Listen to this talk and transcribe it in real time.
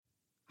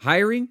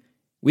Hiring?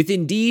 With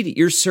Indeed,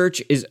 your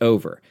search is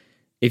over.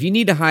 If you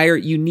need to hire,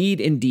 you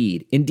need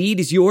Indeed. Indeed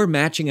is your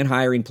matching and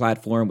hiring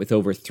platform with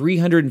over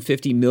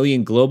 350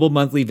 million global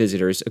monthly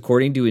visitors,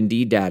 according to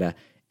Indeed data,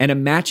 and a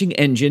matching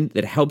engine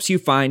that helps you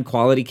find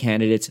quality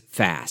candidates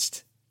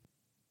fast.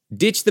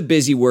 Ditch the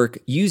busy work.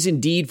 Use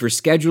Indeed for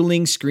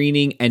scheduling,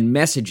 screening, and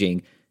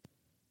messaging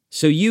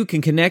so you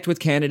can connect with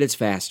candidates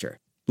faster.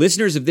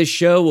 Listeners of this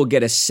show will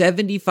get a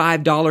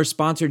 $75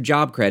 sponsored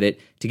job credit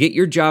to get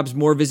your jobs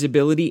more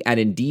visibility at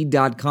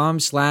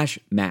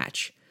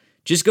Indeed.com/match.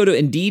 Just go to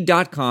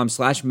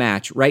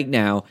Indeed.com/match right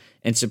now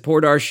and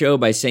support our show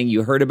by saying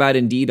you heard about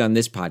Indeed on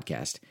this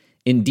podcast.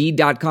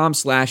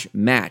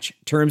 Indeed.com/match.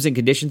 Terms and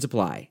conditions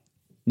apply.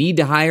 Need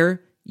to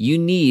hire? You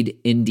need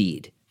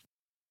Indeed.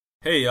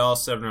 Hey y'all,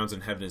 7 Rounds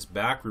in Heaven is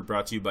back. We're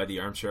brought to you by the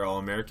Armchair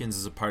All-Americans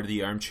as a part of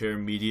the Armchair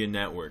Media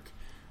Network.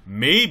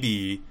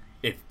 Maybe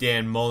if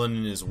Dan Mullen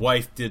and his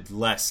wife did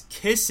less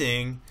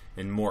kissing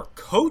and more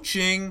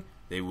coaching,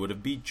 they would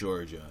have beat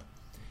Georgia.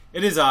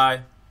 It is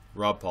I,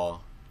 Rob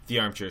Paul, the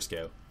Armchair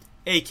Scout,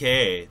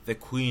 a.k.a. the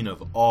queen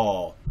of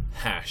all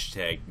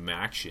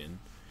 #Maction.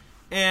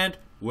 And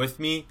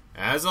with me,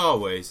 as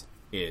always,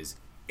 is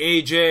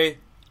AJ,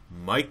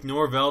 Mike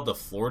Norvell, the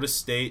Florida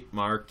State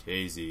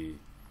Marchese.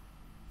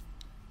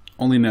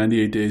 Only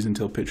 98 days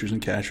until pitchers and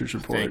catchers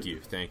report.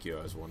 Thank you.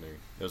 I was wondering.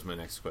 That was my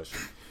next question.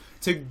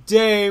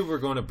 Today, we're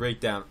going to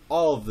break down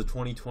all of the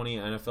 2020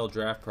 NFL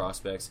Draft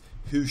prospects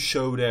who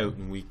showed out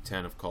in Week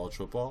 10 of college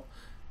football.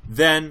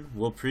 Then,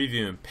 we'll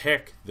preview and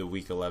pick the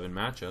Week 11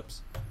 matchups.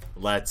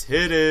 Let's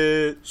hit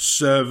it!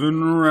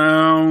 7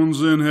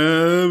 rounds in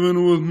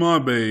heaven with my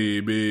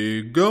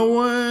baby.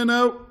 Going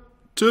out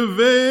to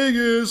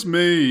Vegas,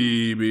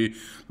 maybe.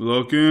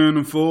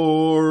 Looking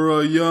for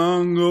a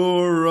young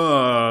or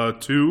a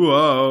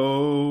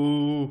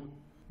 2-0.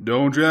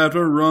 Don't draft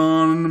a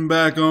running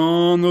back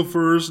on the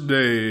first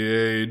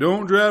day.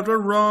 Don't draft a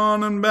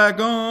running back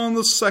on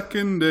the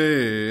second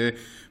day.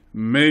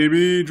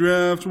 Maybe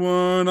draft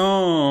one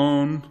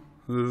on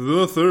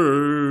the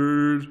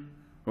third.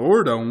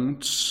 Or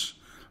don't.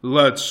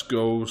 Let's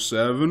go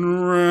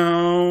 7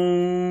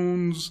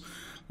 rounds.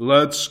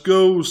 Let's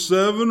go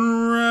 7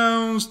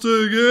 rounds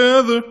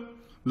together.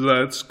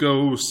 Let's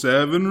go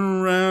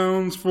 7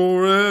 rounds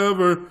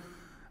forever.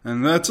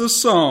 And that's a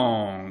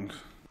song.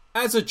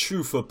 As a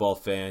true football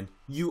fan,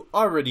 you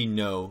already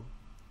know,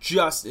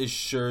 just as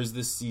sure as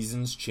the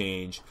seasons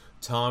change,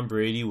 Tom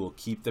Brady will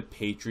keep the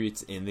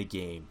Patriots in the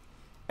game.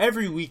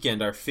 Every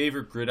weekend, our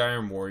favorite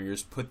gridiron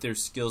warriors put their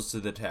skills to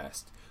the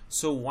test.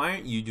 So why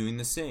aren't you doing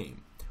the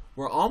same?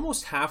 We're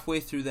almost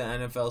halfway through the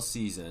NFL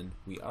season.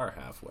 We are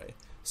halfway.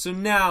 So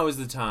now is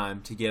the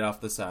time to get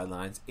off the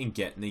sidelines and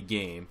get in the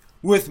game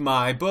with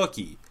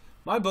MyBookie.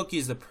 MyBookie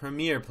is the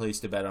premier place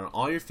to bet on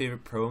all your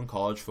favorite pro and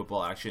college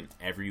football action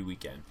every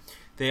weekend.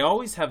 They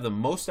always have the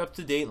most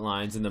up-to-date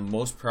lines and the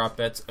most prop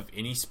bets of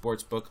any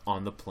sportsbook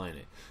on the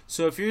planet.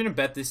 So if you're going to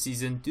bet this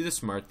season, do the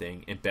smart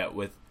thing and bet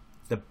with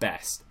the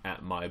best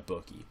at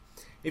MyBookie.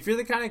 If you're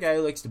the kind of guy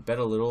who likes to bet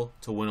a little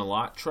to win a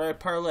lot, try a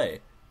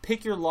parlay.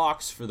 Pick your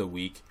locks for the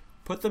week,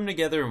 put them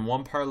together in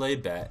one parlay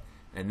bet,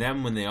 and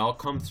then when they all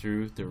come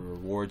through, the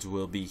rewards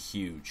will be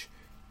huge.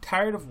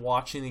 Tired of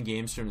watching the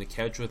games from the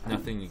couch with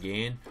nothing to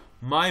gain?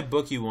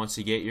 MyBookie wants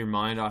to get your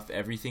mind off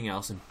everything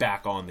else and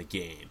back on the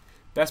game.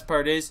 Best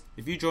part is,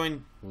 if you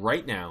join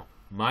right now,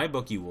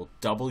 MyBookie will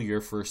double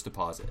your first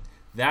deposit.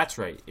 That's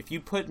right. If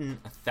you put in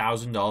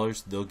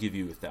 $1,000, they'll give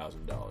you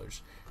 $1,000.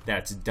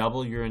 That's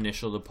double your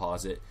initial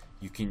deposit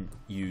you can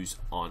use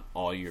on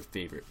all your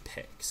favorite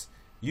picks.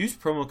 Use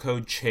promo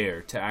code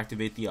CHAIR to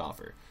activate the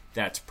offer.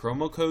 That's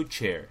promo code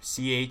CHAIR,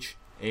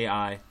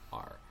 CHAIR,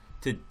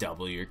 to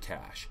double your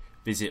cash.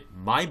 Visit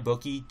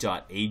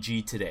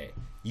mybookie.ag today.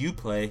 You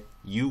play,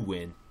 you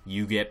win,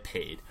 you get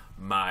paid.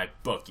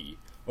 MyBookie.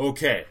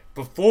 Okay,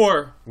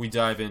 before we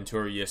dive into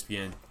our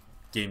ESPN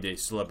Game Day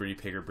Celebrity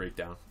Picker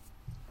Breakdown,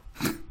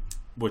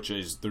 which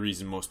is the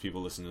reason most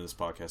people listen to this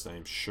podcast, I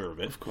am sure of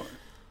it. Of course.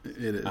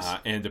 It is.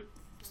 And to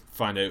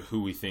find out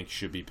who we think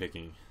should be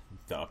picking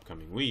the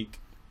upcoming week,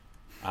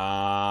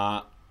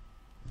 the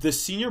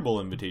Senior Bowl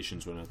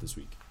invitations went out this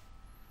week.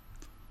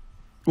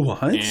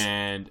 What?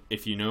 And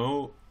if you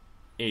know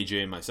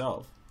AJ and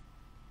myself,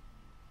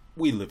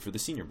 we live for the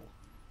Senior Bowl.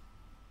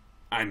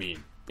 I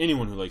mean,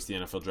 anyone who likes the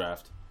NFL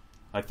draft,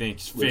 I think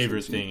his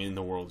favorite thing in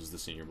the world is the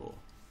Senior Bowl.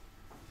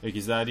 Like,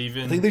 is that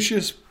even? I think they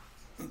should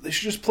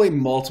just play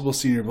multiple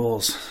Senior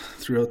Bowls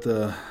throughout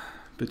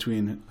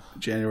between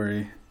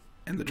January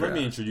and the draft. Let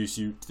me introduce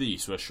you to the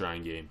East West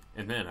Shrine Game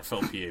and the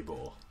NFLPA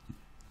Bowl.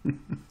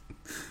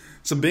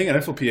 Some big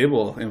NFLPA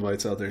Bowl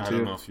invites out there too. I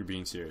don't know if you're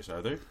being serious.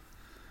 Are there?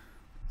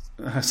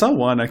 I saw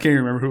one. I can't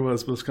remember who it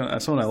was, but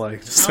that's one I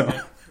liked. So. Okay.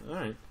 All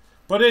right.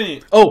 But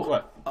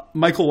what?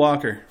 Michael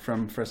Walker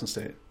from Fresno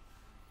State.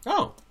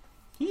 Oh,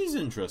 he's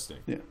interesting.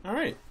 Yeah. All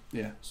right.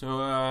 Yeah.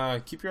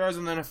 So keep your eyes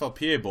on the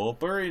NFLPA Bowl,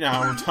 but right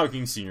now we're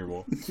talking Senior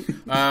Bowl.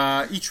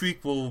 Each week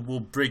we'll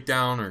break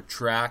down or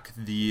track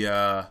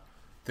the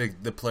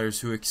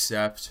players who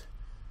accept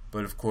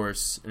But of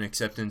course, an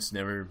acceptance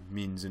never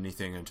means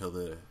anything until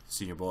the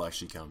Senior Bowl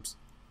actually comes.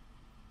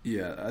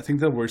 Yeah, I think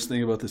the worst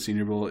thing about the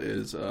Senior Bowl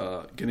is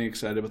getting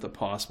excited about the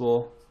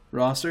possible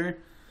roster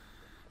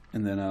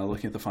and then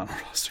looking at the final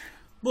roster.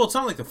 Well, it's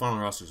not like the final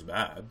roster's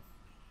bad.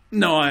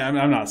 No,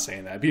 I'm not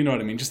saying that, but you know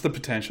what I mean. Just the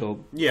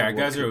potential. Yeah,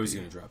 guys are always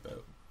going to drop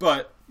out.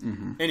 But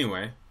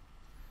anyway,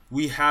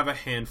 we have a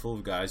handful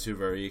of guys who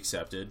have already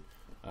accepted.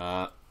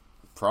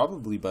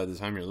 Probably by the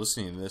time you're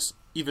listening to this,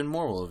 even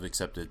more will have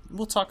accepted.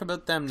 We'll talk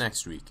about them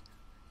next week.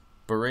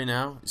 But right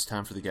now, it's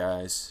time for the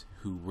guys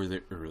who were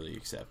the early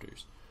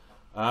acceptors.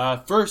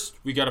 First,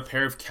 we got a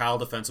pair of Cal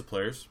defensive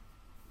players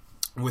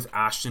with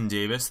Ashton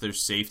Davis, their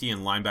safety,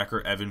 and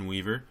linebacker Evan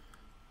Weaver.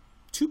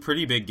 Two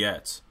pretty big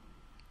gets.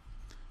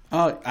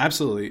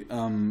 Absolutely.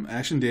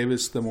 Ashton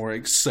Davis, the more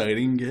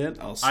exciting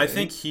get, I'll say. I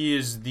think he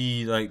is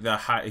he's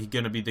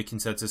going to be the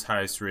consensus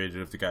highest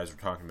rated of the guys we're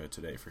talking about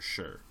today for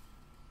sure.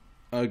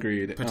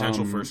 Agreed.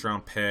 Potential first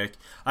round pick.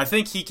 I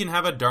think he can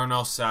have a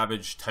Darnell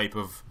Savage type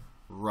of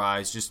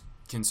rise, just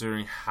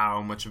considering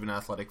how much of an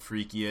athletic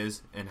freak he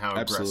is and how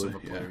aggressive a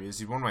player he is.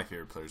 He's one of my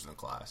favorite players in the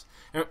class.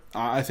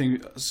 I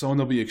think someone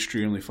that'll be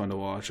extremely fun to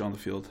watch on the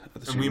field at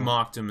the Super Bowl. We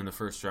mocked him in the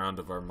first round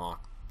of our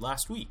mock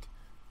last week.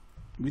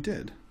 We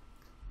did.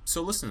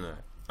 So listen to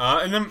that.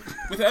 And then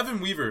with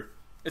Evan Weaver,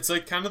 it's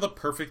like kind of the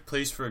perfect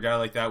place for a guy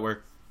like that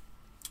where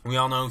we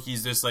all know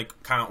he's this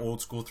like kind of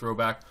old school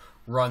throwback,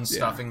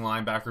 run-stuffing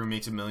linebacker who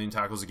makes 1 million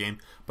tackles a game,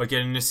 but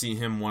getting to see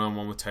him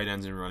one-on-one with tight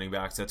ends and running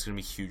backs, that's going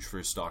to be huge for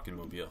his stock in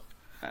Mobile.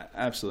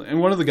 Absolutely.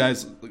 And one of the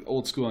guys, like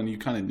old school, and you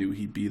kind of knew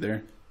he'd be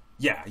there.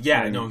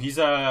 Yeah, no, he's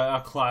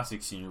a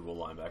classic Senior Bowl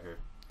linebacker.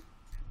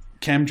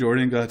 Cam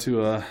Jordan got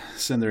to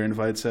send their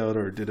invites out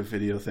or did a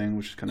video thing,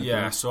 which is kind of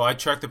cool. So I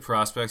track the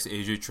prospects,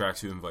 AJ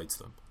tracks who invites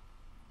them.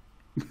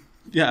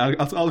 Yeah,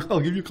 I'll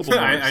give you a couple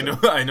more.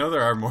 I know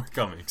there are more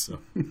coming, so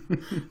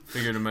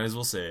figured I might as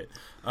well say it.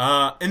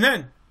 And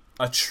then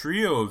a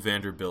trio of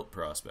Vanderbilt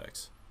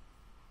prospects.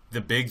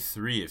 The big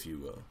three, if you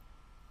will.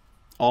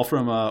 All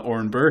from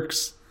Oren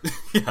Burks.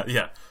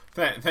 Yeah.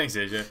 Thanks,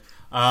 AJ.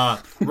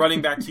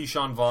 Running back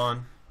Keyshawn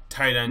Vaughn,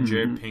 tight end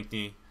Jared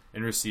Pinkney,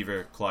 and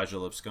receiver Kalijah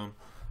Lipscomb.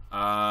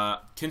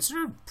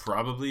 Considered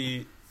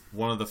probably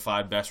one of the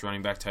 5 best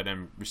running back, tight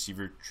end,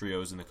 receiver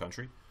trios in the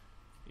country.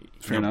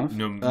 Fair enough.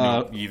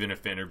 No, even if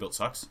Vanderbilt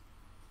sucks.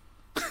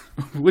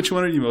 Which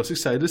one are you most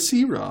excited to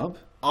see, Rob?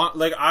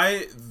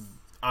 I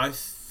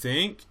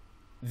think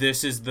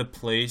this is the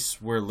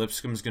place where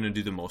Lipscomb's going to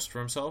do the most for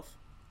himself.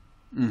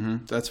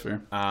 Mm-hmm. That's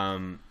fair.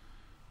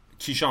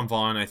 Keyshawn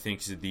Vaughn, I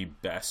think, is the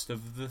best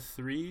of the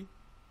 3.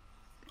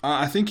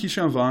 I think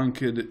Keyshawn Vaughn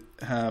could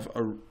have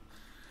a...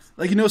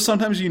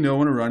 sometimes when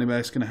a running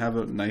back's going to have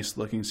a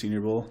nice-looking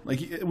Senior Bowl.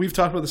 We've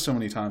talked about this so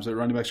many times, that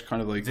running backs are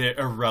kind of like... They're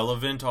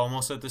irrelevant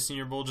almost at the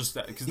Senior Bowl, just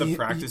because the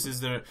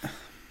practices that...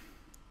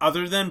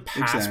 Other than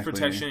pass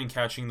protection and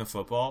catching the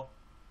football...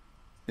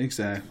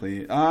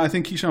 Exactly. I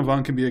think Keyshawn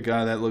Vaughn can be a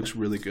guy that looks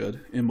really good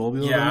in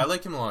Mobile. Yeah, I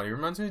like him a lot. He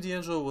reminds me of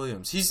D'Angelo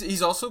Williams.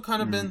 He's also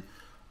kind of been...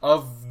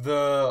 Of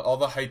all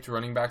the hyped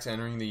running backs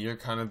entering the year,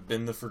 kind of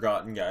been the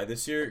forgotten guy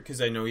this year,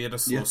 because I know he had a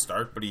slow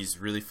start, but he's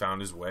really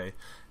found his way.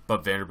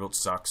 But Vanderbilt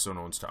sucks, so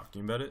no one's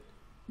talking about it.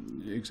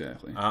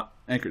 Exactly.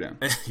 Anchor down.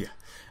 Yeah.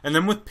 And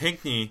then with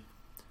Pinkney,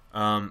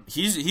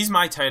 he's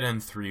my tight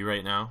end 3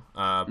 right now,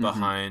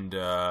 behind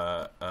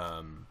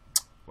I'm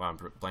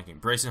blanking.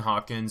 Bryson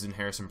Hopkins and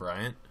Harrison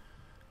Bryant.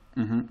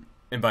 Mm-hmm.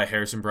 And by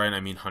Harrison Bryant, I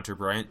mean Hunter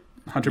Bryant.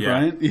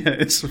 Bryant? Yeah,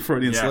 it's a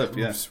Freudian slip.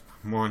 Yeah.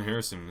 More on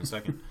Harrison in a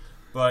second.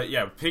 But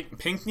yeah,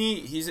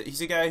 Pinkney,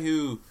 he's a guy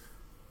who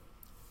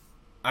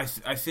I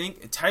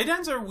think tight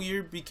ends are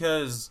weird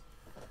because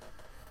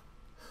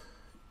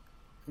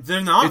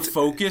they're not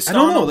focused. I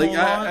don't know.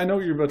 I know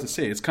what you're about to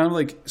say. It's kind of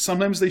like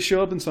sometimes they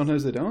show up and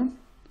sometimes they don't.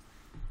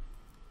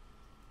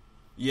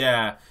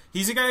 Yeah,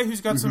 he's a guy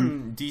who's got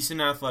some decent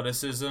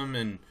athleticism,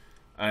 and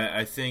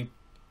I think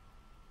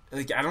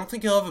I don't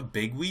think he'll have a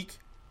big week,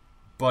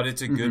 but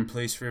it's a good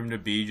place for him to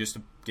be just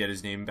to get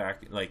his name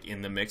back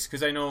in the mix,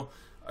 because I know.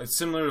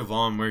 Similar to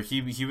Vaughn, where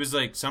he was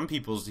like some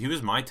people's, he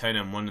was my tight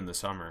end 1 in the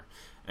summer,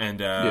 and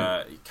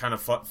kind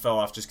of fell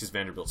off just because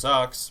Vanderbilt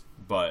sucks.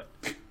 But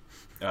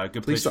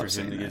good place for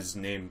him to get his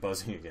name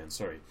buzzing again.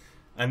 Sorry.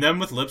 And then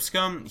with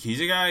Lipscomb, he's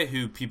a guy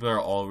who people are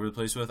all over the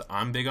place with.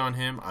 I'm big on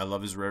him. I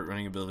love his route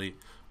running ability.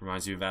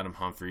 Reminds me of Adam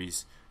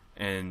Humphries.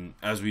 And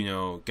as we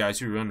know, guys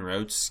who run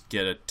routes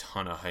get a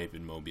ton of hype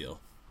in Mobile.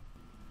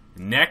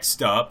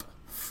 Next up,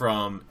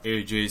 from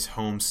AJ's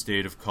home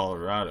state of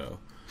Colorado,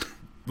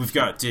 we've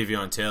got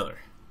Davion Taylor,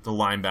 the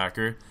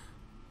linebacker.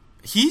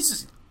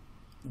 He's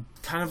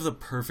kind of the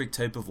perfect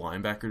type of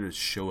linebacker to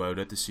show out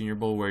at the Senior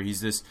Bowl, where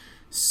he's this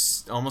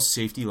almost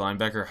safety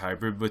linebacker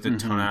hybrid with a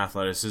ton of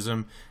athleticism,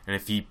 and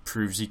if he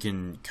proves he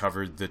can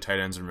cover the tight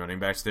ends and running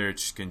backs there,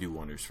 it's just going to do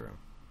wonders for him.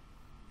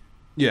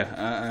 Yeah,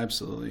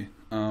 absolutely.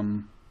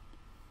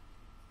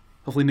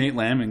 Hopefully Nate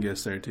Landman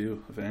gets there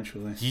too,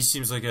 eventually. He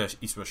seems like a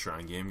East West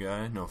Shrine Game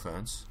guy, no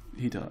offense.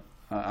 He does.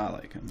 I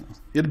like him, though.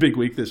 He had a big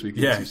week this week.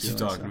 Yeah, he's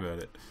talking about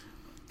it.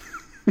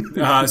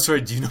 Sorry,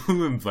 do you know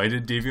who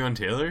invited Davion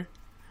Taylor?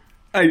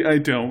 I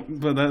don't,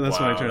 but that's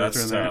why I tried to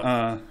that's throw in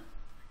there.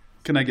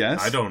 Can I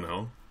guess? I don't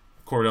know.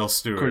 Cordell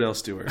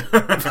Stewart.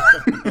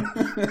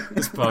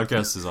 This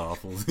podcast is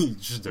awful. You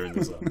should turn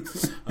this off.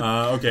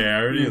 Okay,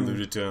 I already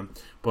alluded to him.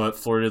 But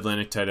Florida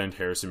Atlantic tight end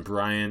Harrison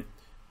Bryant,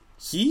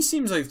 he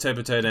seems like the type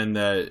of tight end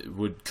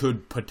that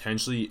could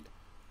potentially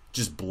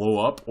just blow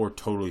up or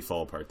totally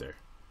fall apart there.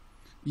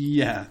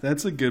 Yeah,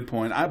 that's a good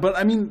point. But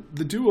I mean,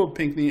 the duo of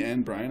Pinckney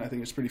and Bryant, I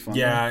think is pretty fun.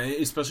 Yeah,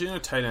 especially in a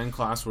tight end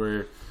class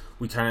where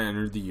we kind of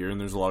entered the year and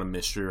there's a lot of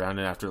mystery around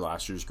it after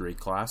last year's great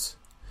class.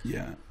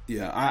 Yeah.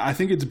 I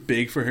think it's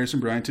big for Harrison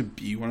Bryant to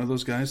be one of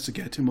those guys to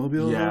get to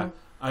Mobile. Yeah,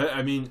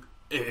 I mean,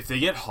 if they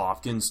get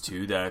Hopkins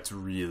too, that's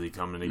really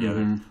coming together.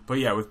 Mm-hmm. But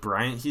yeah, with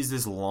Bryant, he's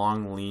this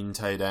long, lean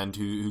tight end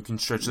who can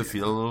stretch the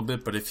field a little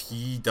bit. But if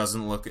he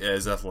doesn't look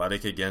as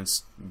athletic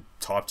against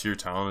top tier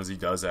talent as he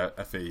does at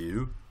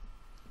FAU,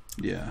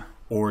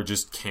 or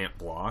just can't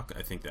block,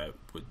 I think that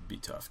would be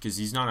tough because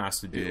he's not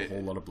asked to do a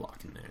whole lot of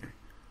blocking there.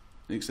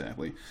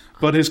 Exactly.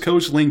 But his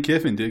coach, Lane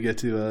Kiffin, did get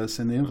to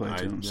send the invite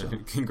to him. So.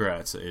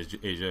 Congrats,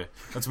 AJ.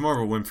 That's more of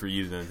a win for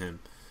you than him.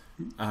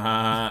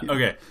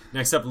 Okay,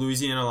 next up,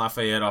 Louisiana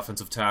Lafayette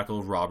offensive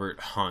tackle Robert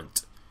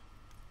Hunt.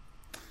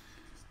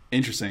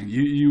 Interesting.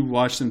 You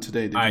watched him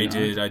today, didn't you? I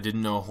did. I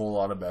didn't know a whole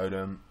lot about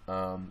him.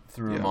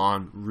 Threw him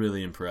on.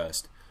 Really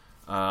impressed.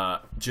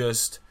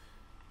 Just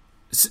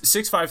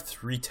 6'5",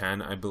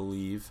 310, I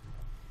believe.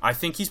 I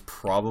think he's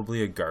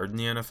probably a guard in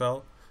the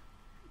NFL.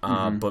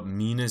 But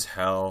mean as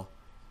hell.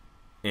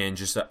 And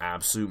just an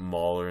absolute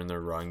mauler in the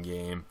run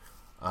game.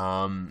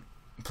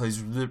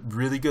 Plays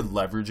really good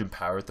leverage and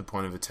power at the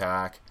point of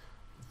attack.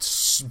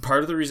 It's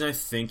part of the reason I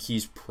think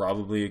he's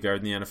probably a guard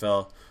in the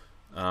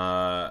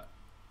NFL.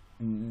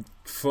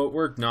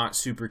 Footwork not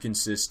super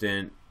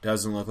consistent.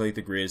 Doesn't look like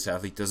the greatest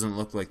athlete. Doesn't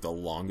look like the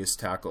longest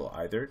tackle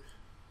either.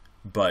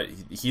 But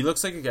he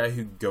looks like a guy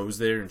who goes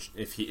there and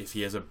if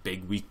he has a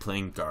big week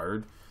playing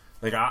guard.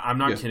 Like I'm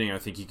not kidding. I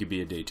think he could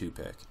be a day 2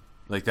 pick.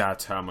 Like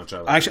that's how much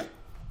I like him.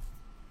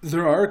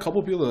 There are a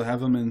couple people that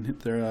have him in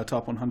their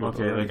top 100.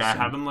 Okay, already, I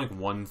have him like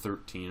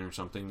 113 or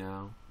something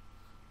now.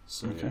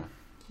 So yeah,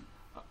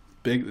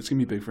 big. It's gonna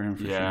be big for him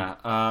for sure.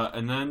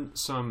 And then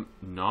some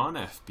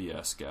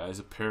non-FBS guys,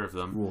 a pair of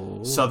them.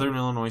 Whoa. Southern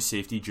Illinois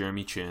safety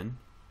Jeremy Chin,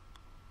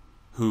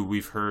 who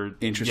we've heard.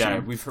 Interesting. Yeah,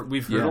 we've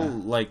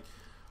heard like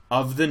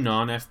of the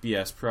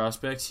non-FBS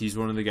prospects, he's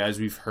one of the guys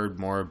we've heard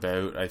more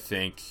about, I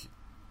think,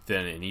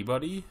 than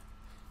anybody.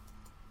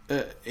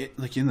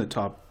 Like in the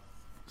top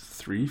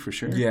 3 for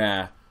sure.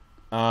 Yeah.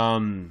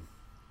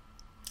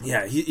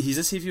 He's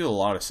a safety with a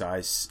lot of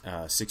size,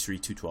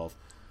 6'3", 212,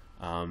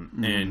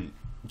 and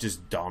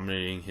just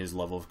dominating his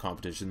level of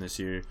competition this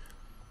year.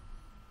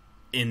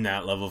 In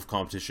that level of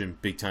competition,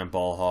 big time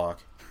ball hawk.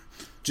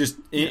 Just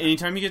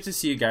anytime you get to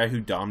see a guy who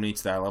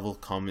dominates that level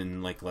come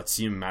and like let's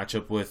see him match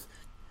up with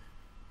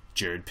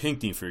Jared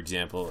Pinckney, for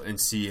example, and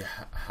see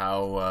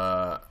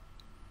how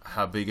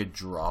big a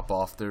drop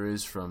off there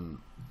is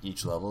from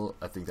each level.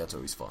 I think that's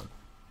always fun.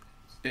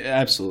 It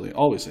absolutely,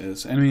 always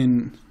is. I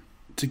mean,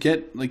 to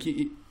get like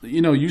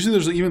usually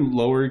there's even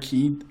lower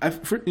key.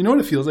 You know what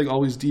it feels like?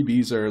 Always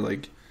DBs are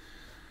like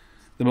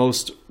the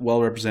most well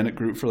represented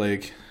group for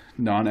like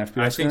non-FBS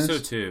guys. I think so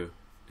too.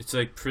 It's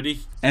like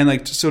pretty and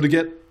like so to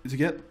get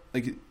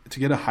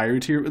a higher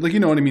tier, like you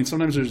know what I mean.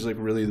 Sometimes there's like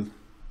really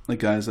like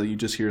guys that you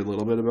just hear a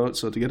little bit about.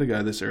 So to get a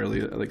guy this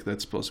early, like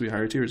that's supposed to be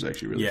higher tier, is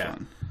actually really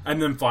fun.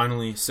 And then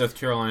finally, South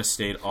Carolina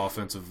State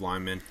offensive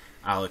lineman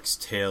Alex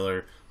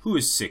Taylor, who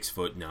is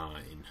 6'9".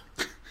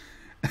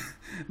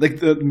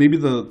 Like maybe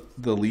the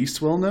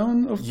least well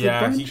known of the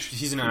bunch?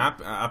 He's an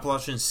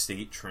Appalachian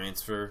State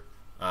transfer.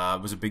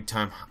 Was a big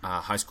time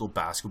high school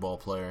basketball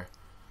player.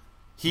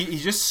 He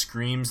just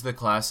screams the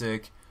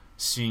classic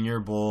Senior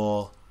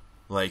Bowl.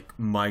 Like,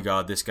 my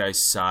God, this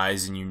guy's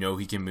size, and you know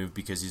he can move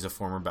because he's a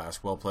former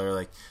basketball player.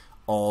 Like,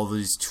 all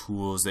these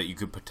tools that you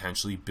could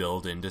potentially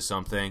build into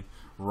something.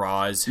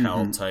 Raw as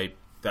hell type.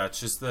 That's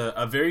just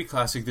a very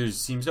classic. There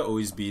seems to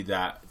always be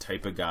that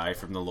type of guy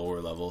from the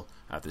lower level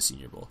at the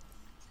Senior Bowl.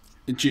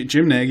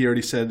 Jim Nagy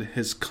already said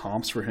his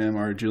comps for him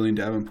are Julian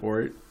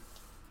Davenport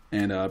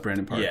and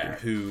Brandon Parker. Yeah,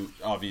 who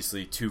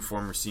obviously 2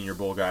 former Senior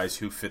Bowl guys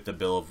who fit the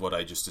bill of what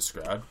I just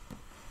described.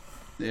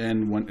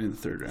 And went in the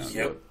 3rd round.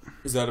 Yep.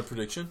 Is that a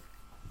prediction?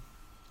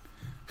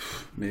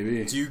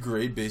 Maybe. Do you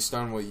grade based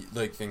on what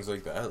like things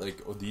like that?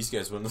 Like, these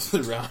guys went in the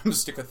 3rd round.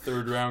 Stick a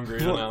 3rd round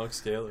grade on Alex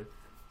Taylor.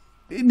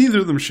 Neither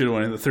of them should have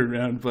went in the 3rd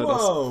round, but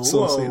I'll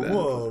say that.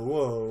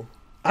 Whoa.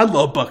 I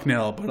love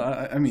Bucknell, but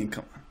I mean,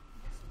 come on.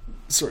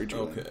 Sorry,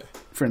 Julian. Okay.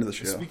 Friend of the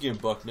show. Speaking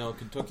of Bucknell,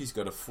 Kentucky's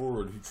got a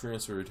forward who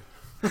transferred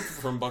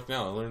from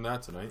Bucknell. I learned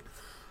that tonight.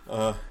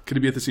 Could he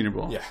be at the Senior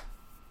Bowl? Yeah.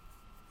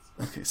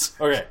 Okay.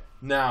 Okay.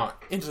 Now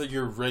into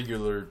your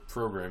regular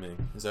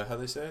programming. Is that how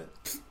they say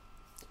it?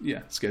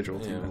 Yeah,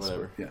 scheduled. Yeah,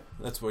 whatever. Yeah,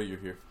 that's why you're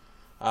here.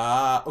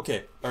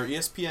 Okay, our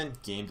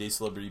ESPN Game Day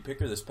celebrity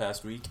picker this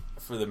past week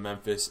for the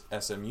Memphis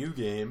SMU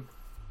game,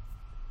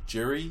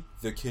 Jerry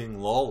the King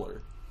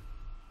Lawler.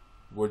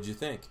 What did you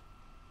think?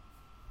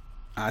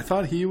 I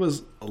thought he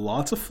was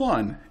lots of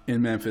fun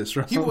in Memphis.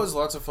 He was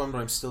lots of fun, but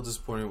I'm still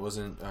disappointed it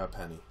wasn't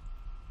Penny.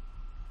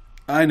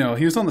 I know.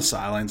 He was on the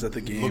sidelines at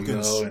the game.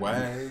 Looking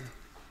swag.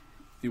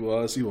 He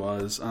was. I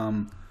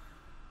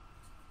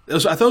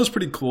thought it was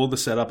pretty cool, the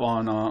setup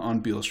on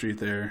Beale Street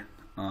there.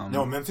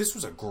 No, Memphis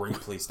was a great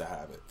place to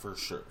have it, for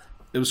sure.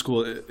 It was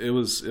cool. It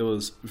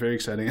was very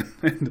exciting.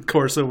 And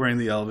Corso wearing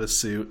the Elvis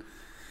suit.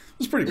 It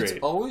was pretty great. It's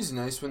always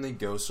nice when they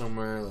go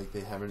somewhere like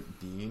they haven't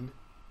been.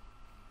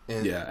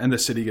 And, and the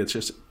city gets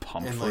just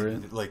pumped and for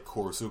it. Like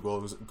Corso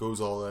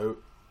goes all out.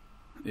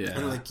 Yeah.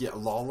 And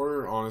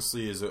Lawler,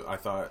 honestly, I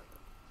thought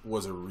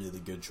was a really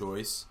good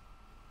choice.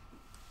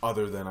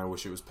 Other than I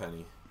wish it was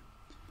Penny.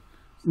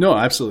 No,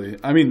 absolutely.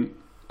 I mean,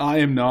 I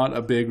am not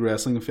a big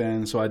wrestling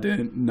fan, so I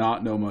did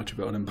not know much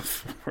about him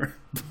before.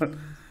 But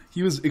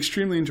he was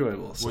extremely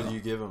enjoyable. So. What do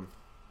you give him?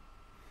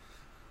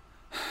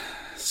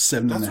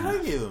 7.5. That's what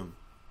I gave him.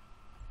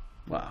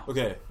 Wow.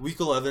 Okay, week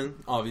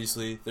 11,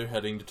 obviously, they're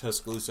heading to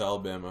Tuscaloosa,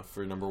 Alabama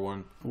for number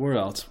 1. Where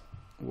else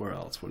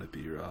would it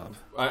be, Rob?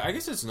 I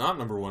guess it's not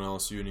number 1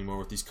 LSU anymore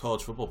with these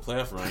college football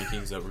playoff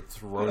rankings that were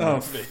thrown in my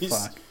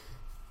face. Fuck.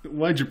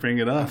 Why'd you bring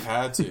it up?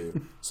 I had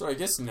to. So I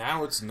guess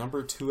now it's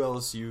number 2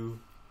 LSU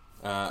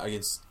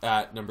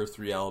at number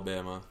 3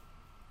 Alabama.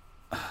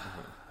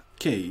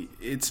 Okay,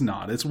 it's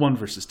not. It's 1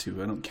 versus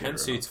 2. I don't care. Penn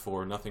State's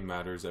 4. Nothing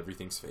matters.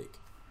 Everything's fake.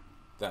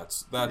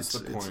 That's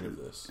the point of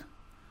this.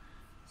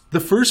 The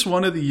first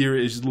one of the year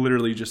is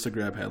literally just to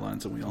grab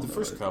headlines, and we all know the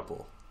first it.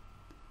 couple.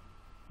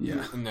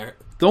 Yeah.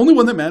 The only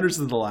one that matters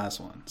is the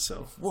last one.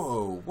 So.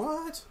 Whoa!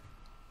 What?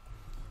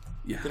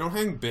 Yeah. They don't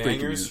hang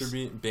banners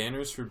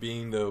for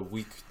being the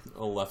week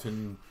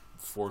 11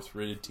 4th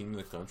rated team in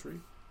the country.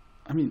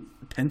 I mean,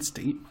 Penn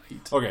State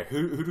might. Okay,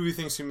 who do we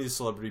think is going to be the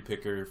celebrity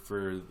picker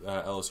for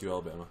LSU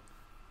Alabama?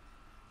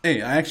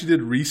 Hey, I actually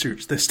did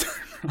research this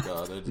time.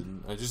 God, I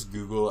didn't. I just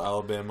Google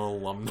Alabama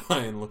alumni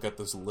and look at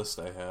this list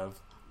I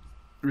have.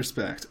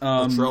 Respect.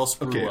 Latrell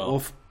Sprewell. Okay,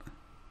 well,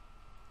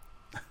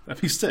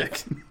 that'd be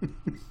sick.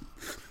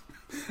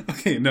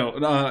 Okay, no.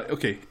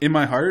 Okay, in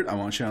my heart, I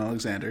want Sean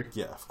Alexander.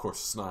 Yeah, of course,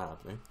 it's not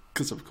happening.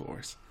 Because of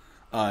course.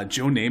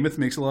 Joe Namath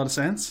makes a lot of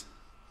sense.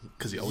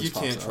 Because he always pops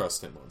up. You can't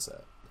trust him on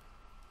set.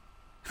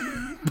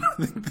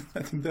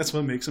 I think that's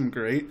what makes him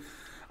great.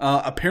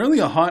 Apparently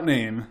a hot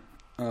name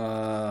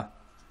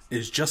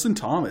is Justin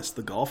Thomas,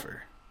 the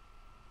golfer.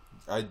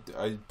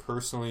 I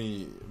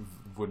personally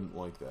wouldn't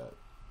like that.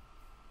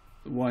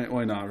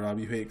 Why not, Rob?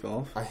 You hate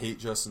golf? I hate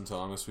Justin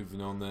Thomas. We've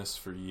known this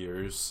for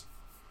years.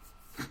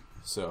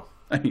 So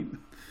I mean,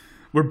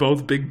 we're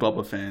both big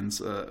Bubba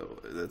fans.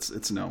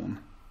 It's known.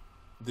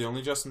 The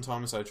only Justin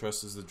Thomas I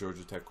trust is the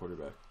Georgia Tech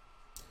quarterback.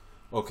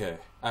 Okay,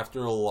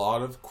 after a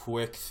lot of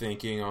quick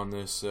thinking on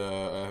this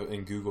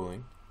and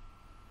Googling,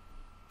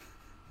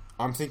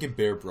 I'm thinking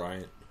Bear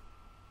Bryant.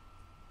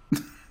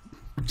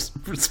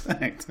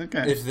 Respect.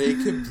 Okay. If they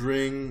could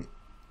bring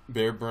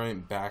Bear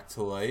Bryant back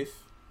to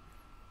life,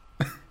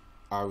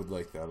 I would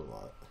like that a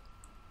lot.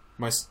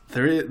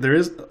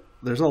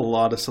 There's a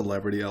lot of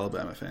celebrity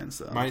Alabama fans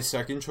though. My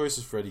second choice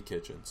is Freddie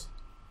Kitchens.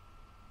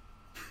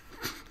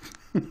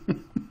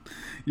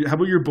 How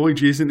about your boy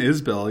Jason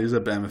Isbell? He's a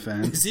Bama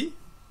fan. Is he?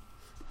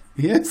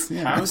 Yes.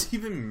 Yeah. How is he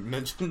been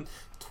mentioned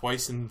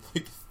twice in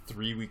like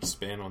 3-week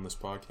span on this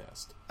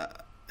podcast? I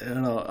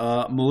don't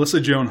know.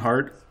 Melissa Joan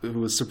Hart, who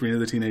was Sabrina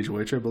the Teenage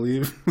Witch, I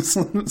believe, was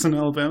an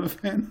Alabama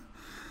fan.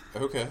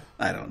 Okay.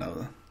 I don't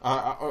know.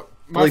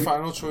 My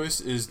final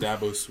choice is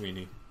Dabo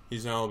Sweeney.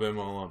 He's an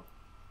Alabama alum.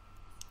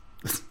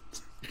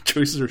 Your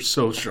choices are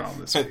so strong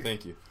this week.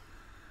 Thank you.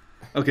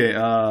 Okay,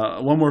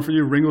 one more for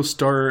you. Ringo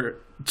Starr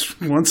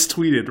once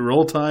tweeted,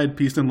 "Roll Tide,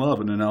 peace and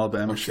love" in an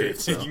Alabama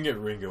shirt. If you can get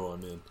Ringo,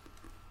 I'm in.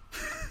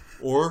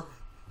 Or,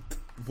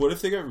 what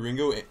if they got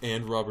Ringo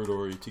and Robert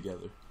Ory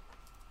together?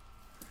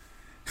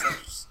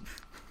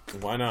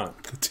 Why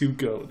not? The two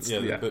goats.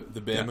 Yeah,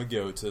 the Bama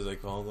goats, as I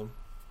call them.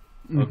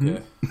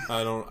 Okay.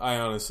 Mm-hmm. I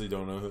honestly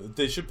don't know.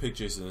 They should pick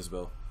Jason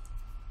Isbell.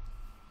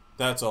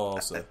 That's all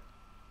I'll say.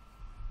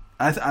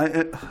 I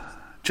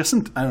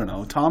don't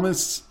know.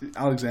 Thomas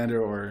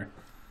Alexander or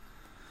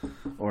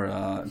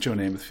Joe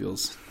Namath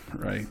feels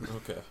right.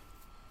 Okay.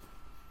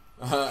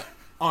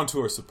 On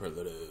to our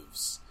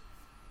superlatives.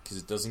 Because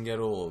it doesn't get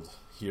old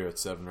here at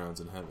 7 Rounds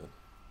in Heaven.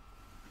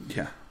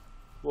 Yeah.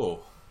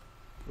 Whoa.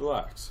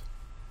 Relax.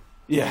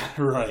 Yeah,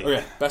 right.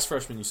 Okay, best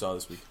freshman you saw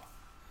this week.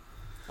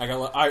 I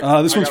got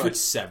like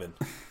 7.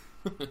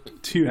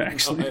 2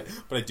 actually.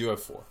 But I do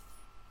have 4.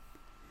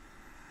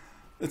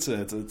 It's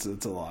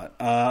a lot.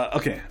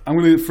 Okay, I'm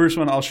gonna. The first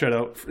one I'll shout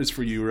out is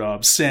for you,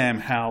 Rob. Sam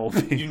Howell.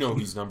 You know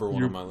he's number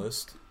 1 on my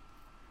list.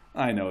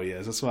 I know he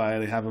is. That's why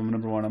I have him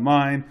number 1 on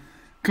mine.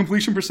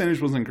 Completion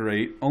percentage wasn't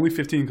great. Only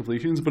 15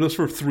 completions, but it was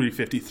for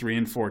 353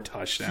 and 4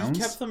 touchdowns.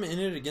 He kept them in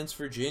it against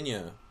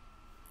Virginia.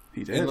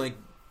 He did. And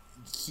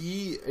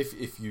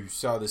if you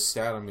saw this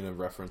stat, I'm going to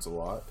reference a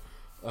lot.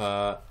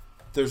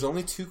 There's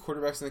only 2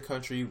 quarterbacks in the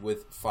country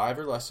with 5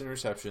 or less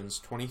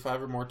interceptions,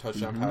 25 or more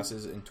touchdown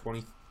passes, and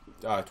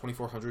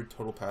 2,400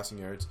 total passing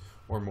yards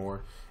or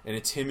more, and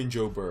it's him and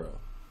Joe Burrow.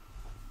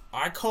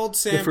 I called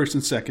Sam the first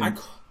and second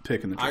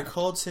pick in the draft. I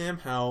called Sam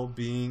Howell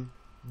being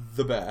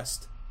the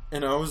best,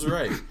 and I was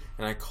right.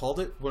 And I called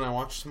it when I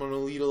watched him on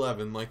Elite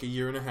 11 like a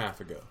year and a half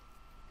ago.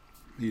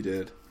 You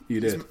did.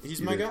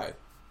 He's my guy.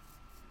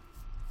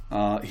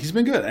 He's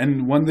been good,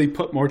 and when they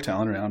put more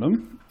talent around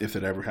him, if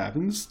it ever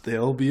happens,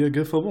 they'll be a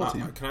good football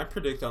team. Can I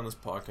predict on this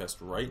podcast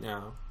right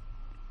now?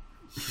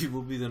 He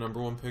will be the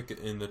number 1 pick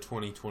in the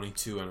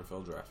 2022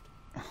 NFL draft.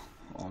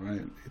 All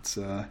right,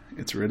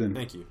 it's written.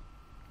 Thank you.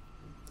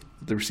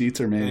 The receipts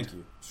are made. Thank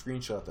you.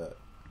 Screenshot that.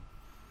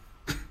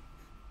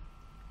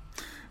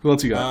 Who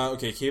else you got?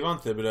 Okay,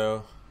 Kayvon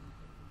Thibodeau.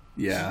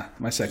 Yeah,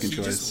 my second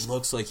choice. He just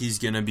looks like he's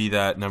gonna be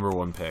that number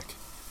 1 pick.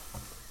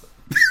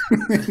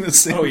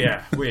 Oh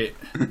yeah, wait.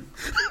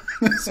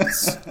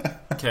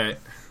 Okay.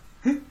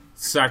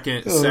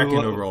 Second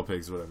overall pick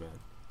is what I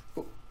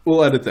meant.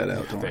 We'll edit that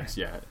out. Don't Thanks.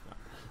 worry.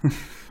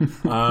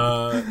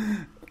 Yeah.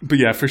 But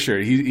yeah, for sure,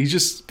 he's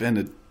just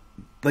been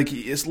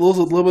it's a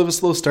little bit of a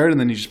slow start, and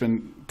then he's just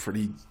been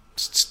pretty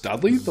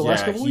studly the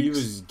last couple weeks. He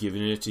was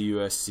giving it to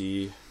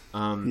USC.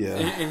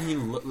 And he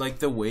like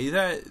the way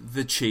that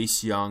the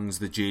Chase Youngs,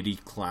 the J.D.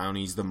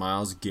 Clowneys, the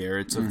Myles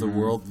Garretts of the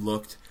world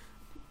looked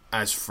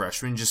as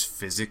freshmen, just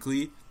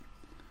physically.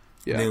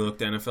 Yeah. They looked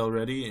NFL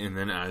ready, and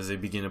then as they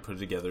begin to put it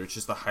together, it's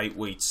just the height,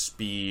 weight,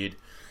 speed,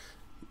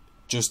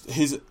 just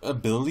his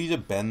ability to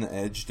bend the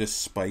edge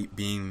despite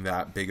being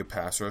that big a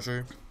pass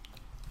rusher.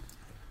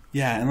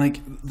 Yeah, and like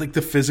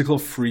the physical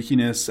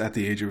freakiness at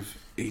the age of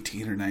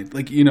 18 or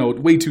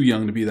 19, way too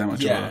young to be that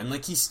much. Yeah, and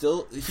like he's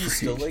still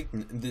like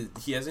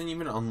he hasn't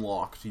even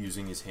unlocked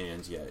using his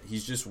hands yet.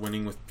 He's just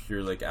winning with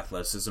pure like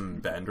athleticism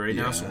and bend right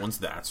now. So once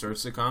that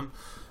starts to come,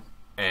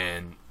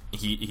 and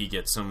he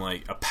gets some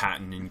like a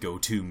patent and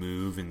go-to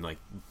move and like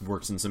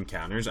works in some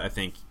counters, I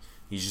think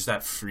he's just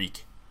that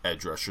freak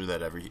edge rusher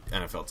that every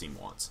NFL team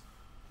wants.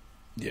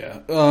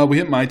 Yeah, we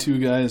hit my 2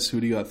 guys.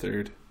 Who do you got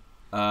third?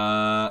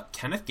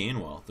 Kenneth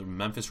Gainwell, the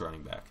Memphis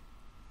running back.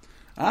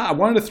 I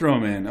wanted to throw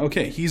him in.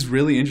 Okay, he's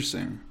really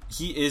interesting.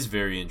 He is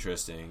very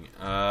interesting.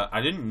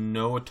 I didn't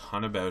know a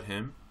ton about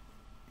him.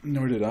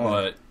 Nor did I.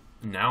 But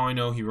now I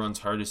know he runs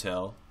hard as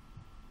hell.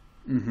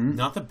 Mm-hmm.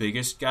 Not the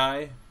biggest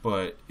guy,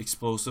 but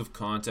explosive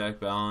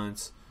contact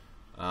balance.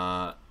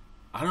 I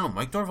don't know.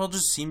 Mike Norvell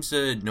just seems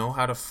to know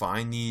how to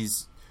find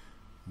these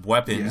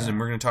weapons, and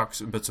we're going to talk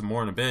about some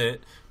more in a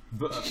bit,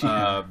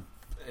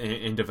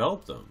 and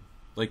develop them.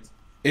 Like,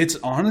 it's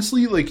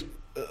honestly like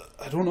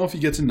I don't know if he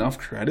gets enough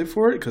credit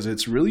for it because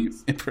it's really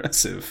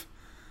impressive.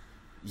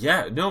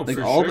 Yeah, no, like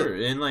for sure.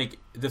 And like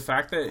the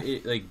fact that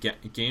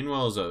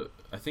Gainwell is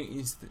I think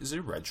is it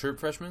a redshirt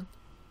freshman?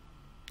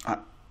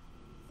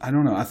 I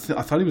don't know. I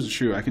thought he was a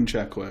true. I can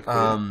check quick.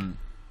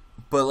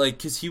 But like,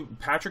 because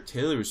Patrick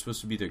Taylor was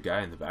supposed to be their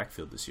guy in the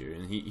backfield this year,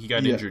 and he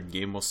got injured. And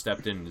Gainwell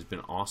stepped in and has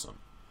been awesome.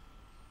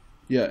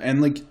 Yeah,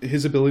 and like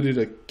his ability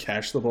to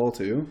catch the ball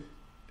too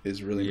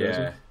is really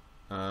impressive.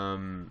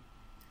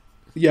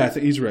 Yeah, I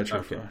think he's a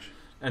redshirt fresh.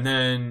 And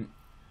then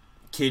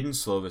Caden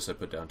Slovis I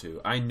put down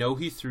too. I know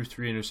he threw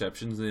 3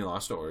 interceptions and they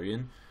lost to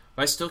Oregon,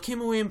 but I still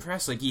came away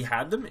impressed. Like, he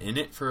had them in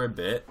it for a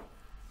bit,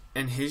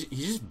 and he's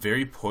just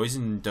very poised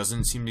and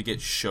doesn't seem to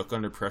get shook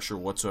under pressure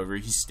whatsoever.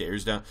 He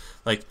stares down.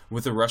 Like,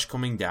 with the rush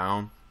coming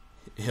down,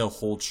 he'll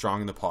hold strong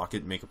in the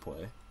pocket and make a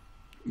play.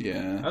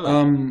 Yeah.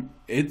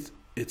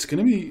 It's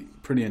going to be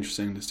pretty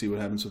interesting to see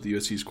what happens with the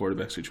USC's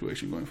quarterback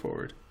situation going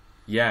forward.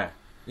 Yeah,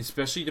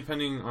 especially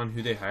depending on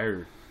who they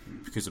hire,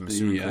 because I'm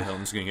assuming Clay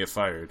Helton's going to get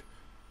fired.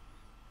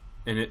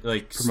 And it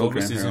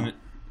Slovis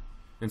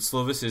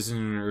isn't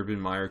an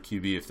Urban Meyer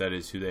QB if that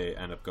is who they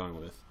end up going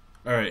with.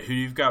 All right, who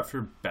you've got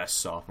for best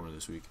sophomore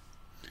this week?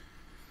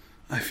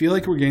 I feel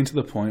like we're getting to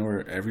the point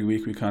where every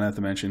week we kind of have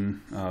to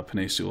mention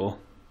Penei Sewell,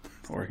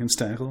 Oregon's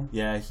tackle.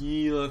 Yeah,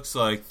 he looks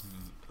like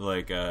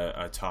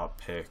a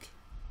top pick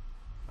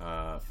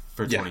for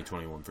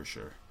 2021 for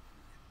sure.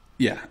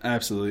 Yeah,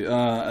 absolutely.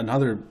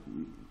 Another,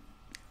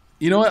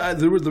 you know what?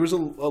 There was a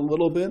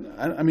little bit.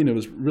 I mean, it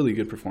was really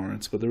good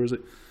performance, but he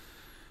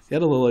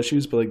had a little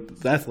issues. But like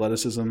the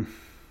athleticism,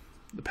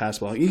 the pass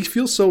ball, he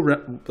feels so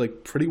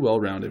pretty well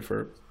rounded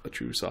for a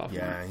true sophomore.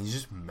 Yeah, he's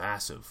just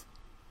massive.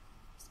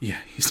 Yeah,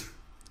 he's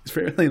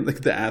very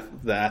like the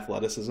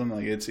athleticism.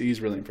 Like he's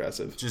really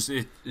impressive. Just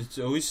it's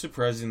always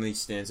surprisingly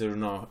stands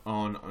out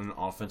on an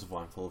offensive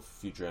line full of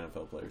future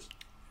NFL players.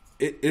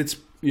 It's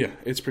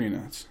pretty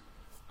nuts.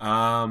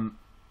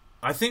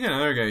 I think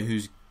another guy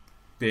who's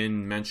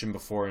been mentioned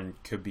before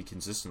and could be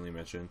consistently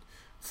mentioned,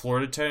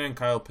 Florida tight end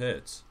Kyle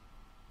Pitts.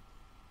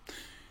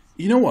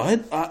 You know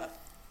what?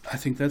 I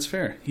think that's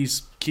fair. He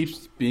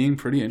keeps being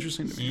pretty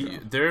interesting to me.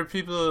 There are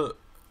people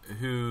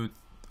who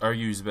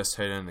argue he's the best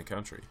tight end in the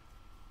country.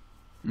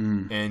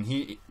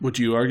 And would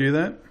you argue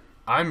that?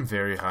 I'm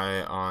very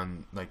high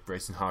on like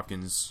Bryson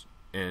Hopkins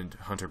and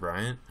Hunter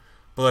Bryant,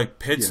 but like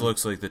Pitts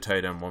looks like the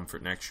tight end one for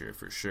next year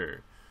for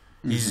sure.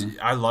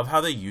 I love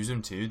how they use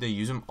him too. They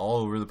use him all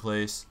over the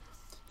place.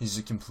 He's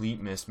a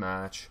complete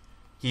mismatch.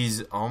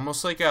 He's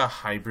almost like a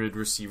hybrid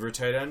receiver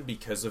tight end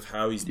because of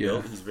how he's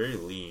built. He's very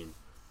lean.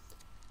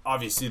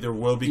 obviously there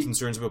will be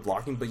concerns about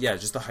blocking, but yeah,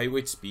 just the height,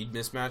 weight, speed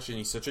mismatch, and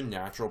he's such a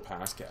natural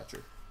pass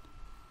catcher.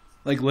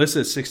 Like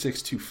listed at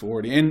 6'6",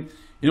 240. And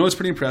you know what's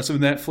pretty impressive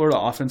in that Florida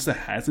offense that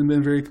hasn't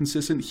been very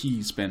consistent?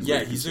 He's been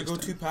very he's consistent.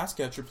 a go-to pass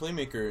catcher,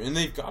 playmaker, and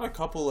they've got a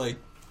couple like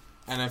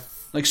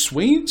like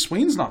Swain's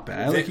not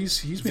bad. Like he's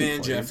Van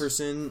made plays.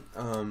 Jefferson.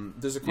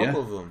 There's a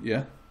couple of them.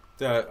 Yeah.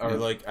 That are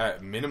like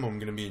at minimum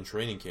going to be in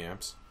training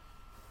camps.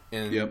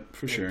 And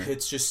for sure.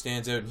 Pitts just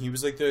stands out, and he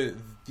was like the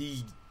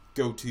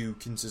go-to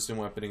consistent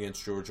weapon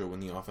against Georgia when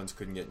the offense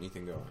couldn't get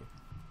anything going.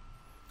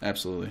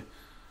 Absolutely.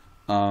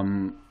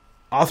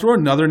 I'll throw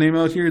another name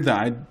out here that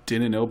I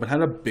didn't know but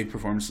had a big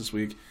performance this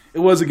week. It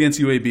was against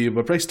UAB,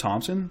 but Bryce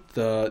Thompson,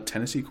 the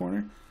Tennessee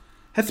corner,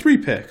 had 3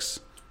 picks.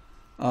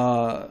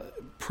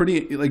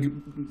 Pretty like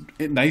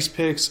nice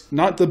picks.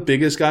 Not the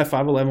biggest guy,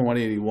 5'11",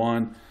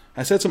 181.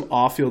 Has had some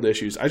off-field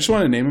issues. I just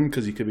want to name him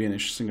because he could be an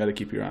interesting guy to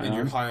keep your eye on. And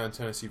you're high on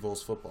Tennessee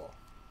Vols football.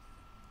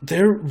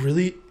 They're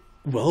really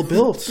well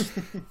built.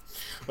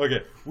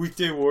 Okay,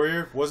 Weekday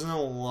Warrior wasn't a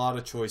lot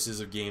of choices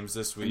of games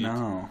this week.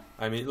 No.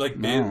 I mean,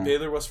 like,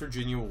 Baylor, West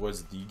Virginia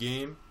was the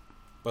game,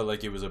 but,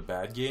 like, it was a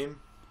bad game.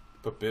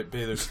 But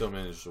Baylor still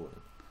managed to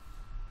win.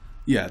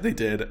 Yeah, they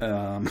did.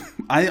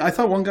 I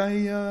thought one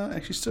guy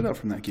actually stood out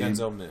from that game.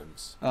 Denzel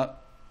Mims.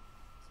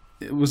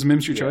 Was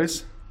Mims your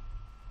choice?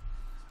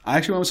 I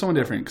actually went with someone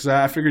different because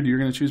I figured you were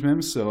going to choose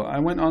Mims, so I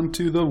went on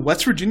to the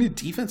West Virginia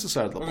defensive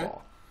side of the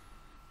ball.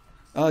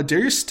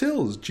 Darius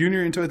Stills,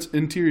 junior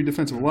interior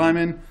defensive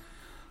lineman,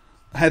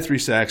 had 3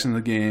 sacks in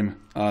the game,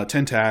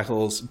 10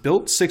 tackles,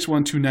 built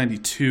 6'1",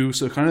 292,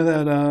 so kind of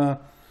that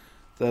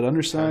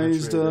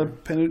undersized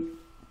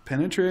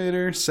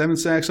penetrator, 7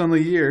 sacks on the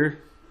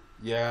year.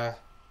 Yeah.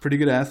 Pretty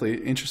good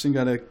athlete. Interesting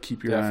guy to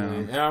keep your eye on.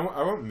 And I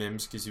want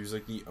Mims because he was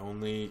like the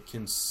only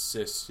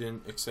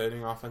consistent,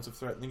 exciting offensive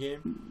threat in the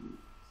game.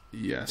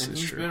 Yes, and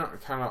it's true. He's been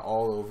kind of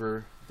all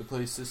over the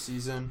place this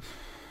season.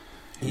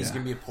 He's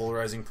going to be a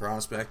polarizing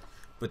prospect,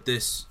 but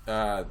this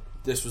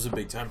was a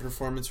big time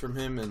performance from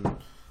him, and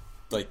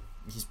like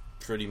he's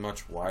pretty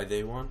much why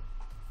they won.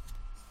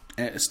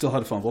 And still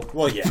had a fumble.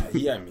 Well, yeah.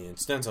 I mean,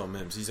 it's Denzel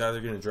Mims. He's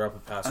either going to drop a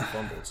pass or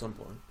fumble at some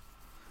point.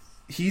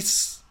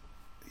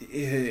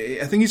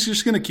 I think he's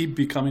just going to keep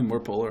becoming more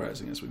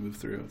polarizing as we move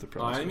through the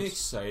process. I'm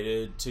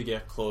excited to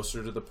get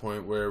closer to the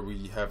point where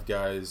we have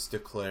guys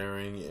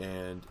declaring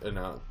and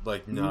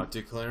not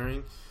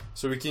declaring,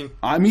 so we can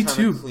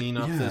clean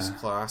up this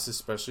class,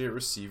 especially at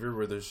receiver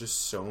where there's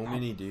just so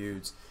many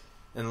dudes.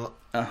 And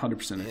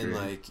 100% agree. And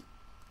like,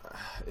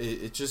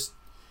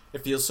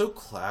 it feels so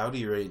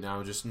cloudy right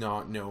now, just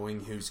not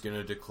knowing who's going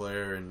to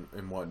declare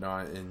and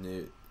whatnot, and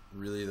it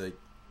really like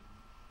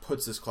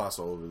puts this class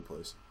all over the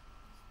place.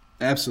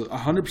 Absolutely,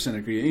 100%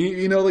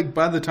 agree. You know, like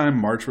by the time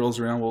March rolls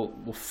around,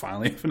 we'll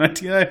finally have an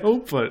idea. I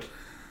hope, but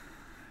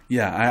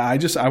yeah,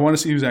 I want to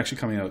see who's actually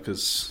coming out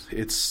because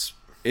it's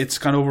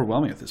kind of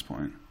overwhelming at this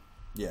point.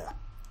 Yeah,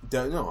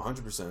 no,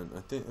 100%.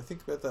 I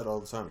think about that all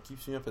the time. It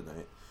keeps me up at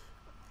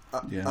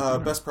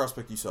night. Best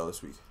prospect you saw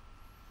this week?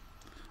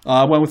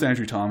 I went with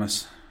Andrew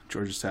Thomas,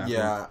 Georgia's tackle.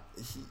 Yeah,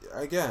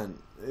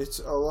 it's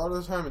a lot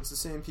of the time it's the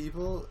same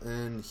people,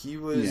 and he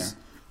was. Yeah.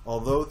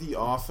 Although the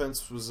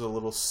offense was a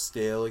little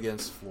stale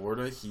against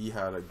Florida, he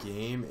had a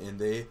game, and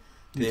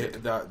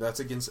that's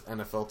against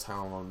NFL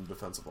talent on the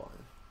defensive line.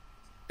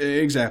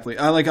 Exactly.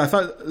 I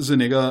thought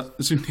Zuniga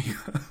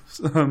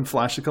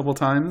flashed a couple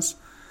times,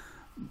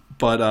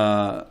 but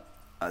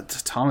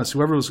Thomas,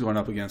 whoever was going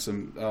up against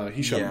him,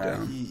 he shut him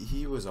down.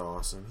 He was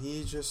awesome.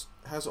 He just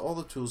has all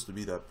the tools to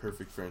be that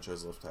perfect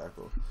franchise left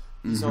tackle.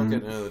 He's not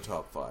getting out of the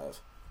top 5.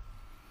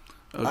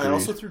 Agreed. I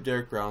also threw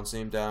Derek Brown's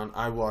name down.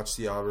 I watched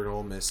the Auburn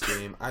Ole Miss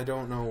game. I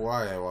don't know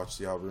why I watched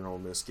the Auburn Ole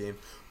Miss game.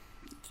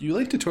 You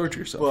like to torture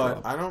yourself. But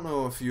Rob. I don't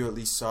know if you at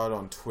least saw it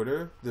on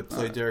Twitter. The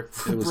play Derek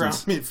Brown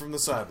made from the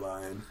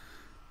sideline.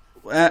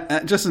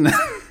 Just an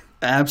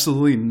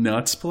absolutely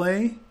nuts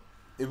play.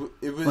 It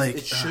was. Like,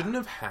 it shouldn't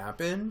have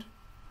happened.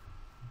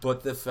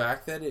 But the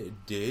fact that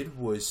it did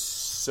was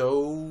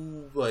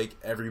so like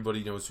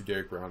everybody knows who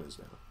Derek Brown is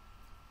now.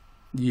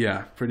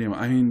 Yeah, pretty much.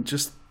 I mean,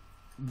 just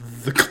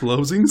the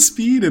closing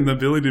speed and the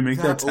ability to make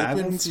that tackle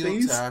in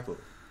space. Tackle.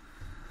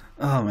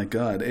 Oh my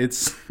god,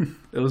 it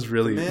was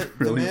really really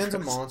the man's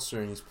impressive. A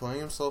monster, and he's playing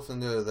himself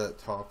into that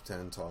top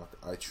 10 talk.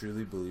 I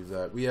truly believe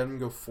that. We had him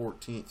go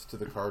 14th to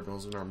the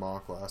Cardinals in our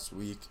mock last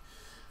week.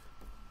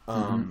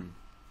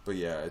 But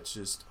yeah, it's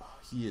just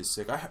he is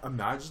sick. I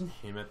imagine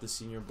him at the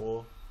Senior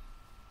Bowl.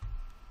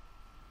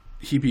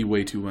 He'd be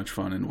way too much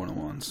fun in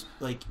one-on-ones.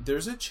 Like,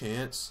 there's a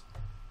chance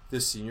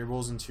the Senior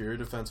Bowl's interior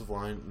defensive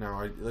line.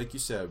 Now, like you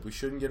said, we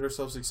shouldn't get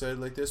ourselves excited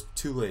like this.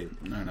 Too late.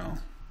 I know.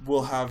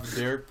 We'll have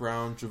Derek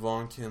Brown,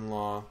 Javon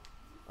Kinlaw,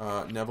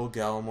 Neville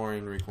Gallimore,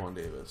 and Raekwon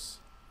Davis.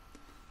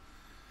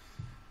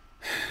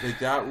 Like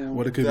that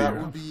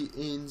would be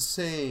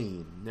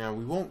insane. Now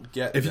we won't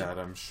get that,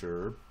 I'm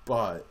sure,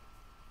 but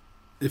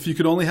if you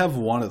could only have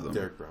one of them,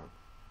 Derek Brown,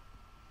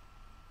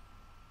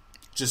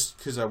 just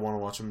because I want to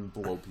watch him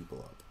blow people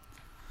up.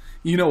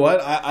 You know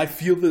what? I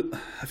feel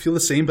the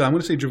same, but I'm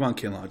going to say Javon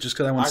Kinlaw just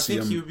because I want to see him.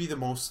 I think he would be the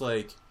most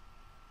like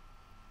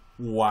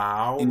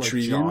wow,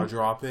 intriguing. like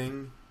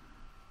jaw-dropping,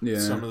 Yeah.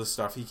 some of the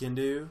stuff he can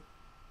do.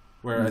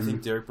 Where Mm-hmm. I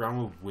think Derek Brown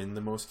will win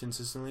the most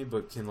consistently,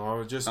 but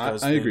Kinlaw just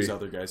does I things agree.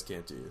 other guys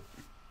can't do.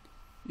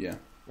 Yeah.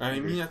 I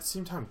mean, at the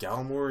same time,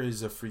 Gallimore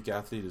is a freak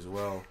athlete as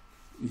well.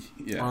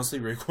 Yeah. Honestly,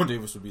 Raekwon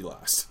Davis would be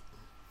last.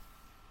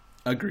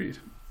 Agreed.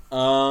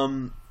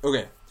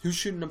 Okay, who's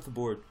shooting up the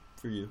board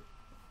for you?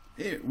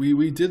 Hey,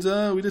 we did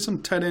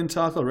some tight end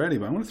talk already,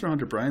 but I want to throw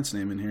Hunter Bryant's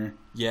name in here.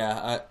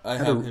 Yeah, I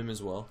have him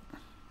as well.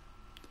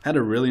 Had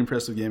a really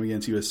impressive game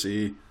against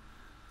USC.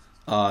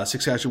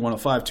 6 catches,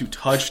 105, 2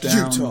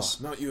 touchdowns. Utah,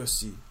 not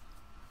USC.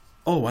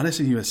 Oh, why did I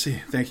say USC?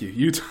 Thank you.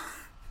 Utah.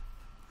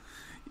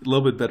 A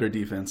little bit better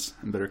defense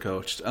and better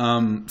coached.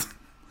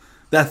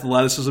 The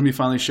athleticism he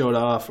finally showed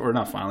off, or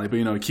not finally, but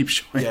he keeps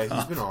showing Yeah, he's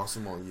off. been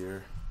awesome all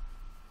year.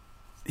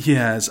 He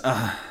has.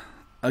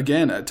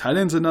 Again, tight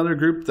end's another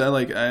group that,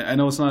 I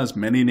know it's not as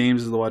many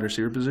names as the wide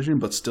receiver position,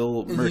 but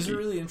still And murky. he's a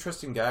really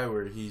interesting guy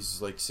where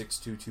he's like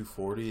 6'2",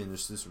 240, and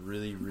just this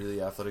really,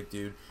 really athletic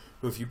dude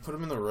who, if you put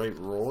him in the right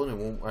role,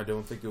 and I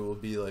don't think it will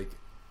be like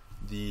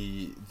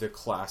the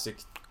classic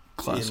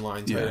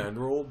inline tight end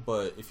role,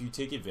 but if you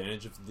take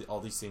advantage of all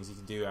these things he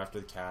can do after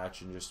the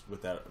catch and just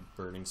with that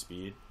burning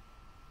speed,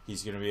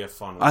 he's going to be a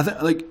fun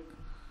one.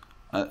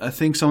 I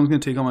think someone's going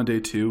to take him on day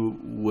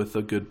 2 with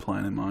a good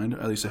plan in mind.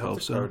 At least I hope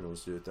the so.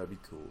 Cardinals do it. That'd be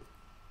cool.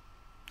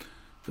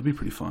 That'd be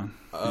pretty fun.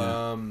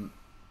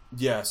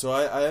 Yeah, so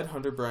I had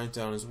Hunter Bryant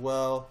down as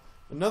well.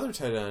 Another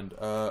tight end.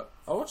 I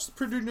watched the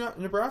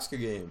Purdue-Nebraska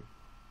game.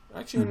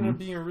 Actually ended up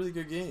being a really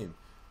good game.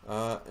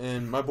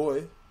 And my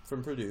boy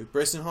from Purdue,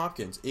 Bryson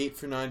Hopkins, 8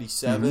 for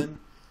 97.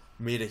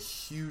 Made a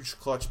huge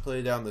clutch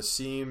play down the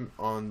seam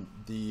on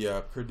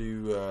the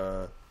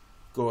Purdue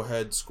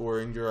go-ahead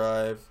scoring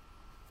drive.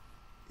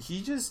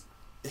 He's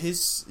like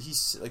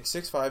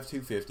 6'5",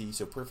 250,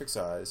 so perfect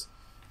size.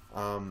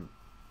 And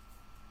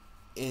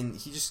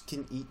he just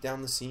can eat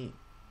down the seam.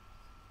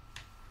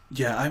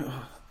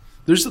 Yeah,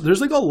 there's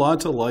a lot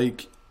to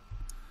like.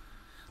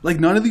 Like,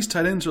 none of these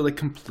tight ends are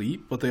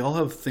complete, but they all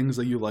have things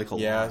that you like a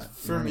lot. Yeah,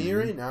 for me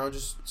right now,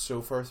 just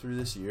so far through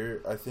this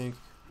year, I think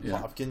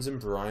Hopkins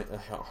and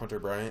Hunter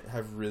Bryant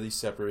have really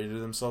separated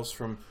themselves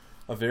from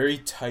a very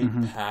tight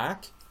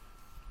pack.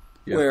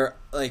 Yeah. Where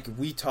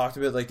we talked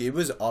about, it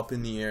was up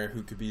in the air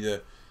who could be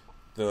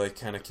the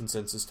kind of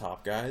consensus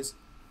top guys,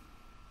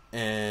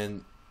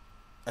 and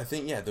I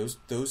think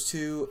those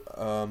two.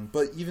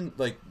 But even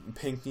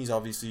Pinckney's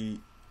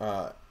obviously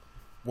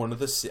one of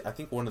the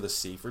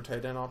safer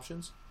tight end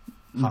options.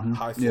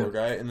 High floor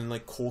guy, and then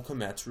Cole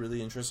Kmet's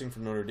really interesting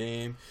from Notre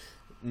Dame.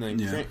 And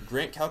then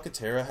Grant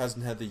Calcaterra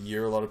hasn't had the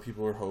year a lot of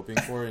people were hoping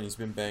for, and he's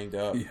been banged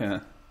up.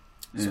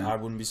 So I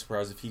wouldn't be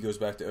surprised if he goes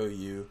back to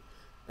OU.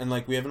 And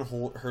we haven't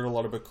heard a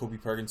lot about Kobe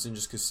Parkinson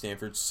just because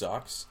Stanford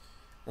sucks.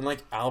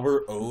 And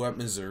Albert O at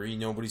Missouri,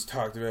 nobody's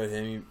talked about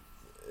him.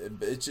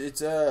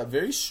 It's a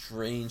very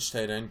strange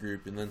tight end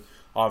group, and then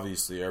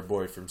obviously our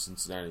boy from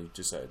Cincinnati,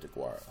 Josiah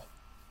DeGuara.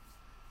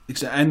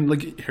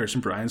 And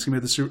Harrison Bryant's gonna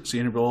be at the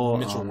Senior Bowl.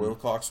 Mitchell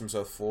Wilcox from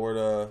South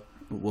Florida.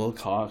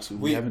 Wilcox,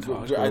 we haven't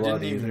talked about. I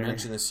didn't even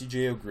mention that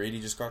C.J. O'Grady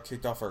just got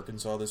kicked off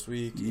Arkansas this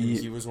week, and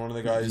he was one of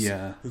the guys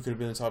who could have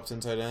been a top 10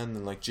 tight end.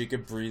 And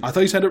Jacob Breed, I thought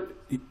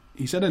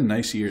he's had a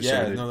nice year.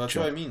 Yeah, no, that's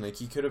what I mean.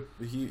 He could have.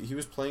 He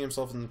was playing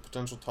himself in the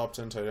potential top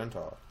 10 tight end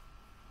talk.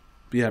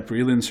 But yeah,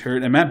 Breeland's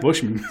hurt, and Matt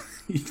Bushman,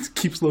 he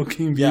keeps low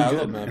key. Yeah, I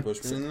love Matt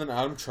Bushman, and then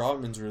Adam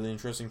Trotman's really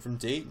interesting from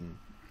Dayton.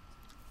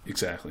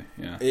 Exactly.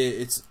 Yeah,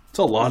 it's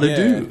a lot of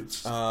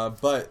dudes.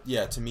 But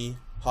yeah, to me,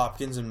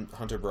 Hopkins and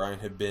Hunter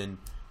Bryant have been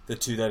the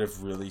two that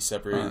have really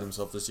separated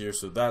themselves this year.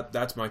 So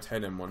that's my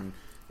tight end 1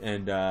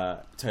 and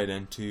tight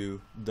end 2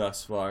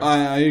 thus far.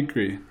 I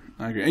agree.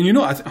 And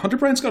Hunter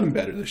Bryant's gotten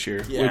better this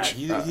year. Yeah,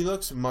 he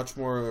looks much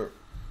more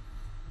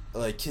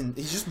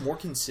he's just more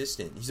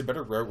consistent. He's a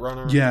better route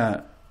runner.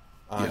 Yeah.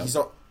 He's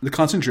the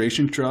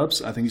concentration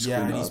drops, I think he's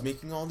cleaned up. He's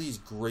making all these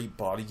great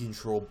body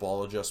control,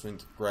 ball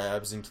adjustment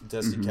grabs, and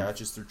contested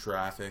catches through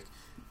traffic.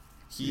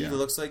 He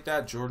looks like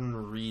that Jordan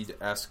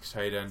Reed-esque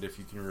tight end if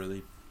you can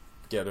really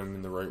get him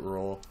in the right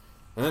role.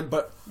 And then,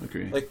 but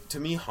to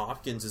me,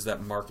 Hopkins is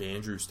that Mark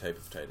Andrews type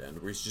of tight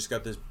end where he's just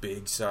got this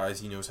big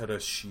size. He knows how to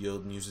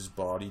shield and use his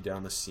body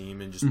down the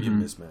seam and just be a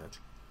mismatch.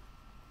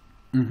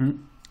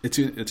 It's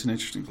an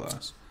interesting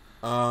class.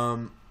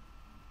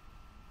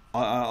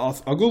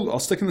 I'll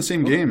stick in the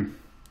same game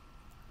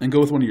and go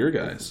with one of your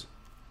guys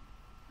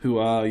who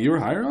you were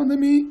higher on than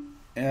me.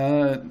 I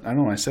don't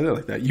know why I said it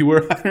like that. You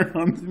were higher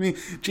on than me.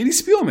 J.D.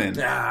 Spielman.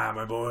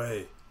 My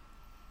boy.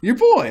 Your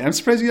boy. I'm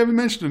surprised you haven't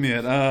mentioned him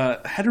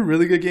yet. Had a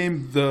really good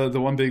game. The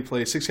one big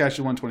play, 6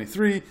 catches,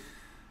 123.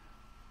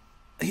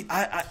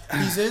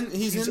 He's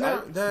in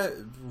that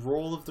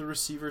role of the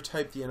receiver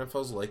type the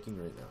NFL's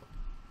liking right now.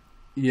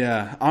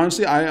 Yeah.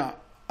 Honestly, I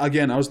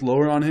was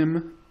lower on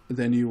him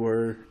than you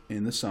were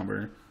in the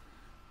summer.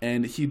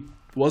 And he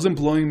wasn't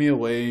blowing me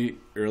away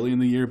early in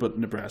the year, but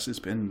Nebraska's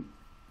been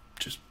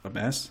just a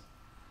mess.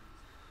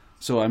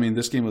 So, I mean,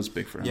 this game was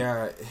big for him.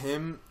 Yeah,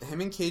 him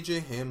and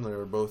KJ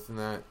Hamler are both in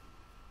that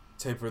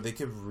type where they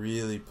could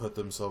really put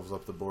themselves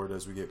up the board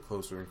as we get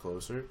closer and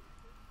closer.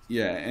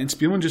 Yeah, and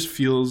Spielman just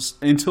feels,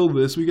 until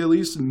this week at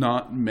least,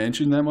 not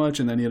mentioned that much,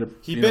 and then he had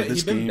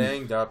He's been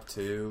banged up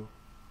too.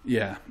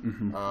 Yeah.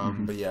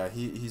 But yeah,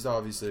 he's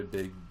obviously a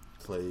big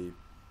play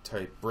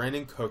type.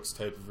 Brandon Cooks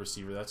type of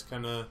receiver. That's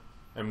kind of...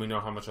 And we know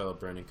how much I love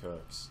Brandon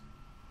Cooks.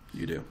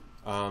 You do.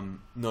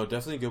 No,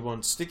 definitely a good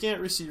one. Sticking at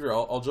receiver,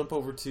 I'll jump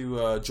over to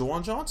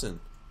Juwan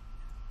Johnson.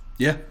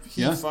 Yeah.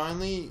 He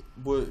finally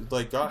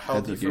got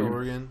healthy for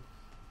Oregon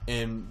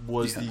and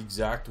was the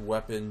exact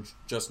weapon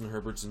Justin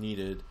Herbert's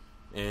needed.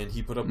 And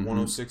he put up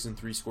 106 and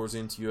 3 scores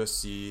into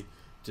USC.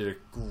 Did a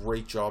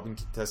great job in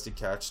contested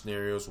catch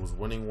scenarios. Was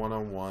winning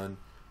one-on-one.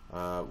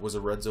 Was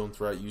a red zone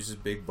threat. Used his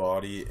big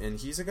body. And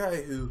he's a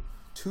guy who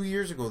 2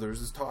 years ago there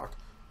was this talk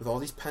with all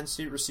these Penn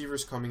State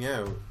receivers coming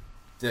out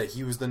that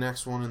he was the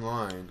next one in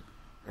line.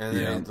 And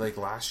then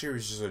last year he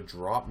was just a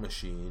drop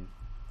machine.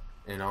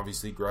 And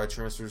obviously grad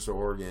transfers to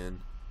Oregon.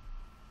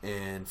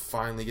 And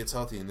finally gets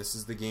healthy. And this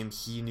is the game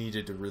he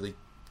needed to really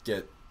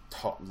get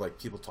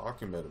people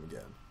talking about him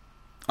again.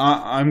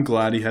 I'm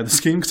glad he had this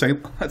game because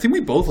I think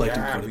we both liked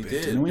him quite a bit,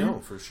 didn't we? No,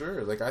 for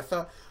sure. I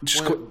thought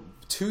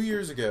 2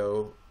 years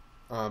ago,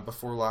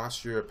 before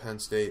last year at Penn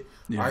State,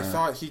 I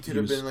thought he could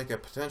have been a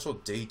potential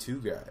day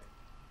 2 guy.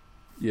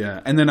 Yeah,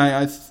 and then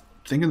I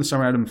think in the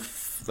summer I had him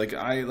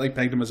I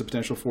pegged him as a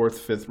potential 4th,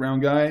 5th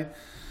round guy.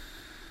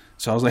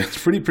 So I was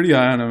pretty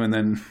high on him, and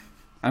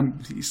then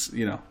he's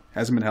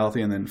hasn't been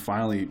healthy, and then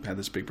finally had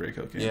this big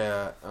breakout game.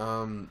 Yeah,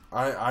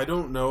 I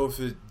don't know if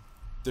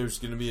there's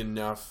going to be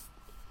enough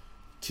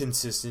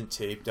consistent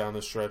tape down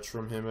the stretch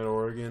from him at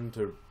Oregon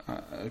to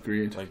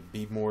agreed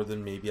be more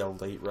than maybe a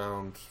late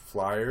round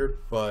flyer,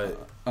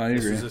 but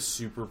this was a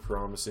super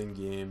promising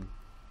game.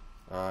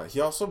 He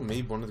also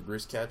made one of the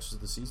greatest catches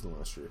of the season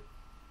last year.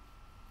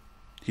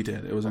 He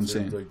did. It was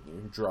insane.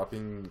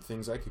 Dropping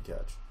things I could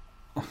catch.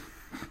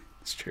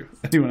 It's true.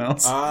 Anyone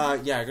else? I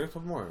got a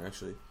couple more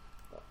actually.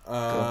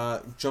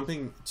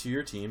 Jumping to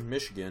your team,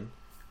 Michigan.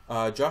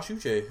 Josh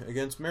Uche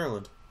against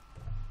Maryland.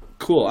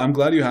 Cool. I'm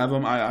glad you have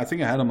him. I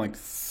think I had him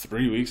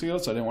 3 weeks ago,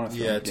 so I didn't want to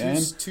throw him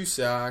again. Two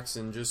sacks,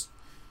 and just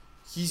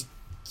he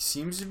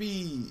seems to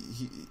be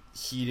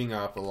heating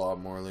up a lot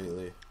more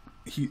lately.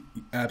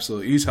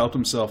 Absolutely. He's helped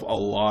himself a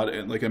lot.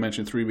 And like I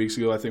mentioned 3 weeks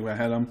ago, I think I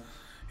had him.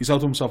 He's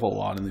helped himself a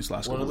lot in these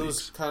last couple of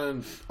weeks. One of those kind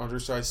of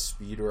undersized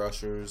speed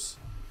rushers.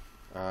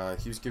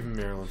 He was giving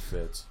Maryland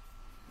fits.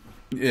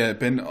 Yeah,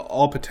 been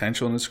all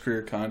potential in his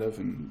career, kind of,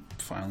 and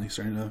finally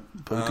starting to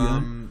put it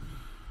together.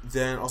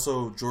 Then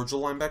also Georgia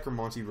linebacker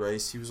Monty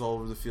Rice. He was all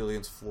over the field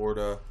against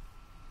Florida.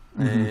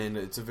 And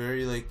it's a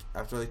very,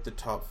 after the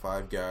top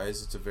 5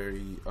 guys, it's a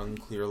very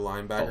unclear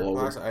linebacker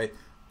class. I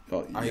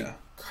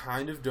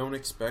kind of don't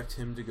expect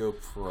him to go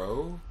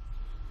pro,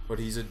 but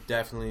he's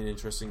definitely an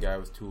interesting guy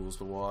with tools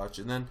to watch.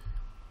 And then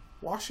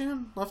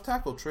Washington left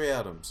tackle Trey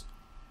Adams.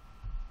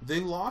 They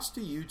lost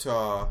to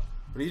Utah,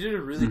 but he did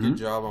a really good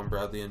job on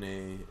Bradley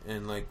Anae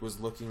and was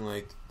looking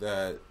like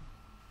that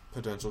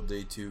potential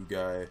day 2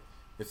 guy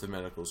if the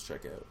medicals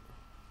check out.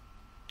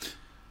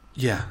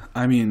 Yeah,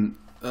 I mean,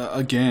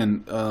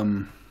 again,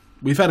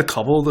 we've had a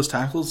couple of those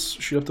tackles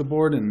shoot up the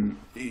board, and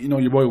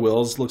your boy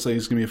Wills looks like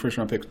he's going to be a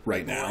first-round pick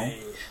right now.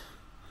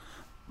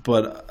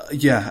 But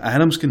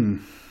Adams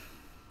can.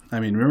 I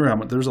mean, remember how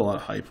much there's a lot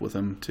of hype with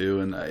him too,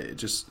 and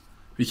if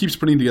he keeps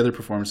putting together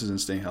performances and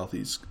staying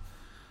healthy,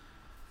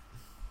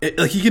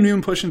 he can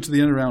even push into the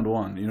end of round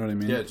 1. You know what I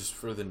mean? Yeah, just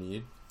for the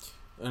need.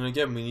 And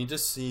again, we need to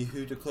see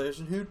who declares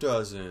and who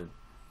doesn't.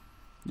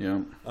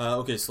 Yeah.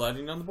 Okay,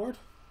 sliding down the board.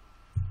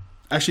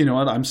 Actually, you know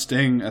what? I'm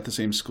staying at the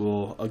same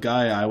school. A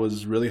guy I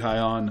was really high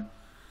on,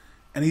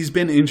 and he's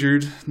been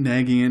injured,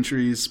 nagging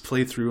injuries,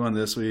 played through on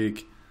this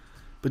week,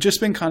 but just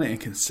been kind of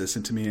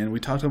inconsistent to me. And we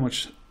talked so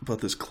much about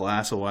this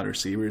class of wide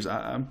receivers.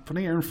 I'm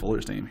putting Aaron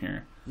Fuller's name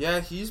here. Yeah,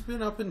 he's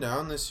been up and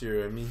down this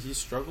year. I mean, he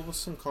struggled with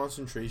some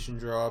concentration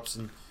drops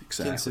and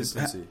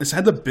consistency. It's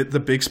had the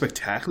big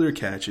spectacular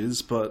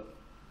catches, but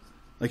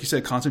like you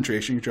said,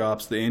 concentration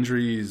drops, the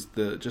injuries,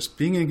 the just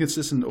being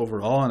inconsistent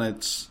overall, and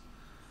it's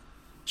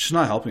just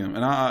not helping him.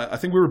 And I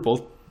think we were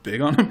both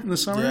big on him in the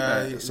summer.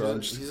 Yeah,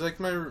 he's like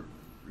my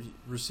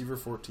receiver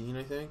 14,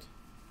 I think.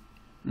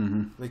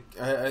 Mm-hmm.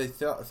 I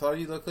thought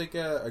he looked like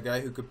a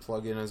guy who could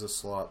plug in as a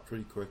slot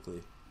pretty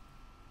quickly.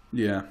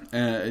 Yeah,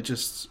 and it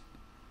just...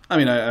 I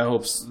mean, I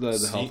hope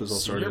the health is all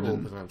sorted.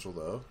 Senior potential,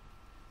 though.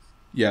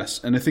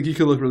 Yes, and I think he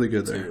could look really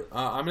good there.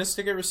 I'm going to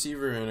stick at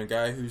receiver and a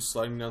guy who's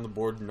sliding down the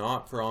board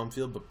not for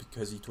on-field, but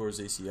because he tore his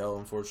ACL,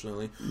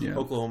 unfortunately. Yeah.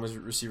 Oklahoma's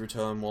receiver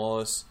Tylan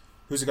Wallace,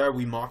 who's a guy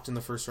we mocked in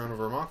the first round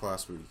of our mock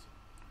last week.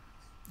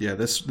 Yeah,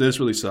 this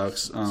really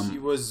sucks. He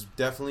was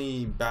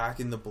definitely back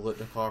in the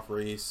Biletnikoff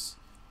race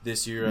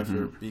this year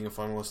after being a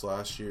finalist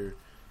last year.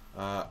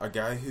 A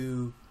guy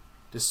who,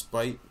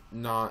 despite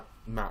not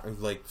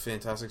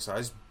fantastic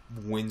size,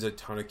 wins a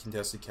ton of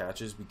contested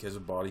catches because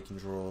of body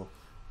control.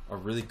 A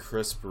really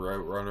crisp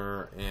route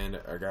runner, and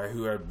a guy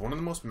who had one of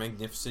the most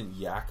magnificent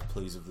yak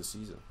plays of the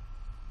season.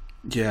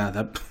 Yeah,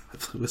 that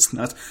was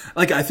nuts.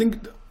 I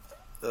think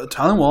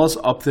Tylan Wallace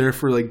up there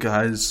for like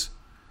guys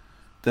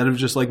that have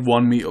just like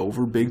won me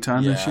over big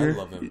time this year. I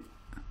love him.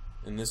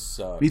 And this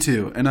sucks. Me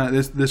too. And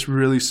this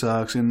really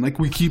sucks. And like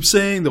we keep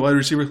saying, the wide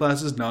receiver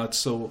class is nuts.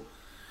 So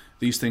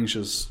these things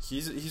just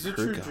he's a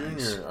true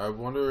junior. I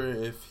wonder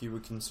if he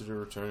would consider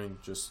returning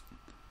just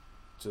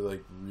to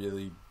like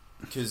really,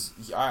 because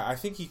I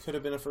think he could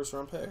have been a first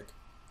round pick.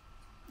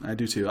 I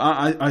do too.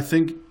 I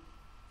think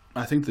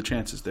the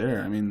chance is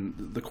there. I mean,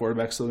 the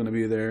quarterback's still going to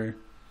be there.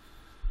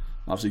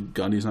 Obviously,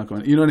 Gundy's not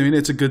going. You know what I mean?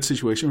 It's a good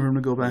situation for him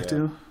to go back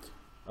to.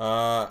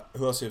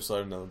 Who else do you have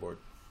sliding down the board?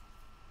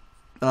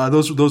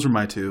 Those are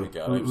my two.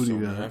 Who do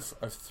you got?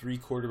 I have three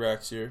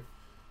quarterbacks here.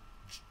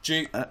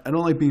 I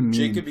don't like being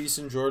mean. Jacob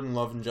Eason, Jordan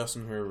Love, and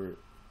Justin Herbert.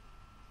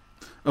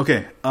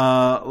 Okay,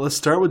 let's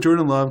start with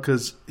Jordan Love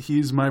because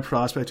he's my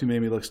prospect who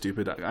made me look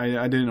stupid.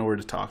 I didn't know where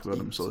to talk about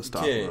him, so let's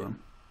talk about him.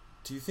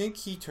 Do you think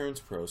he turns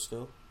pro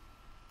still?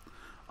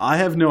 I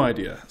have no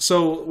idea.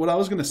 So what I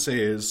was going to say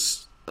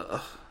is,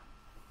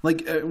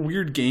 like a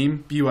weird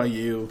game,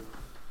 BYU,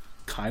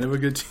 kind of a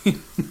good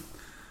team.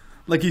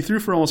 Like he threw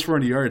for almost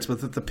 400 yards,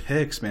 but the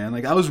picks, man.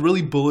 Like I was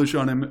really bullish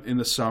on him in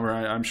the summer.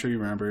 I'm sure you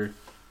remember.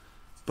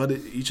 But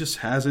he just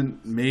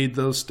hasn't made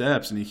those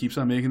steps, and he keeps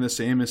on making the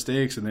same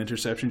mistakes, and the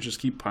interceptions just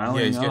keep piling up.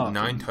 Yeah, he's got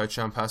 9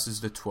 touchdown passes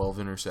to 12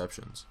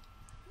 interceptions.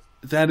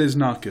 That is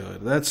not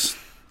good. That's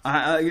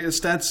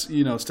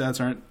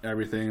stats aren't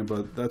everything,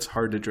 but that's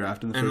hard to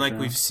draft in the first round.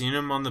 We've seen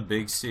him on the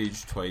big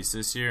stage twice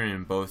this year, and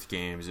in both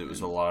games it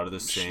was a lot of the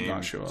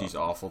same, these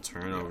awful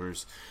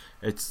turnovers.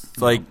 It's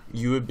like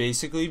you would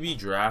basically be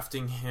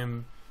drafting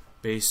him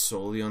based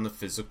solely on the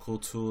physical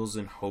tools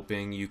and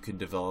hoping you could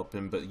develop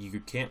him, but you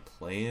can't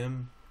play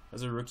him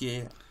as a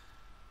rookie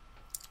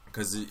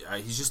because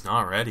he's just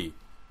not ready.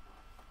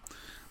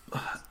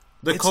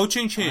 The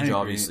coaching change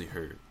obviously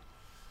hurt.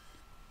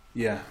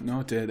 Yeah, no,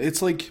 it did.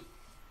 It's like,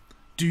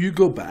 do you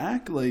go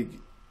back? Like,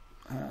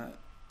 I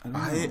don't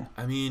know.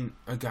 I mean,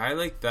 a guy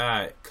like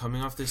that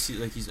coming off this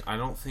seat, I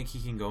don't think he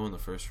can go in the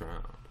first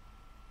round.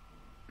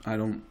 I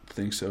don't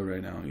think so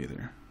right now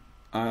either.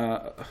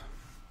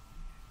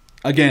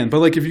 Again, but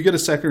like if you get a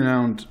second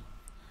round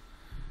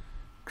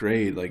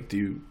grade, like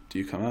do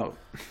you come out?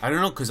 I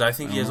don't know because I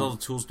think he has all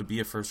the tools to be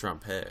a first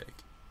round pick.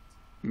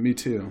 Me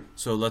too.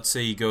 So let's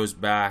say he goes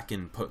back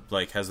and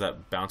has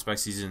that bounce back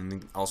season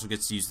and also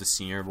gets to use the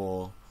Senior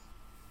Bowl.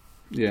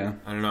 Yeah,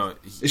 I don't know.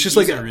 It's just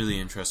like a really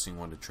interesting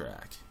one to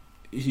track.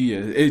 He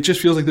is. It just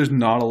feels like there's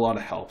not a lot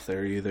of help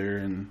there either,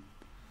 and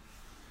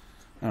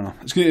I don't know.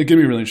 It's gonna be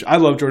really interesting. I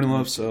love Jordan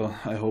Love, so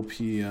I hope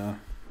he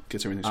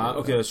gets everything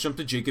sorted. Okay, let's jump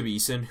to Jacob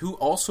Eason, who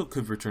also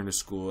could return to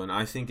school, and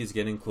I think is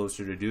getting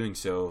closer to doing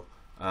so.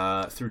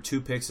 Threw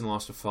 2 picks and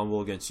lost a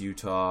fumble against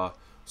Utah.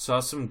 Saw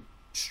some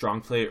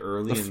strong play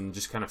early and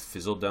just kind of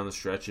fizzled down the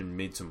stretch and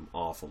made some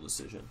awful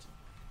decisions.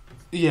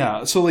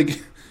 Yeah, so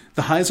like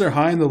the highs are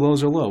high and the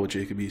lows are low with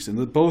Jacob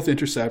Eason. Both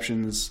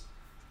interceptions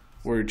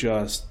were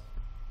just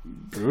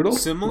brutal.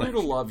 Similar to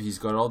Love, he's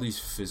got all these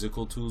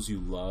physical tools you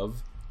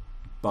love,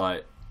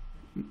 but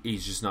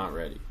he's just not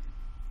ready.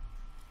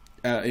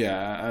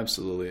 Yeah,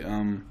 absolutely.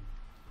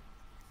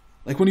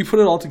 Like when you put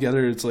it all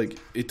together, it's like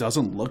it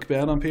doesn't look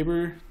bad on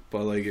paper,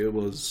 but like it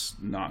was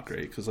not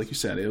great because, like you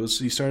said,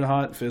 he started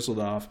hot, fizzled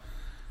off,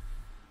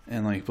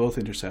 and like both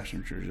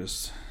interceptions were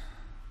just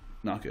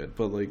not good.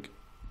 But like,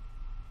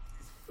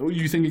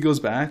 you think he goes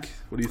back?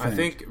 What do you think? I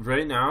think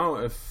right now,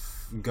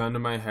 if gun to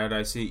my head,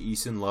 I say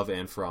Eason, Love,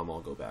 and Fromm all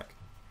go back.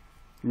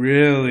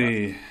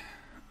 Really? Yeah.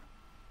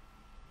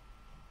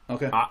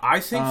 Okay. I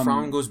think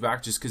Fromm goes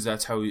back just because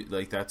that's how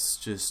that's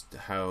just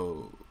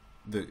how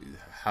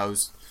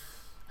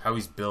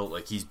he's built.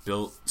 Like he's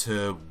built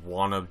to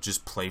want to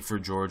just play for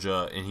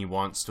Georgia, and he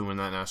wants to win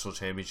that national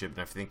championship.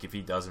 And I think if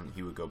he doesn't,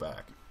 he would go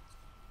back.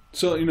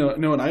 So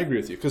and I agree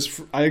with you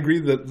because I agree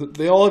that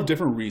they all have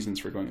different reasons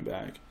for going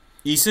back.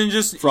 Eason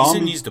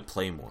needs to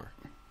play more.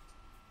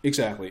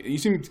 Exactly.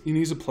 Eason he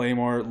needs to play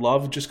more.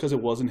 Love just because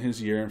it wasn't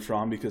his year, and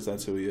Fromm because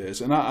that's who he is.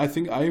 And I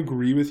think I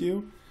agree with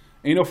you.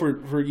 And, for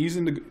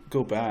Eason to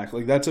go back,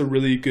 like that's a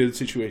really good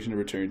situation to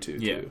return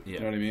to. Yeah, too. You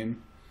know what I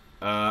mean?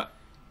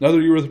 Another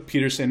year with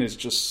Peterson is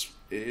just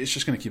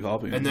going to keep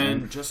helping. And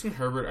then Justin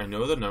Herbert, I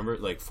know the number,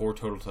 4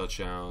 total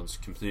touchdowns,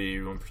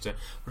 completed 81%,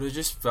 but it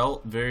just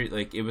felt very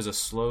it was a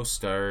slow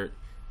start.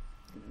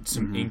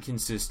 Some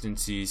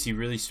inconsistencies. He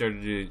really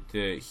started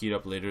to heat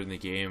up later in the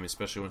game,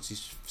 especially once he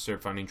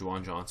started finding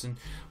Juwan Johnson.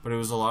 But it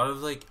was a lot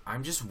of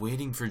I'm just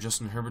waiting for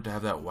Justin Herbert to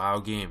have that wow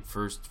game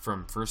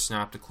from first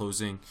snap to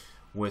closing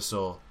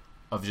whistle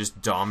of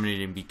just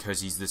dominating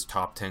because he's this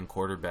top 10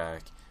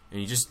 quarterback,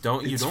 and you just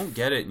don't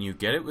get it, and you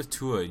get it with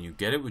Tua and you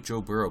get it with Joe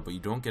Burrow, but you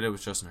don't get it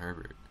with Justin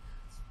Herbert.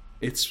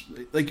 It's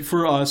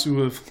for us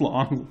who have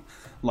long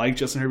liked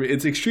Justin Herbert,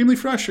 it's extremely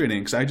frustrating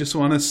because I just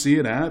want to see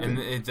it happen,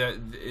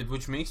 and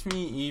which makes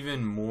me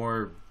even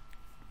more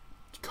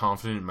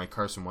confident in my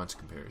Carson Wentz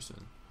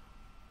comparison.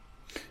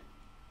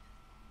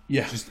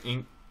 Yeah, just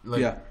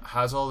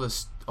has all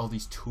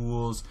these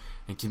tools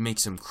and can make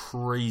some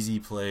crazy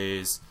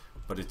plays,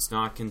 but it's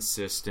not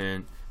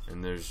consistent,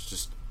 and there's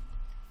just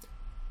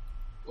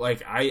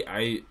like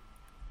I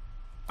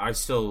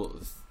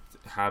still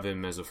have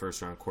him as a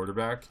first round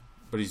quarterback,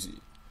 but he's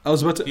my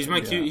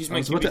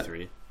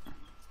QB3.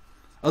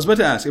 I was about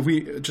to ask if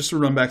we just to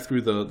run back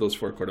through those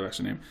 4 quarterbacks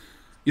you named.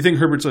 You think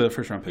Herbert's a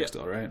first round pick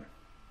still, right?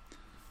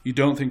 You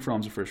don't think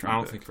Fromm's a first round pick?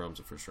 I don't think Fromm's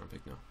a first round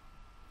pick, no.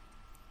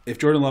 If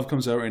Jordan Love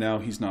comes out right now,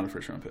 he's not a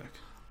first round pick.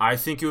 I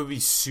think it would be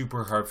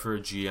super hard for a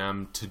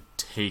GM to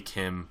take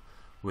him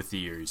with the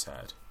year he's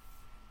had.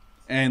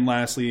 And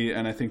lastly,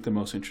 and I think the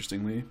most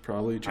interestingly,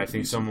 probably, I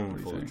think someone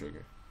would pull the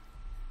trigger.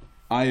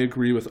 I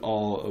agree with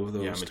all of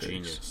those. Yeah, I'm a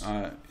takes. genius.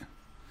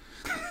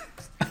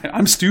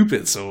 I'm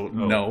stupid, so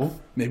no.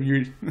 Maybe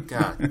you're.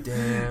 God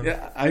damn.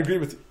 Yeah, I agree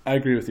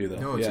with you though.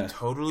 No, it's a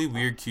totally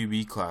weird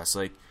QB class.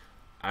 Like,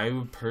 I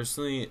would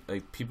personally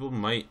people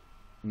might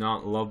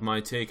not love my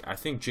take. I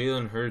think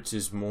Jalen Hurts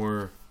is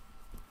more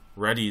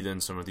ready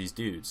than some of these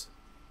dudes.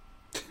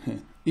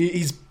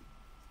 He's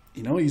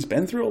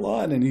been through a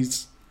lot, and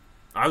he's.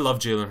 I love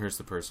Jalen Hurts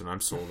the person. I'm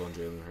sold on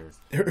Jalen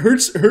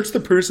Hurts. Hurts the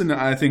person.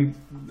 I think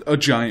a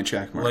giant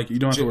check mark. Like, you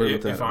don't have to worry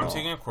about that. If I'm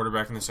taking a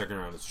quarterback in the second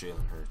round, it's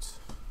Jalen Hurts.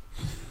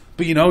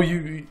 But you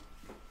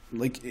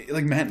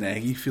like Matt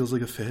Nagy feels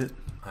like a fit.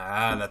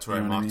 That's where I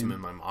mocked him in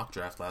my mock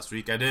draft last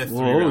week. I did a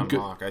 3-round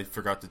mock. I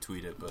forgot to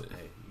tweet it, but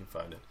hey, you can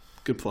find it.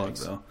 Good plug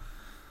though.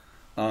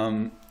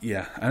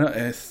 Yeah, I don't.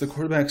 The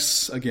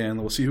quarterbacks again.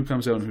 We'll see who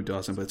comes out and who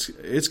doesn't. But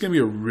it's going to be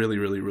a really,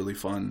 really, really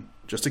fun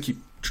just to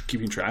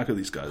keeping track of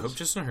these guys. I hope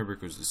Justin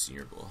Herbert goes to the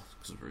Senior Bowl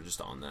because we're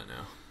just on that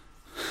now.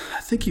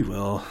 I think he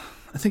will.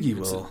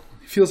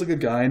 He feels like a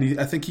guy, and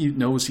I think he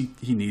knows he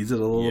needs it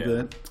a little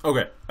bit.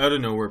 Okay, out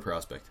of nowhere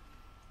prospect.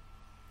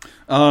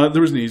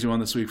 There was an easy one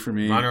this week for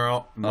me. Mine are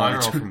all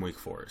from Wake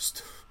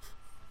Forest.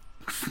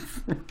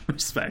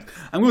 Respect.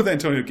 I'm going with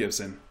Antonio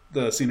Gibson,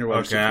 the senior wide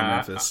receiver from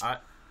Memphis.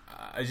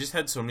 I just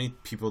had so many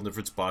people in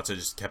different spots. I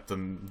just kept the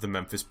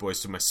Memphis boys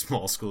to my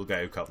small school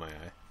guy who caught my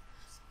eye.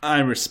 I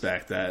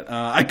respect that.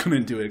 I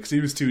couldn't do it because he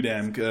was too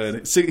damn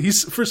good.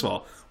 He's, first of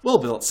all, well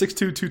built, 6'2",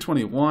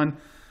 221.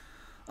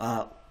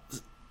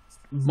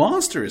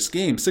 Monstrous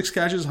game. 6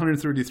 catches,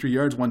 133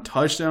 yards, 1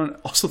 touchdown.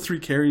 Also 3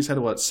 carries, had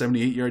a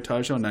 78-yard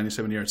touchdown,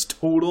 97 yards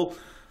total.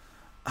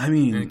 I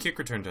mean, and a kick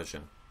return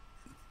touchdown.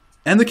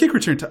 And the kick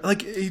return,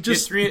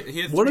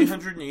 he had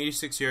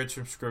 386 yards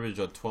from scrimmage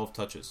on 12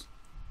 touches.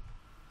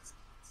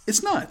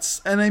 It's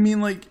nuts. And I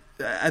mean,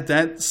 at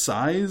that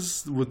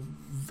size with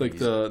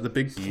the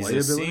big playability.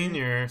 He's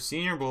a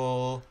senior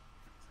bowl.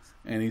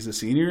 And he's a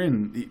senior,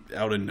 and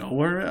out of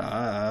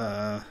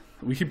nowhere,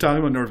 we keep talking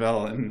about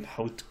Norvell and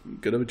how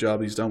good of a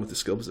job he's done with the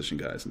skill position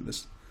guys. And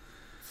this,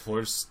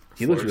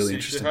 he looks really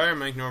interesting. Hire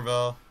Mike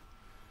Norvell,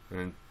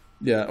 and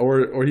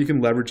or he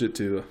can leverage it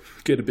to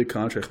get a big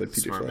contract like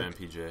PJ. Smart man,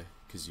 PJ,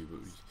 because you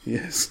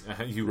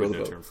wouldn't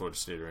have turned Florida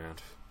State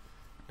around.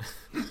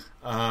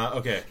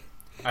 Okay,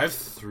 I have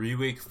 3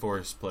 Wake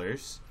Forest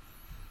players.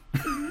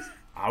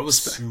 I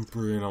was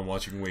super in on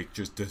watching Wake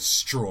just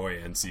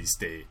destroy NC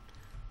State.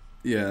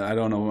 Yeah, I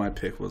don't know what my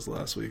pick was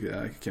last week.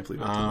 I can't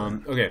believe I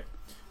did that. Okay.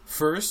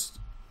 First,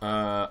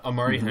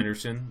 Amari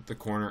Henderson, the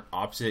corner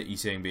opposite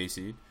Isang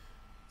Basie.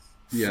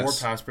 4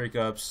 pass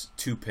breakups,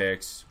 2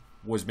 picks,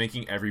 was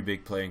making every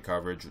big play in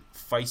coverage,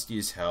 feisty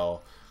as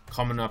hell,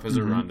 coming up as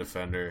a run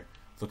defender.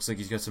 Looks like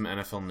he's got some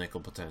NFL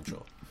nickel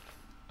potential.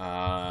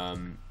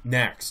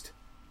 Next,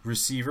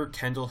 receiver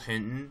Kendall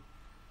Hinton,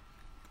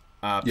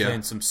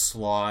 playing some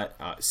slot.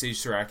 Sage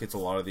Surratt gets a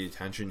lot of the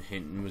attention.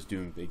 Hinton was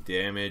doing big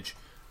damage.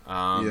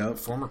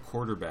 Former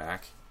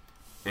quarterback.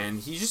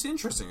 And he's just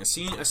interesting. A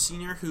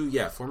senior who,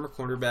 former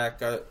cornerback,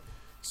 got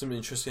some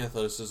interesting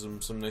athleticism,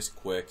 some nice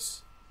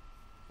quicks.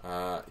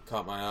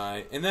 Caught my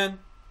eye. And then,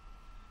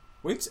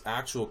 Wake's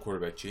actual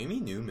quarterback, Jamie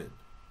Newman.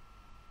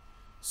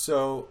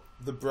 So,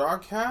 the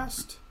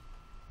broadcast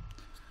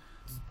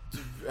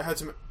had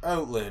some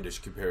outlandish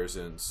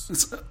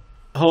comparisons.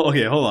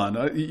 Okay, hold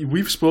on.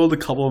 We've spoiled a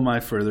couple of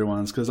my further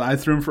ones because I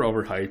threw him for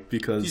overhyped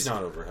because... He's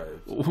not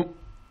overhyped.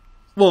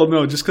 Well,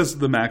 no, just because of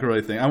the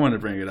McElroy thing. I wanted to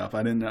bring it up.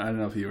 I didn't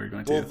know if you were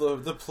going to.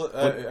 Well,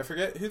 I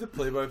forget who the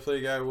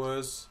play-by-play guy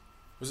was.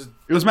 Was it?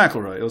 It was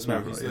McElroy.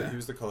 He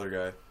was the color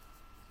guy.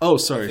 Oh,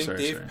 sorry.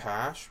 Dave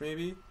Pasch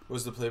maybe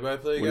was the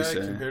play-by-play guy.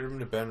 Compared him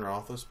to Ben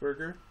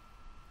Roethlisberger.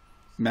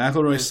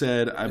 McElroy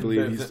said, "I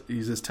believe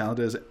he's as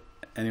talented as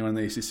anyone in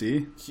the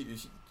ACC."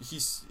 He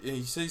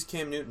says he's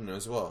Cam Newton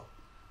as well.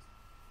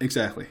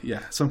 Exactly.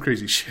 Yeah, some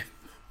crazy shit.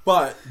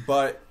 But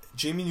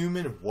Jamie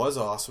Newman was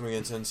awesome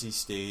against NC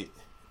State.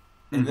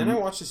 And then I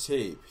watched his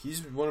tape.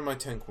 He's one of my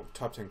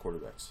top 10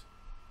 quarterbacks.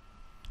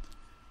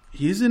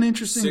 He's an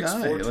interesting guy.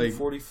 6'4",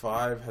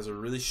 245, has a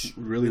really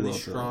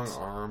strong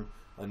arm,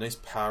 a nice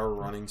power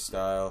running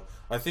style.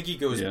 I think he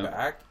goes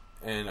back,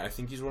 and I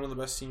think he's one of the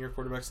best senior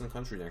quarterbacks in the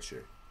country next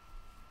year.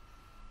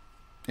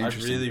 I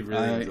really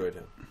enjoyed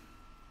him.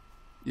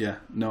 Yeah,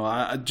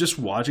 no, just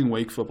watching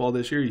Wake football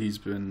this year, he's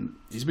been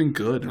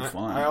good and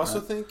fun. I also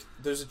think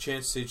there's a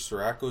chance Sage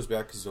Surratt goes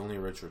back because he's only a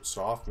redshirt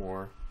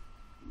sophomore.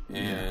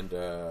 And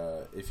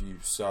if you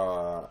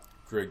saw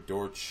Greg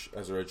Dortch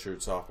as a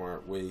redshirt sophomore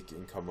at Wake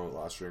and come out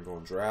last year and go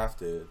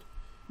undrafted,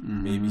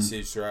 Maybe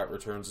Sage Surratt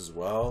returns as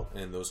well,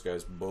 and those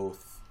guys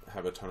both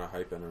have a ton of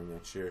hype entering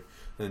next year.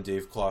 And then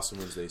Dave Clawson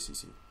wins the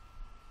ACC.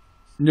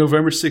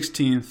 November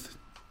 16th,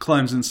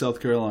 Clemson, South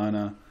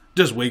Carolina.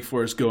 Just Wake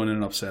Forest going in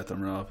and upset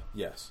them, Rob.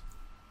 Yes.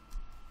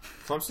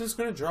 Clemson's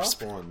going to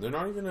drop one. They're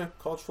not even a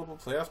college football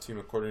playoff team,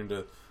 according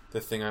to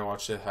the thing I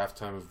watched at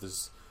halftime of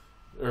this,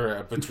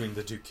 or between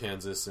the Duke,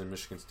 Kansas, and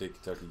Michigan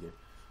State, Kentucky game.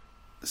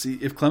 See,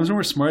 if Clemson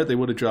were smart, they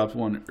would have dropped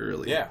one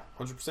early. Yeah,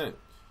 100%.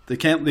 They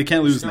can't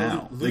lose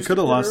now. They could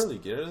have lost early.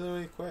 Get it out of the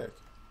way quick.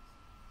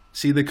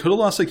 See, they could have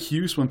lost like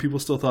Hughes when people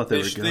still thought they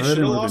were good, and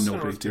it would have been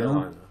no big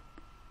deal.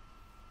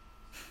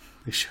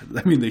 They should.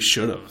 I mean, they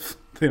should have.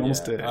 They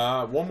almost did.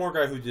 One more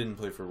guy who didn't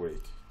play for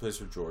Wake plays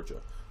for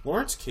Georgia.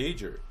 Lawrence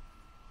Cager.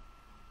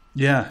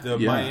 Yeah, the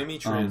Miami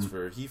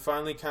transfer. He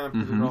finally kind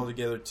of put it all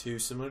together too,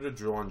 similar to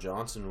Juwan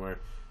Johnson, where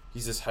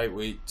he's this height,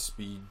 weight,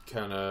 speed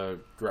kind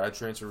of grad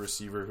transfer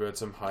receiver who had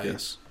some height.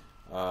 Yes.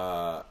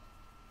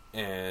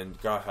 And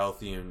got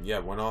healthy and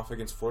went off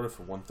against Florida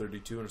for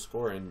 132 and a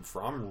score. And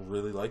Fromm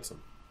really likes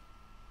him.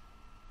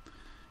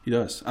 He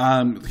does.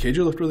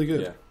 Cager looked really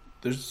good. Yeah.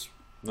 There's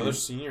another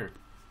Senior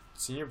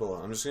Bowl.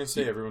 I'm just gonna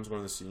say everyone's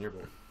going to the Senior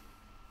Bowl.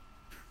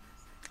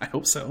 I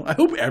hope so. I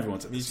hope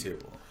everyone's at the Senior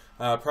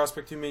Bowl.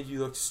 Prospect who made you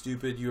look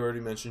stupid. You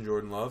already mentioned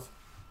Jordan Love.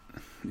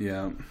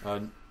 Yeah.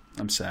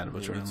 I'm sad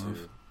about Jordan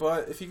Love.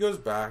 But if he goes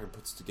back and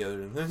puts it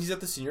together, then he's at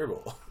the Senior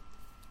Bowl.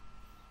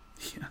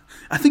 Yeah,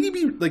 I think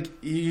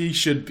he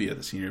should be at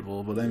the Senior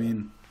Bowl, but I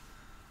mean,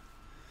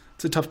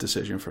 it's a tough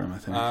decision for him. I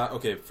think.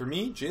 Okay, for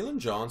me, Jalen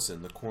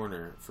Johnson, the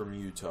corner from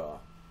Utah,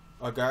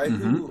 a guy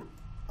who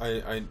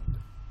I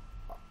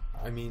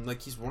mean,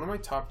 like, he's one of my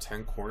top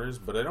 10 corners,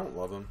 but I don't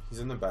love him. He's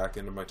in the back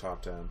end of my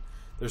top 10.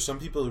 There's some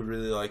people who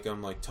really like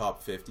him, like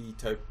top 50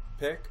 type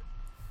pick.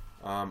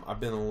 I've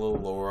been a little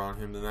lower on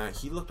him than that.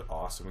 He looked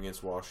awesome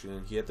against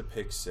Washington. He had the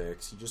pick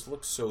 6. He just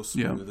looked so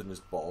smooth, and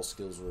his ball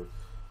skills were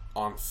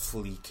on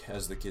fleek,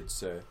 as the kids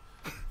say.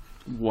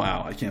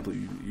 Wow, I can't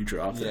believe you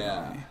dropped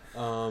that.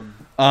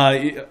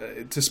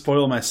 Yeah. To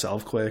spoil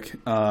myself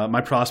quick,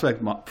 my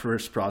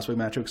first prospect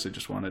matchup, I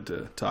just wanted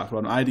to talk about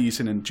him. I had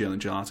Eason and Jalen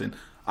Johnson.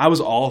 I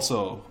was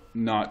also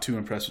not too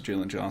impressed with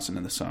Jalen Johnson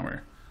in the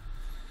summer.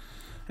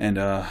 And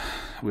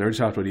we already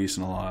talked about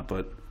Eason a lot,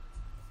 but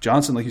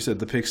Johnson, like you said,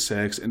 the pick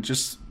 6, and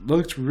just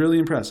looked really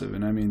impressive.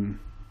 And I mean,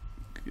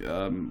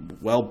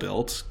 well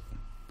built.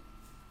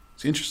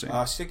 It's interesting.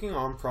 Sticking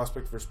on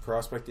prospect versus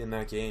prospect in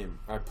that game,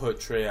 I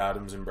put Trey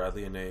Adams and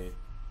Bradley Anae.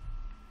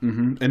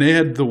 Mm-hmm. And they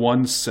had the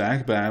one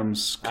sack, but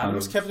Adams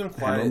kept him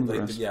quiet.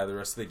 The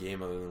rest of the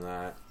game. Other than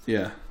that,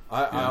 yeah.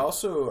 I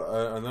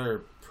also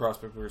another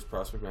prospect versus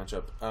prospect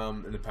matchup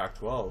in the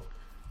Pac-12.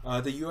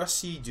 The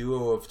USC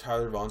duo of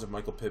Tyler Vaughns and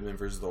Michael Pittman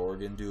versus the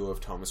Oregon duo of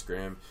Thomas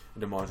Graham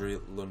and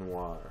DeMondre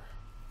Lenoir.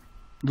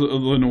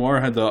 Lenoir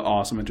had the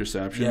awesome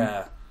interception.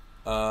 Yeah.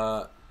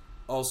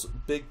 Also,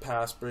 big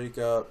pass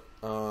breakup.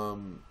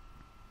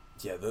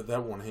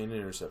 That one-handed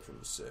interception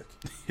was sick.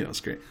 Yeah, it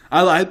was great.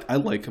 I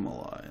like him a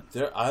lot.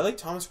 I like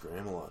Thomas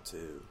Graham a lot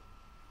too.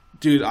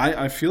 Dude,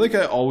 I feel like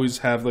I always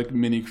have like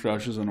mini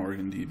crushes on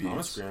Oregon DBs.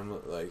 Thomas Graham,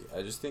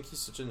 I just think he's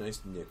such a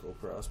nice nickel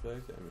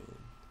prospect. I mean,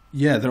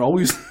 yeah, they're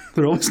always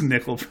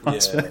nickel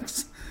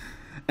prospects,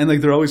 and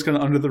like they're always kind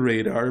of under the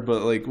radar.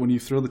 But like when you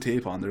throw the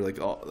tape on, they're like,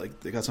 oh,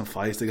 like they got some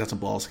fights, they got some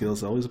ball skills.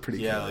 It's always pretty.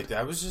 Yeah, good. like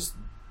that was just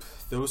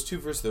those two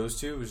versus those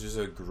two was just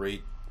a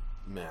great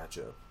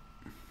matchup.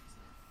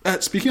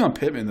 Speaking on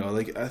Pittman though,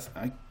 like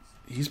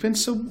he's been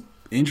so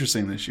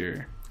interesting this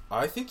year.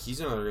 I think he's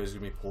another guy who's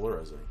gonna be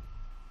polarizing.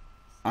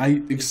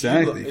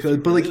 Exactly, if you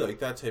really like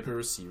that type of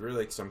receiver,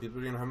 like some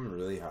people are gonna have him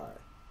really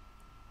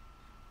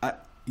high.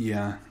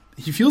 Yeah,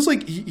 he feels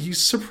like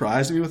he's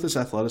surprised me with his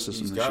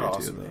athleticism. He's this got year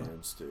awesome too,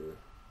 hands too.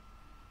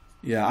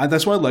 Yeah,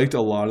 that's what I liked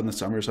a lot in the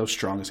summer is how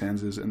strong his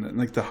hands is and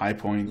like the high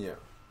point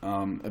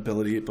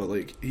ability. But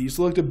like he's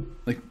looked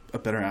like a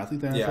better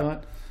athlete than I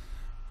thought.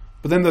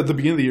 But then the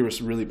beginning of the year was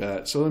really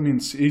bad. So I mean,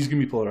 he's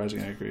gonna be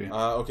polarizing. I agree.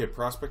 Okay,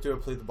 prospect who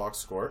played the box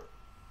score.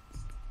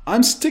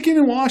 I'm sticking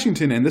in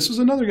Washington, and this was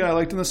another guy I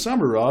liked in the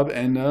summer, Rob,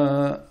 and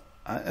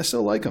I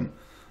still like him.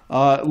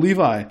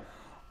 Levi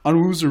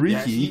Onwuzurike.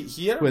 Yeah,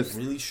 he had a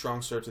really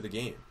strong start to the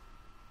game.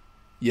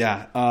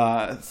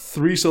 Yeah,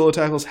 3 solo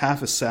tackles,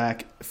 half a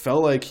sack.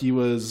 Felt like he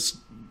was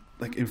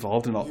like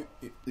involved in all,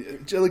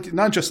 like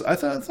not just. I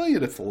thought he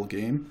had a full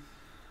game,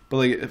 but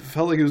like it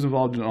felt like he was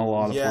involved in a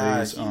lot of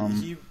plays.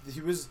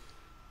 He was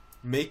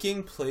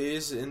making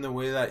plays in the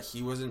way that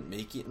he wasn't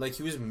making. Like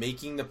he was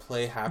making the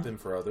play happen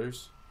for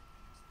others.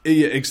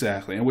 Yeah,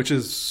 exactly, and which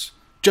is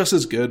just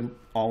as good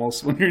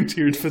almost when you're in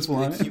your defensive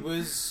line. He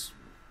was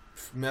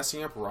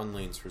messing up run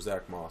lanes for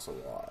Zach Moss a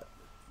lot.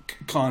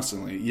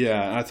 Constantly,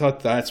 yeah. I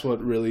thought that's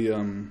what really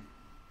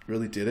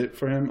did it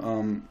for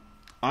him.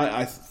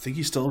 I think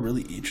he's still a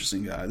really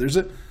interesting guy. There's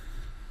a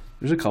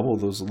couple of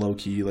those low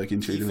key like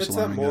interior defensive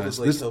lineman guys.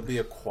 He'll be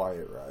a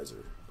quiet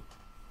riser.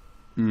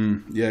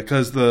 Yeah,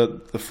 because the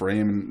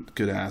frame and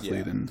good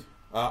athlete and.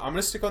 I'm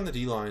gonna stick on the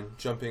D line,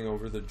 jumping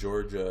over the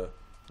Georgia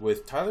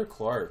with Tyler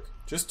Clark.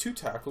 Just 2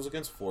 tackles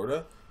against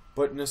Florida,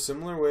 But in a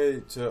similar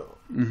way to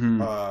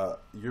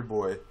your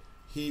boy,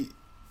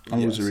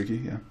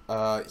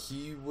 Onwuzurike,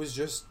 he was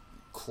just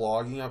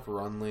clogging up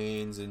run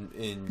lanes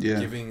and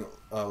giving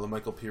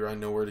LaMichael Pirine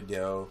nowhere to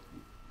go.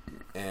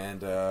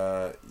 And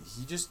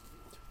he just,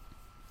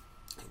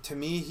 to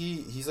me,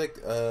 he's like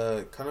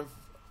kind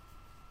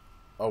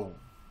of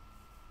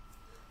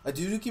a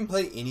dude who can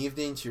play any of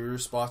the interior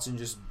spots and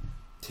just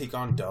take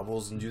on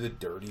doubles and do the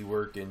dirty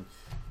work. And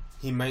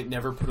he might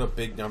never put up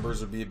big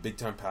numbers or be a big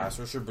time pass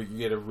rusher, but you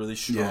get a really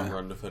strong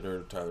run defender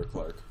to Tyler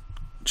Clark.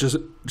 Just a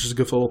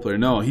good football player.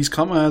 No, he's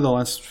come out of the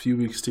last few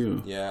weeks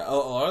too. Yeah, a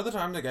lot of the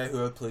time the guy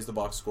who plays the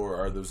box score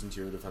are those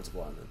interior defensive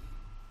linemen.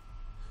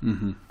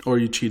 Mm-hmm. Or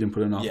you cheat and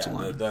put an offensive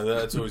line.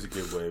 That's always a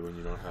good way when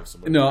you don't have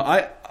somebody. No,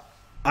 I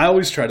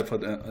always try to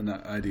put an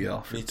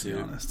IDL. Me too. To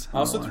be honest, I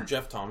also threw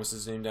Jeff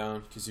Thomas's name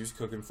down because he was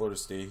cooking Florida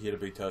State. He had a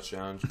big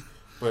touchdown,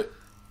 but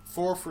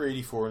 4 for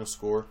 84 in a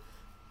score.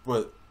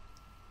 But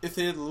if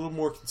they had a little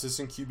more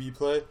consistent QB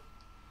play,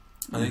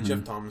 I think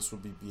Jeff Thomas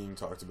would be being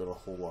talked about a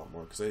whole lot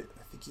more because I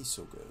think he's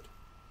so good.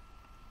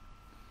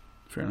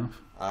 Fair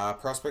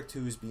enough. Prospect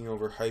 2 is being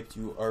overhyped.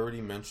 You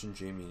already mentioned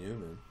Jamie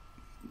Newman.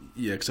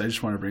 Yeah, because I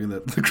just want to bring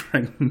the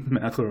Greg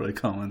McElroy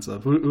comments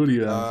up. Who do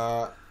you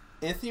have?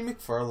 Anthony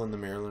McFarland, the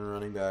Maryland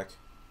running back.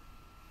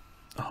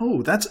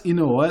 Oh, you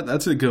know what?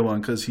 That's a good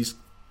one because he's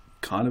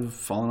kind of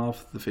fallen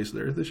off the face of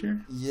the earth this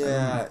year.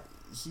 Yeah,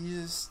 he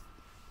is.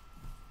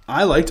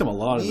 I liked him a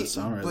lot in the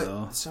summer,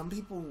 though. Some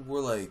people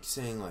were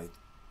saying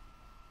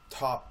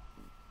top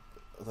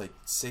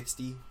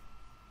 60.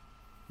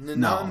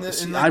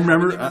 I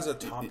remember as a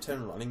top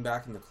 10 running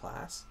back in the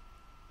class.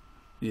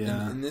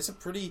 Yeah, and this is a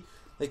pretty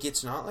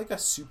it's not like a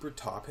super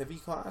top heavy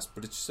class,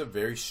 but it's just a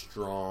very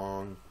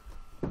strong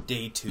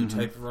day 2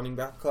 type of running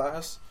back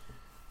class.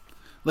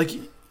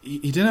 He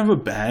didn't have a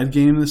bad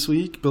game this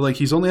week, but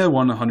he's only had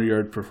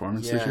 100-yard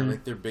performance this year. Yeah,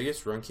 their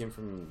biggest run came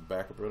from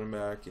backup running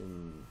back,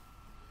 and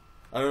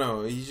I don't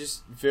know. He's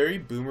just very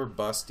boomer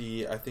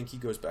busty. I think he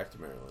goes back to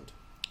Maryland.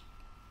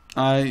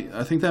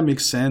 I think that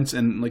makes sense,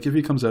 and if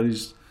he comes out,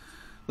 he's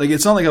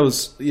it's not like I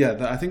was.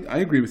 Yeah, I think I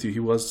agree with you. He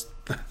was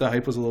the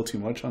hype was a little too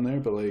much on there,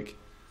 but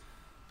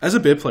as a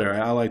bid player,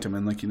 I liked him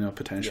and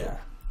potential. Yeah.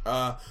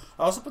 I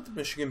also put the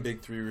Michigan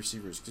big 3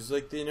 receivers because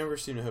they never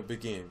seem to have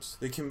big games.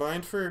 They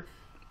combined for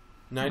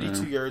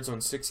 92 yards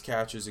on 6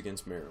 catches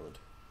against Maryland.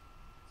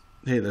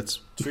 Hey,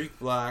 that's Tariq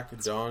Black,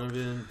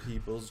 Donovan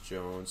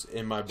Peoples-Jones,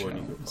 and my boy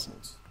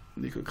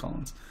Nico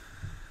Collins.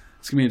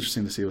 It's gonna be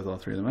interesting to see with all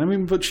 3 of them. I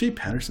mean, but Shea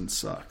Patterson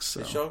sucks.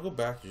 So. They shall go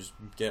back and just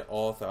get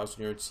all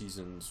 1,000-yard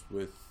seasons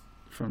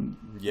from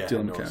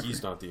Dylan McCaffrey.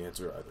 He's not the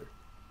answer either.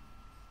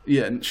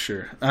 Yeah,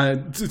 sure.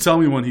 Tell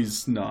me when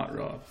he's not,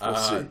 Rob.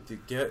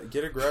 Get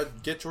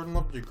Jordan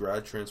Love to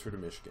grad transfer to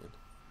Michigan.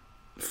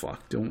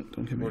 Fuck! Don't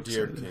get me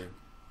excited.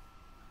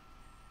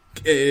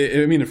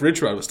 King. I mean, if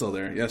Rich Rod was still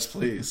there, yes,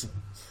 please.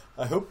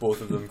 I hope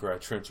both of them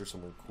grad transfer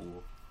somewhere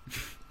cool.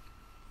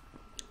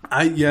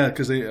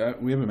 Because we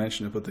haven't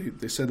mentioned it, but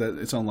they said that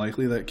it's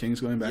unlikely that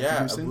King's going back to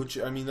Houston. Which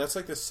that's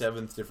the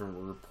 7th different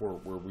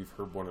report where we've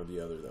heard one or the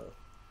other, though.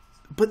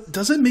 But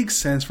does it make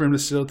sense for him to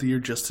sit out the year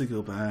just to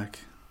go back?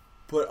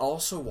 But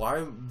also,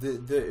 why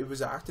it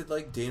was acted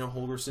like Dana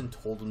Holgorsen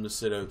told him to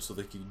sit out so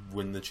they could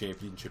win the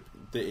championship,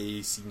 the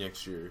AAC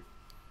next year.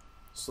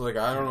 So I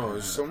don't know.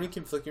 There's so many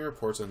conflicting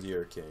reports on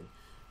De'Aaron King.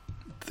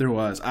 There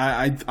was.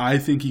 I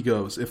think he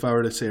goes. If I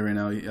were to say right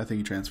now, I think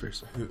he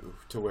transfers.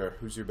 To where?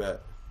 Who's your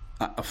bet?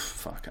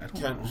 Fuck, I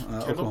don't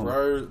know. Kendall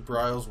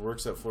Briles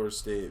works at Florida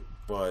State,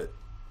 but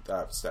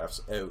that staff's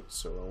out,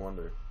 so I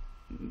wonder.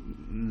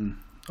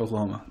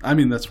 Oklahoma. I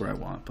mean, that's where I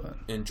want, but...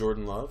 And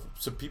Jordan Love?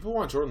 So people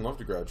want Jordan Love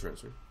to grad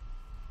transfer.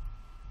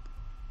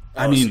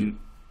 I mean...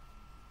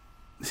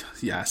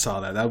 Yeah, I saw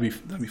that. That'd be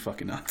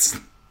fucking nuts.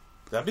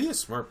 That'd be a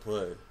smart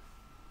play.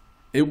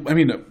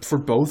 For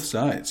both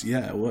sides,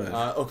 yeah, it would.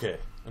 Okay,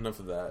 enough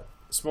of that.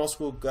 Small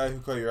school guy who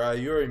caught your eye,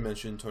 you already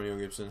mentioned Antonio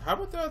Gibson. How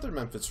about the other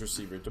Memphis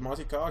receiver,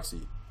 DeMonte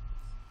Coxey?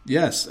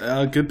 Yes,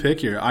 good pick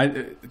here.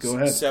 Go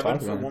ahead. 7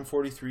 for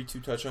 143, 2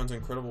 touchdowns,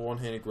 incredible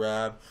one-handed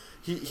grab.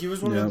 He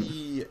was one of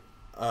the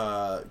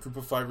group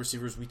of 5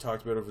 receivers we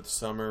talked about over the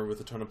summer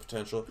with a ton of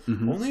potential.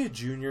 Only a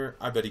junior.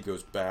 I bet he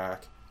goes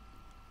back.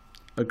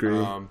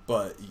 Agree.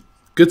 But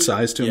good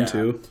size to him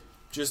too.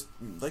 Just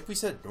like we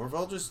said,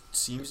 Norvell just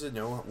seems to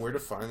know where to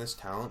find this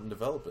talent and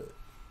develop it.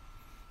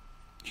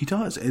 He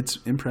does. It's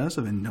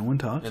impressive, and no one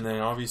talks. And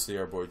then obviously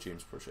our boy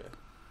James Prochet.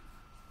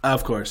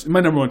 Of course, my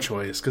number 1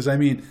 choice because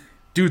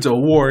dude's a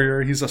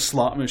warrior. He's a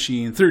slot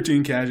machine.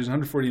 13 catches,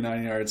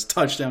 149 yards,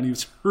 touchdown. He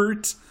was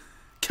hurt,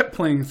 kept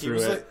playing through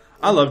it.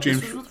 I love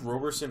James. This was with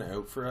Roberson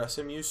out for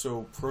SMU,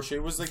 so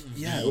Prochet was they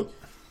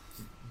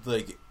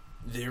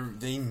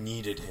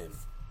needed him.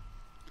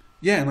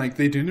 Yeah, and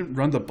they didn't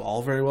run the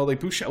ball very well.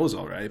 Bouchel was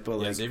all right,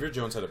 but Xavier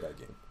Jones had a bad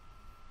game.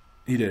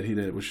 He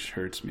did, which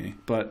hurts me.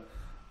 But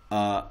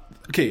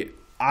okay,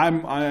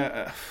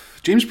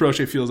 James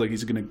Prochet feels like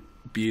he's going to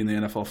be in the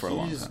NFL for a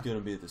long time. He's going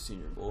to be at the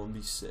Senior Bowl and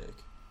be sick.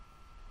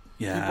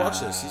 Yeah. Dude, watch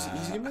this. He's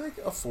going to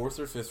be a 4th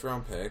or 5th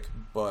round pick,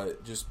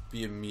 but just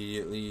be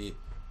immediately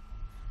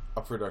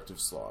a productive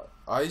slot.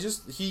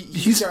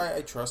 He's a guy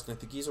I trust, and I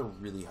think he's a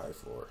really high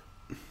floor.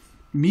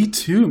 Me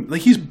too.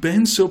 Like, he's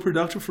been so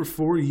productive for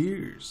 4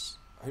 years.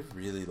 I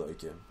really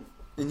like him.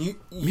 And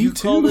you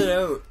called it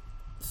out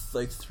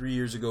like 3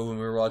 years ago when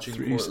we were watching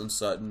Cortland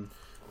Sutton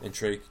and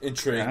Trey.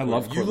 I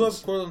love you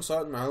love Cortland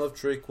Sutton. I love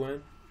Trey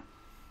Quinn.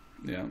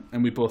 Yeah,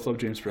 and we both love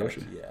James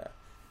Prochet. Yeah,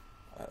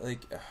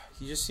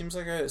 he just seems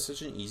like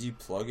such an easy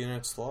plug in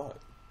at slot.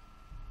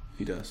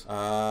 He does.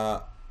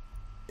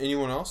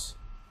 Anyone else?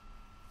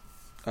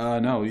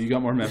 No, you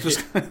got more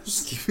Memphis guys.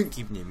 Just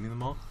keep naming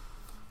them all.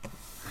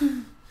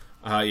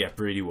 Yeah,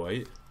 Brady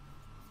White.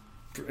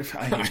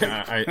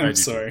 I'm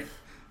sorry.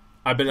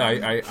 I bet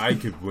I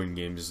could win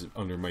games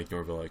under Mike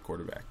Norvell at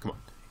quarterback. Come on.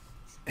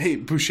 Hey,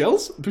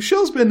 Bouchel's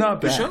been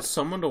not bad. Bouchel's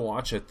someone to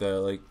watch at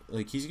the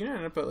like he's gonna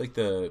end up at like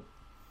the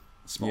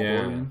small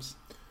ball games,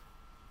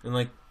 and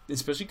like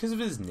especially because of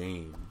his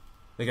name.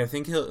 Like I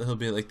think he'll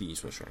be at like the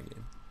East West Shrine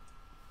game.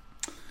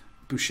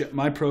 Bouchel,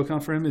 my pro con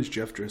for him is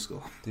Jeff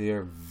Driscoll. They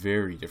are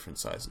very different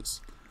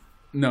sizes.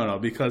 No,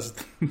 because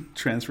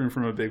transferring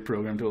from a big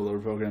program to a lower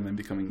program and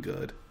becoming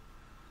good.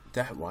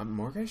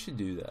 More guys should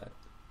do that.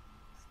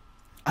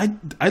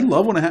 I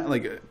love when I have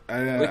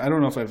I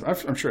don't know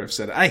if I'm sure I've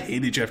said it. I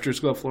hated Jeff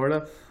Driscoll at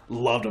Florida.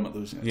 Loved him at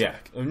Louisiana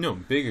Tech. No,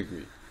 big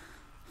agree.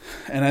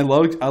 And I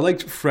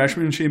liked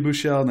freshman Shane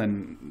Bouchel, and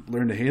then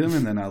learned to hate him,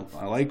 and then I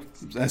like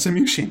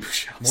SMU Shane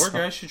Bouchel. More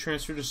guys should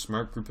transfer to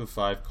smart group of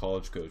 5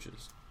 college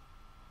coaches.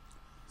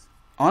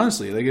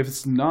 Honestly, like if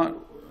it's not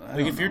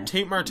if you're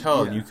Tate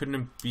Martell and you couldn't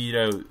have beat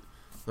out,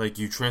 like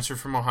you transferred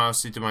from Ohio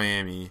State to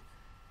Miami,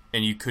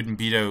 and you couldn't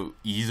beat out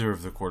either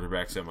of the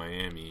quarterbacks at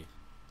Miami.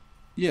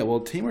 Yeah, well,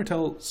 Tate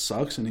Martell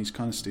sucks and he's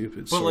kind of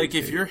stupid. But like,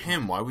 if you're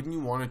him, why wouldn't you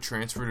want to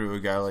transfer to a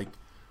guy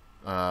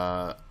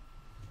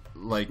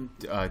like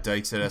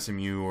Dykes at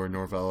SMU or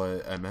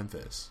Norvell at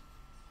Memphis?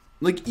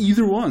 Like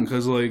either one,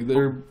 because like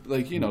they're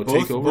take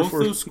over. Both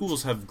those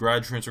schools have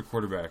grad transfer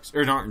quarterbacks,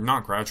 or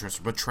not grad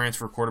transfer, but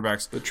transfer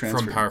quarterbacks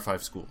from Power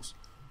 5 schools,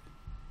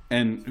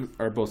 and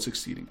are both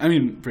succeeding. I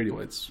mean, Brady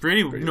White's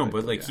Brady White,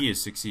 but he is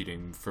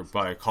succeeding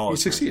by a college.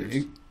 He's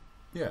succeeding.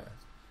 Yeah,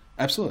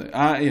 absolutely.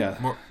 Yeah,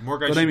 more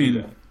guys. But should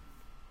do that.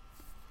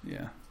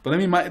 Yeah, but I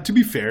mean, to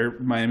be fair,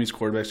 Miami's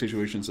quarterback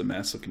situation is a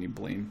mess. So can you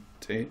blame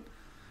Tate?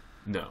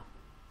 No,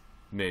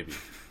 maybe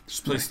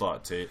just play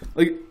slot, Tate.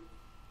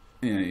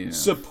 Yeah.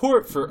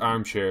 Support for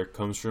Armchair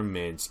comes from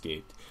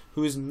Manscaped,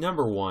 who is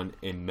 #1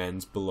 in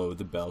men's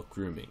below-the-belt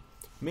grooming.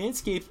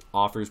 Manscaped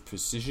offers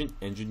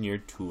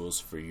precision-engineered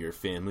tools for your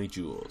family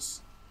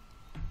jewels.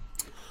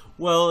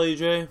 Well,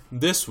 AJ,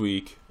 this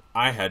week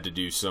I had to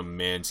do some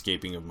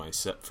manscaping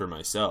for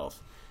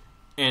myself.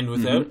 And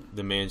without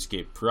the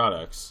Manscaped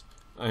products,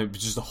 I'm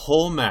just a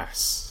whole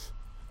mess.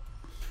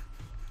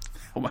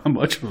 How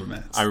much of a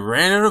mess? I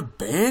ran out of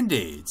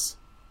Band-Aids.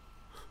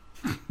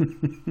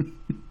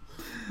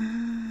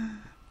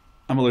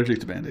 I'm allergic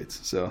to Band-Aids,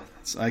 so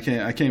I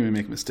can't even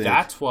make a mistake.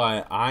 That's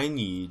why I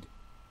need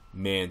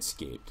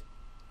Manscaped.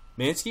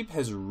 Manscaped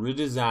has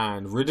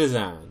redesigned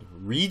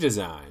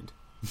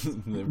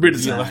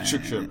the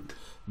electric trim.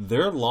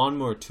 Their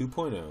Lawnmower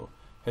 2.0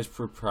 has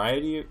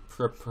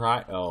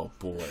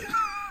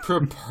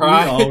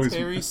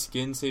proprietary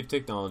skin-safe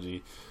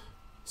technology,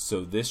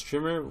 so this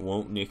trimmer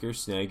won't nick or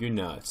snag your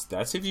nuts.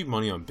 That saves you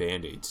money on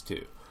Band-Aids,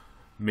 too.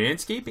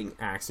 Manscaping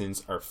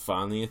accents are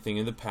finally a thing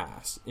of the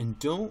past, and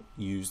don't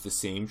use the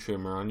same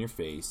trimmer on your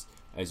face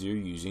as you're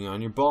using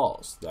on your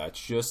balls. That's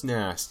just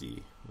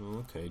nasty.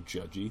 Okay,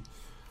 judgy.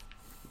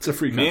 It's a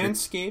free copy.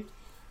 Manscaped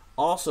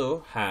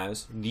also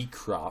has the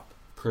Crop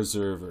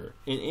Preserver,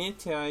 an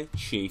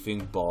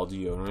anti-chafing ball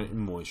deodorant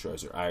and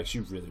moisturizer. I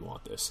actually really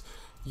want this.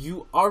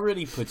 You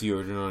already put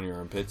deodorant on your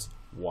armpits.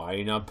 Why are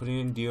you not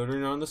putting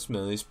deodorant on the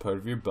smelliest part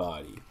of your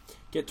body?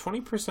 Get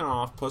 20%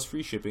 off plus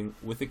free shipping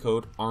with the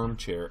code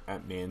ARMCHAIR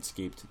at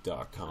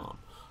manscaped.com.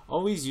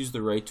 Always use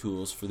the right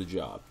tools for the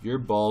job. Your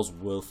balls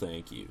will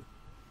thank you.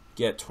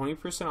 Get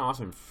 20% off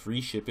and free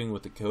shipping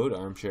with the code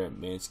ARMCHAIR at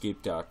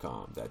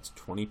manscaped.com. That's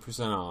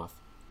 20% off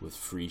with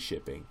free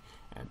shipping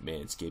at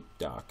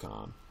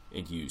manscaped.com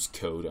and use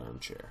code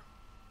ARMCHAIR.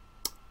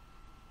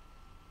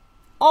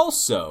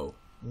 Also,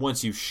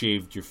 once you've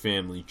shaved your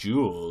family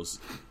jewels,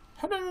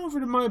 head on over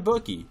to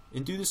MyBookie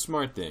and do the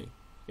smart thing.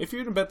 If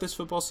you're going to bet this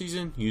football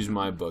season, use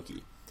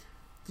MyBookie.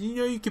 Do you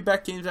know you can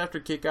bet games after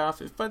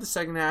kickoff? If by the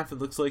second half it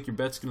looks like your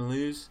bet's going to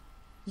lose,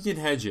 you can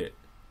hedge it.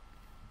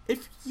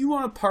 If you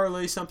want to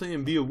parlay something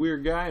and be a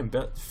weird guy and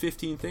bet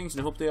 15 things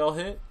and hope they all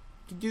hit,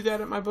 you can do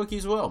that at MyBookie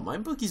as well.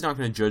 MyBookie's not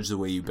going to judge the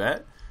way you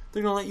bet.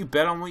 They're going to let you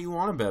bet on what you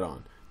want to bet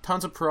on.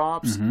 Tons of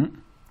props,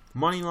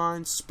 money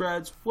lines,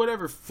 spreads,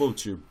 whatever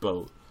floats your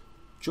boat.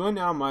 Join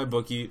now.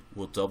 MyBookie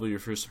will double your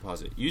first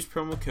deposit. Use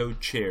promo code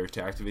CHAIR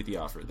to activate the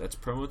offer. That's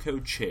promo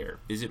code CHAIR.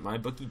 Visit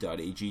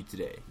mybookie.ag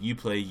today. You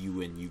play, you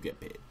win, you get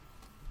paid.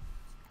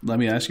 Let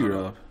me ask you,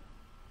 Rob.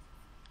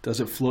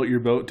 Does it float your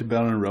boat to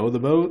bet on and row the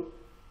boat?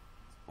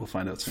 We'll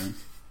find out soon.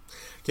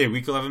 Okay,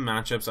 week 11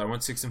 matchups. I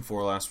went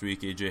 6-4 last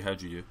week. AJ,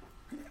 how'd you do?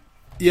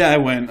 Yeah, I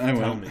went.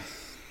 Tell me.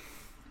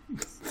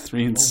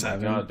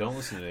 3-7. God, don't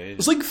listen to AJ.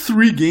 It's like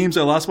 3 games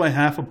I lost by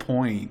half a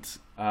point.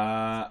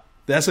 The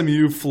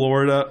SMU,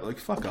 Florida, like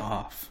fuck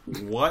off.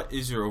 What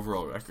is your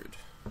overall record?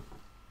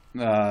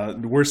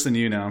 Worse than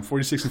you now. I'm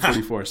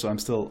 46-44, so I'm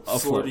still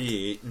afloat.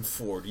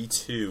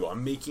 48-42.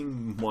 I'm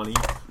making money,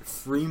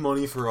 free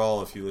money for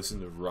all. If you listen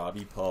to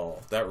Robbie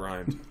Paul, that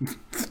rhymed.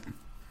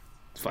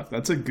 Fuck,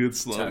 that's a good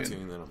slogan.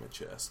 Tattooing that on my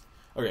chest.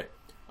 Okay.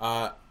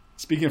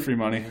 Speaking of free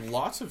money,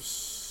 Lots of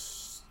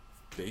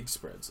big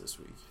spreads this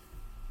week.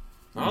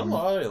 Not a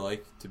lot I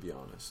like, to be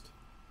honest.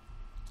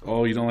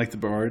 oh, you don't like the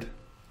board?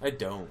 I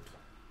don't.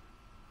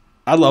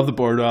 I love the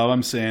board, Rob.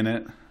 I'm saying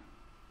it.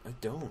 I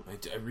don't.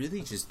 I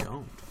really just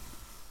don't.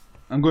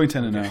 I'm going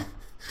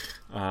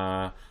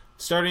 10-0.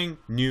 Starting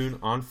noon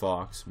on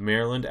Fox,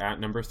 Maryland at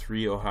number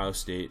 3, Ohio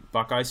State.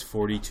 Buckeyes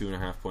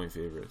 42.5-point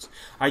favorites.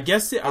 I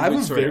guess the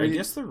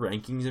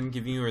rankings I'm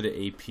giving you are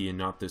the AP and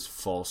not this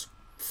false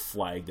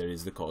flag that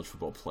is the college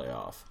football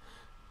playoff.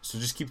 So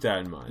just keep that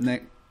in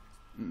mind.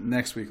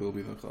 Next week will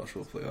be the college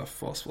football playoff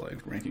false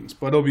flag rankings,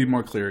 but it'll be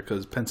more clear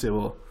because Penn State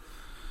will.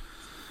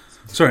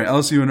 Sorry,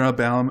 LSU and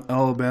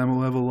Alabama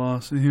will have a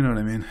loss. You know what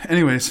I mean.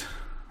 Anyways,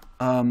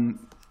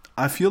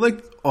 I feel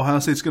like Ohio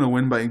State's going to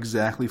win by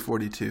exactly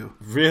 42.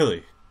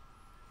 Really?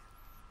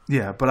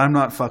 Yeah, but I'm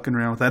not fucking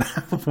around with that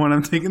half a point.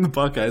 I'm taking the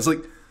Buckeyes.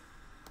 Like,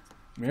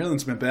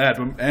 Maryland's been bad,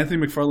 but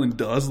Anthony McFarland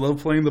does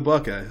love playing the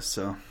Buckeyes,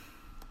 so.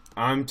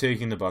 I'm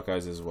taking the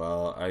Buckeyes as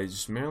well.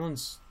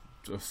 Maryland's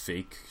a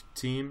fake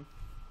team.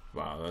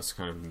 Wow, that's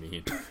kind of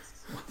mean.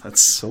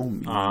 That's so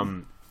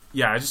mean.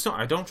 Yeah,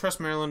 I don't trust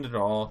Maryland at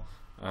all.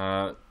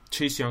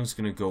 Chase Young's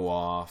going to go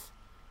off.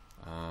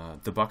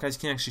 The Buckeyes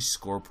can actually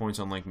score points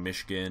on like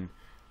Michigan.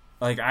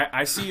 Like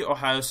I see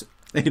Ohio.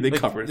 They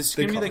covered. This is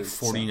going to be like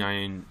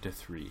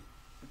 49-3.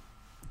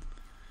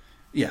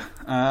 Yeah,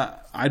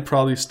 I'd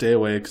probably stay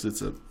away because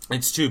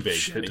it's too big.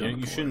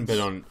 You shouldn't bet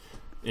on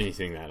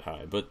anything that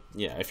high. But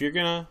yeah, if you're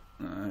gonna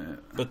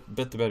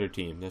bet the better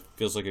team, that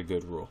feels like a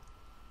good rule.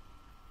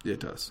 Yeah,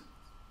 it does.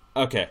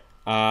 Okay,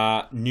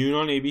 noon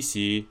on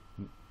ABC,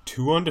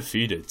 2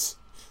 undefeateds.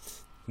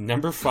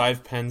 Number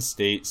 5 Penn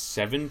State,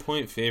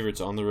 7-point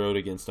favorites on the road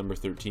against number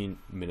 13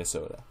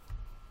 Minnesota.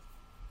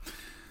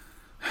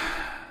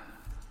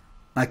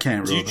 I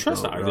can't. Do you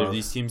trust either of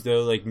these teams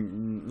though? Like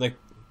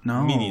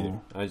no, me neither.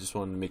 I just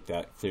wanted to make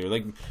that clear.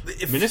 Like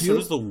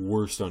Minnesota's the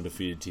worst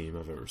undefeated team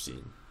I've ever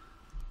seen,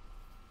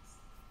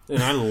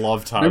 and I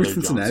love Tyler Remember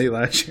Cincinnati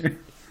Johnson. last year?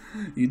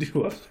 You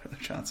do love Tyler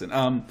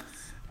Johnson.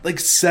 Like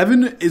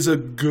 7 is a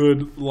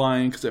good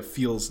line because it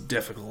feels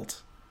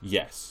difficult.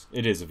 Yes,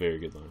 it is a very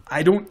good line.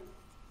 I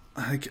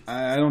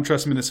don't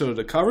trust Minnesota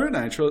to cover it, and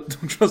I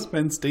don't trust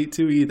Penn State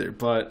to either.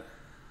 But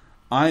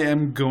I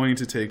am going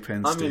to take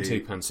Penn State. I'm going to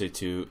take Penn State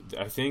too.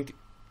 I think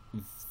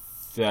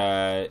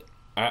that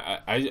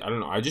I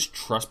don't know. I just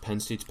trust Penn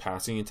State's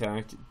passing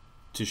attack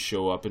to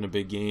show up in a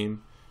big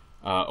game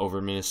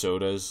over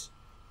Minnesota's.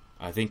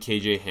 I think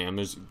KJ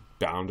Hamler's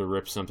bound to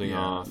rip something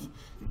off.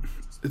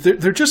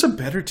 They're just a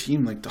better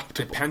team, like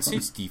Dr. Penn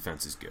State's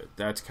defense is good.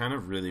 That's kind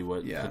of really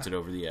what puts it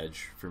over the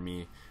edge for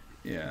me.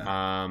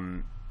 Yeah.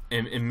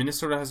 And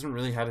Minnesota hasn't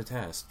really had a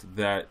test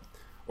that,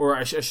 or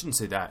I shouldn't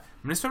say that.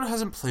 Minnesota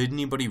hasn't played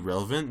anybody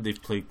relevant.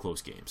 They've played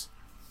close games.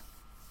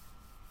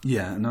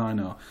 Yeah, no, I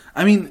know.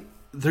 I mean,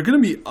 they're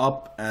going to be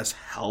up as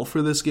hell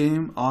for this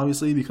game,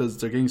 obviously, because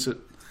they're getting so.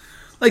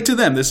 Like, to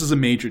them, this is a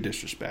major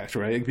disrespect,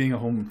 right? Like, being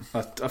a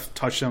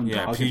touchdown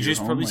dog. PJ's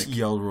probably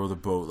yelled row the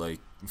boat like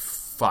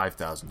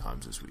 5,000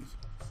 times this week.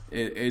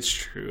 It's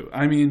true.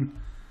 I mean,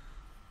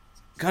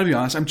 gotta be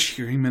honest, I'm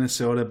cheering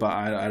Minnesota, but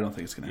I don't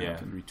think it's gonna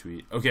happen.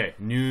 Retweet. Okay,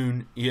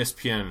 noon,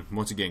 ESPN,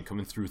 once again,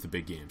 coming through with the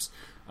big games.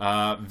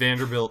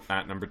 Vanderbilt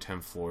at number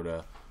 10,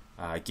 Florida.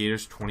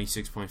 Gators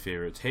 26-point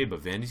favorites. Hey,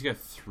 but Vandy's got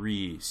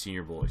 3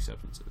 Senior Bowl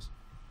acceptances.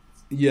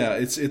 Yeah,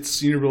 it's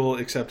Senior Bowl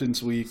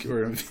acceptance week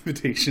or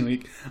invitation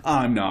week.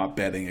 I'm not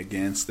betting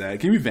against that.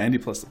 Give me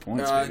Vandy plus the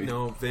points, baby.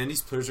 No,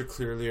 Vandy's players are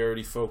clearly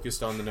already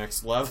focused on the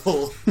next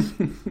level.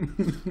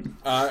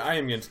 I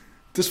am going to...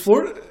 Does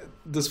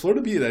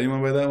Florida beat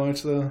anyone by that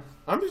much, though?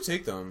 I'm going to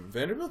take them.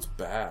 Vanderbilt's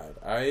bad.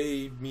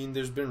 I mean,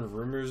 there's been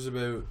rumors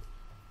about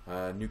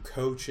new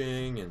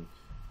coaching and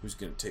who's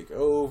going to take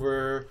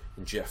over,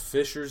 and Jeff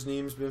Fisher's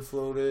name's been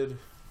floated.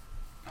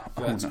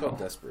 That's called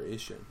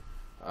desperation.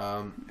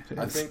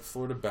 I think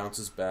Florida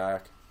bounces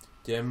back.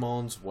 Dan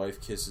Mullen's wife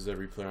kisses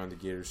every player on the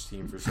Gators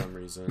team for some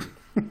reason,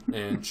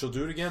 and she'll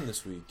do it again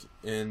this week,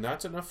 and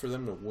that's enough for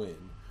them to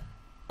win.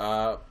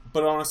 But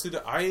honestly,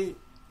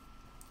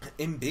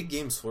 in big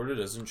games, Florida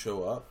doesn't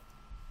show up.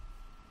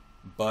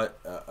 But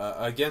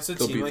against a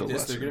team like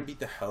this, they're going to beat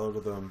the hell out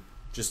of them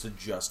just to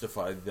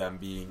justify them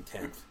being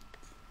 10th.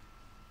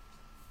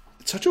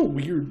 It's such a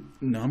weird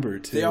number,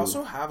 too. They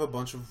also have a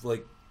bunch of,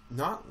 like,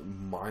 not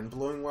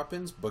mind-blowing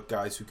weapons, but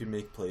guys who can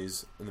make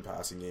plays in the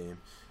passing game.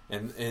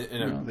 And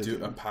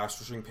a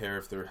pass-rushing pair,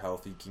 if they're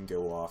healthy, can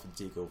go off and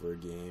take over a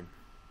game.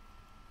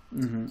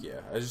 Mm-hmm.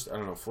 Yeah, I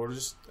don't know. Florida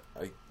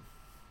I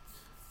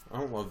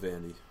don't love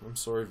Vandy. I'm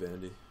sorry,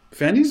 Vandy.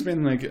 Vandy's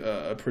been like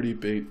a pretty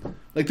big.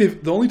 Like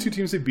the only two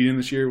teams they've beaten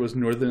this year was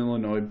Northern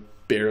Illinois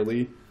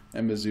barely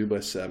and Mizzou by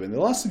 7. They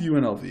lost to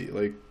UNLV.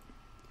 Like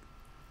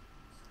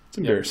it's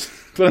embarrassing,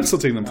 but I'm still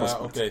taking them plus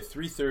points. Okay,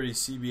 3:30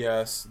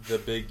 CBS, the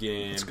big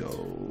game. Let's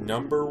go.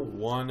 Number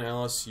 1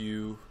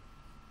 LSU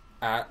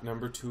at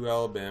number 2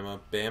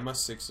 Alabama. Bama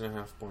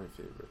 6.5-point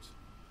favorites.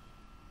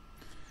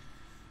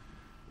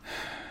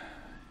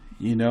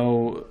 You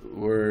know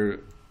where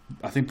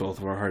I think both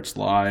of our hearts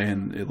lie,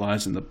 and it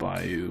lies in the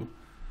Bayou.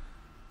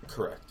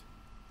 Correct.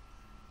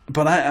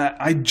 But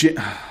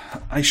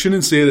I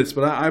shouldn't say this,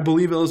 but I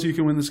believe LSU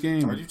can win this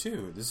game. I do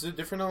too. This is a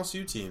different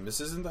LSU team. This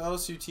isn't the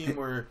LSU team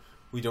where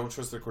we don't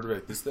trust their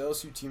quarterback. This is the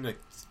LSU team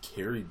that's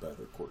carried by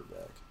their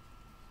quarterback.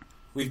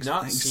 We've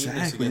not seen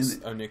this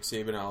against a Nick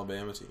Saban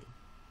Alabama team.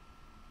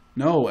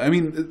 No, I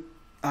mean,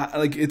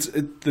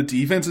 the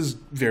defense is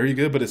very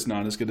good, but it's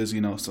not as good as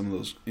some of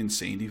those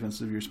insane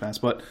defensive years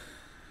past. But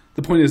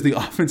the point is, the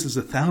offense is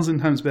 1,000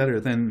 times better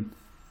than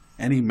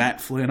any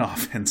Matt Flynn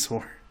offense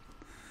or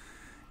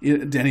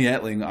Denny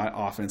Etling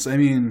offense. I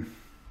mean,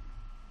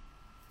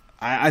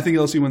 I think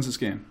LSU wins this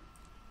game.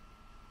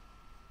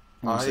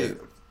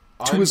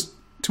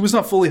 Tua's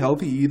not fully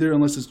healthy either,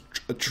 unless it's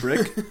a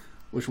trick,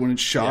 which wouldn't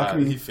shock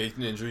me. He faked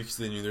an injury because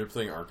they knew they were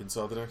playing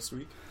Arkansas the next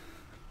week.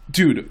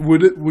 Dude,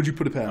 would you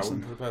put it past I them?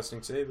 wouldn't put it past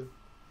Nick Saban.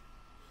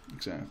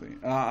 Exactly.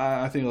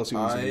 I think LSU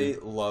wins the game.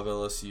 I love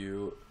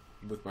LSU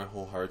with my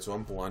whole heart, so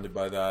I'm blinded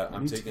by that.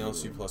 I'm taking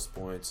LSU plus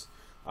points.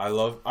 I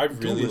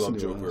really love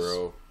Joe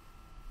Burrow.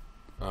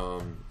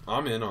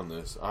 I'm in on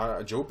this.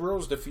 Joe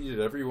Burrow's defeated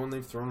everyone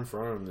they've thrown in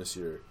front of him this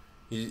year.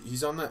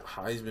 He's on that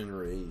Heisman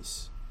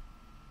race.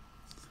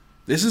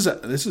 This is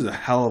a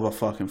hell of a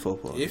fucking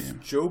football game. If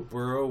Joe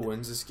Burrow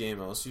wins this game,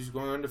 LSU's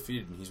going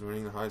undefeated and he's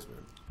winning the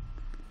Heisman.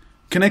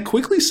 Can I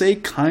quickly say,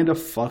 kind of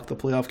fuck the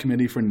playoff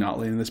committee for not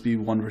letting this be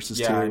 1 versus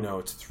 2? Yeah, I know.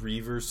 It's 3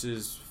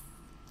 versus.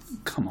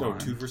 Come on. No,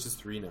 2 versus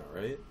 3 now,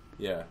 right?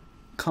 Yeah.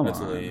 That's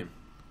lame.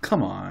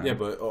 Come on. Yeah,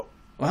 but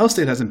Ohio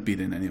State hasn't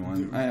beaten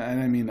anyone.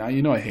 I mean,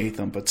 I hate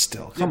them, but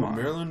still, come on.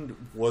 Maryland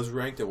was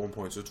ranked at one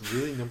point, so it's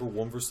really number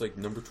 1 versus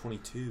number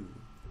 22.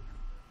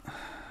 I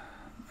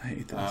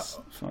hate this.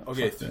 Fuck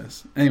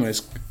this.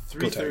 Anyways,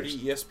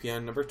 3:30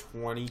 ESPN, number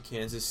 20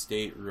 Kansas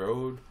State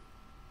road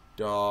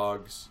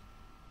dogs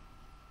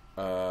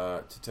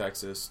to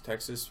Texas.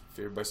 Texas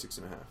favored by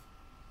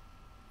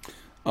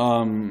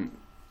 6.5.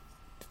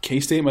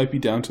 K-State might be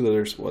down to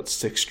their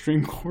 6th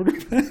string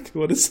quarterback.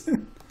 What is it?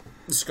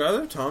 Is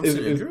Skylar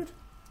Thompson injured?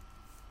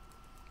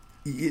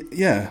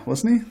 Yeah,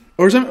 wasn't he?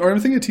 Or I'm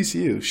thinking of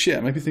TCU. Shit,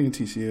 I might be thinking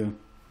TCU.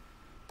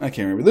 I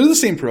can't remember. They're the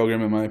same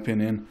program, in my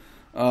opinion.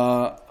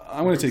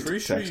 I'm going to take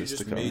Texas sure you just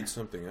to cover. made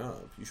something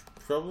up. You should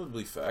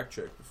probably fact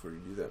check before you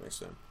do that next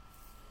time.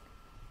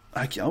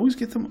 I always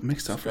get them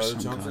mixed up for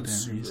some goddamn reason. Skylar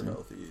Thompson's super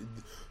healthy.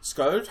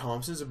 Skylar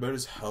Thompson's about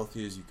as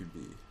healthy as you could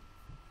be.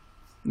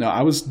 No,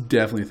 I was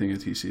definitely thinking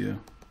TCU.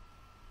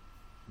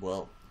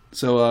 Well.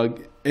 So,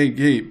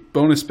 hey,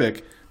 bonus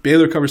pick.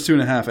 Baylor covers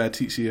 2.5 at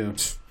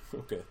TCU.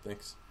 Okay,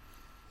 thanks.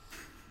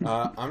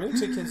 I'm going to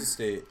take Kansas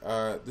State.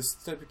 This is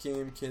the type of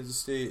game Kansas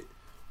State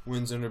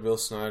wins under Bill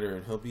Snyder,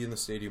 and he'll be in the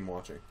stadium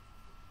watching.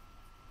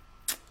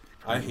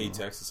 I hate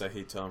Texas. I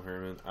hate Tom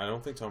Herman. I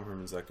don't think Tom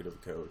Herman's that good of a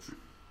coach.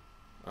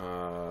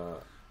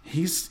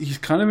 He's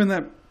kind of in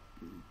that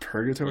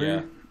purgatory.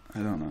 Yeah. I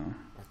don't know.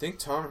 I think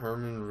Tom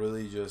Herman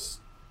really just...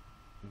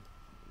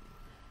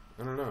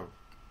 I don't know.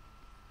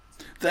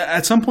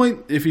 At some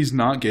point, if he's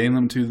not getting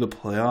them to the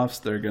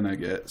playoffs, they're going to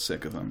get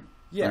sick of him.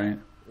 Yeah. Right?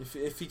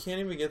 If he can't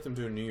even get them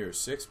to a New Year's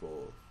Six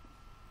Bowl.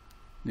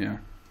 Yeah.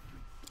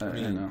 I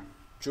know.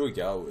 Joey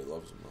Galloway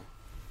loves him, though.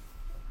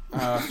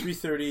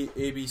 3:30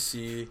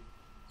 ABC,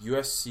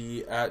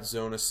 USC at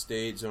Zona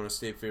State. Zona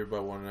State favored by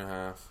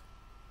 1.5.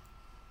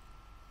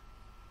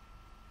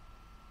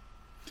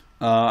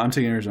 I'm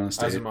taking Arizona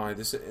State. As am I.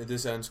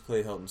 This ends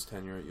Clay Helton's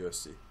tenure at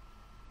USC.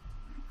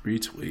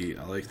 Retweet.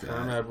 I like that.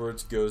 Herm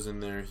Edwards goes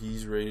in there.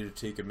 He's ready to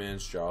take a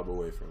man's job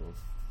away from him.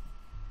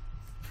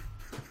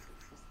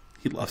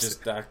 He loves it.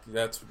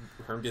 That's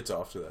Herm gets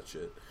off to that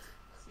shit.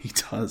 He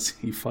does.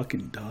 He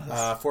fucking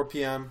does. 4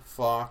 p.m.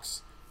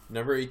 Fox.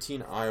 Number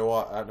 18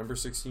 Iowa at number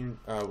 16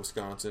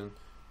 Wisconsin.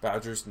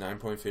 Badgers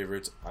 9-point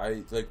favorites.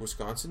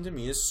 Wisconsin to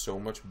me is so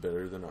much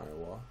better than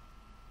Iowa.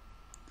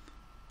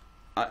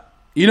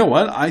 You know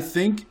what? I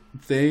think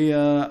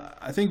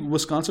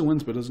Wisconsin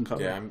wins, but doesn't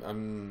cover. Yeah,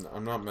 I'm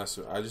not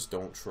messing. I just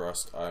don't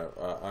trust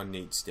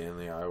Nate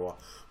Stanley, Iowa.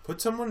 Put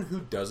someone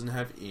who doesn't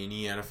have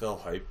any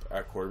NFL hype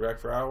at quarterback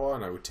for Iowa,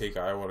 and I would take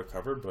Iowa to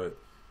cover. But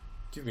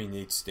give me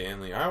Nate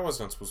Stanley. Iowa's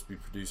not supposed to be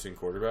producing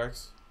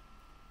quarterbacks.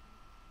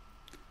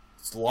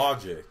 It's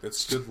logic.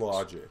 That's good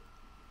logic.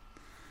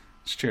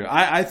 It's true.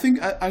 I think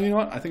you know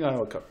what? I think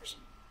Iowa covers.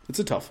 It's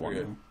a tough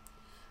one.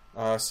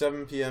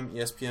 7 p.m.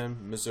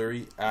 ESPN,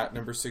 Missouri at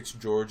number 6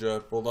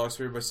 Georgia. Bulldogs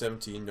favored by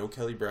 17. No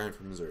Kelly Bryant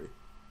from Missouri.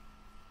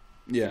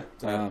 Yeah,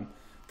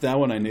 that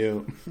one I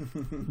knew.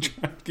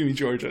 Give me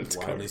Georgia.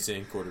 Wildly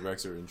saying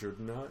quarterbacks are injured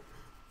or not.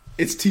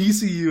 It's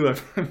TCU. I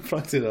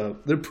fucked it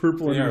up. They're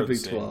purple They in are the the Big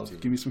same 12. team.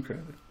 Give me some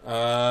credit.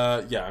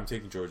 Yeah, I'm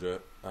taking Georgia.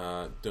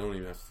 Don't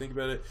even have to think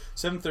about it.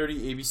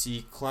 7:30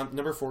 ABC.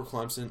 Number 4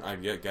 Clemson. I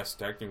guess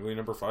technically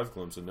number 5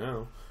 Clemson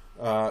now.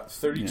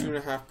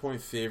 32.5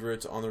 point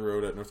favorites on the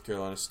road at North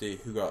Carolina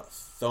State, who got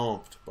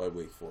thumped by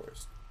Wake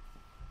Forest.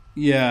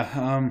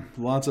 Yeah,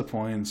 lots of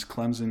points.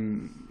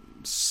 Clemson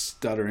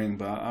stuttering,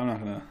 but I'm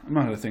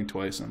not gonna think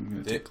twice. I'm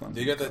gonna take Clemson.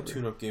 They got to that cover.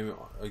 tune-up game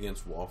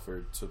against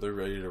Wofford, so they're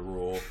ready to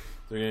roll.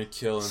 They're gonna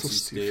kill So NC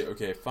stupid. State.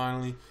 Okay,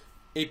 finally,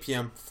 8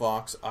 p.m.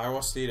 Fox,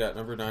 Iowa State at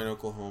number 9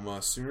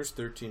 Oklahoma. Sooners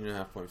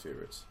 13.5 point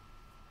favorites.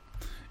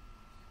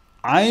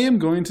 I am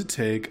going to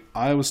take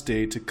Iowa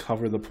State to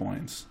cover the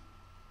points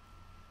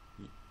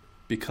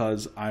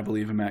because I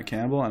believe in Matt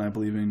Campbell and I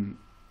believe in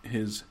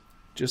his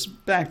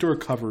just backdoor No,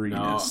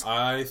 coveriness.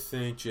 I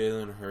think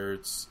Jalen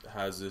Hurts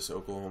has this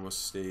Oklahoma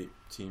State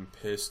team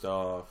pissed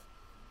off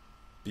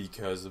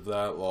because of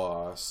that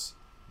loss.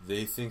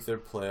 They think they're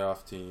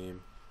playoff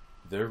team.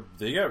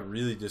 They got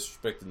really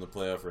disrespected in the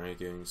playoff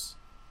rankings.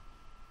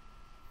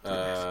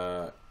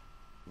 God,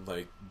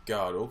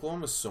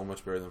 Oklahoma's so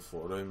much better than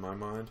Florida in my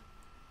mind.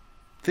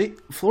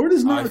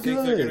 Florida's not I think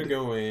good. they're going to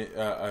go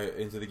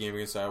into the game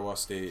against Iowa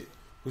State,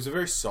 who's a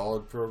very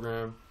solid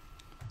program.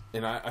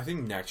 And I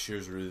think next year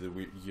is really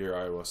the year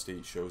Iowa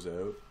State shows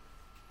out.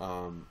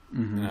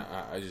 And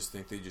I just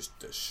think they just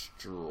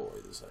destroy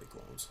the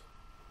Cyclones.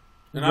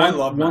 And I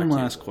love Matt one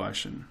last Campbell.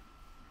 question.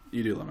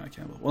 You do love Matt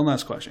Campbell. One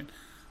last question.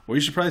 Were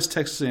you surprised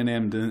Texas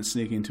A&M didn't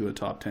sneak into a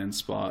top 10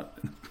 spot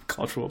in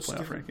college football Just playoff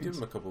give rankings?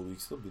 them a couple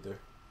weeks, they'll be there.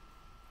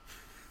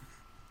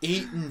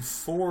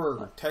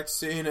 8-4,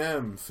 Texas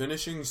A&M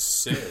finishing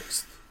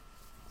 6th.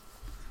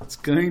 It's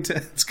gonna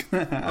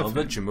happen. I love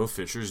that Jimbo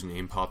Fisher's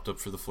name popped up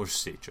for the Florida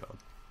State job.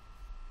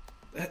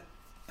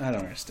 I don't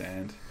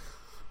understand.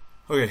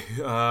 Okay,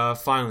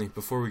 finally,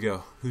 before we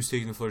go, who's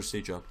taking the Florida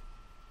State job?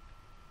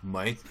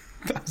 Mike?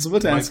 I was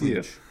about to ask you.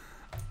 Leach.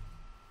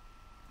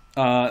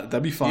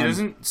 That'd be fun. He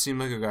doesn't seem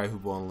like a guy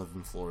who'd want to live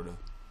in Florida.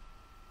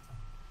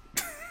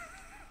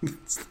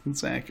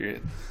 That's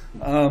accurate.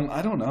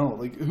 I don't know.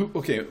 Like, who?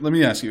 Okay, let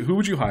me ask you. Who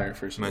would you hire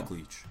first of Mike all?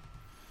 Leach.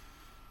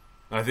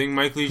 I think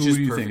Mike Leach Who is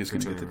do you perfect think is for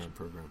gonna turning get around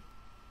program.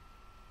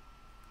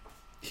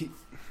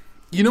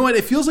 You know what?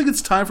 It feels like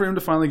it's time for him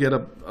to finally get a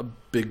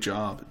big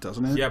job,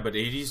 doesn't it? Yeah, but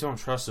ADs don't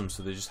trust him,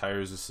 so they just hire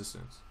his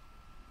assistants.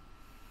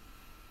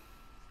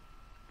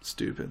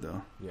 Stupid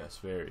though. Yes,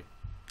 very.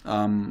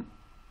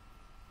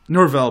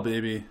 Norvell,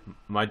 baby.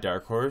 My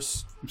dark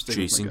horse, I'm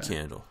sticking with my Jason guy.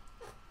 Candle.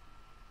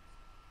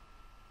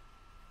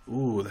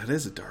 Ooh, that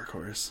is a dark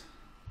horse.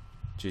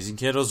 Jason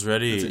Candle's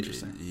ready. That's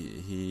interesting.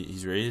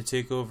 He's ready to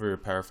take over a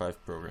Power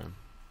 5 program.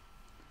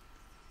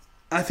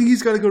 I think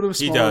he's got to go to a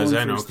He small does,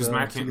 one I know, first, because though,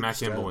 Matt to get Campbell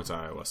started. went to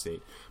Iowa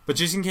State. But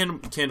Jason Candle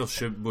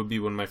would be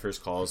one of my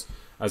first calls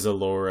as a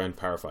lower end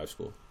Power 5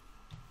 school.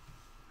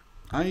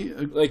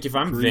 Like if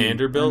I'm agree.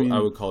 Vanderbilt, I mean- I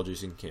would call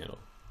Jason Candle.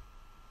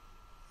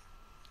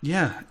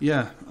 Yeah.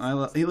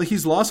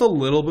 He's lost a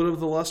little bit of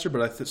the luster,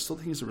 but I still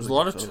think he's a really There's a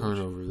lot of good coach.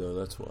 turnover though.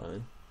 That's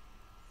why.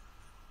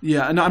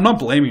 Yeah, no, I'm not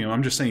blaming him.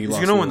 I'm just saying He's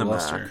lost gonna a win the little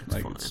MAC. luster. It's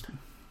Like, fine.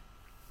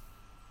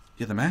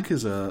 yeah, the MAC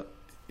is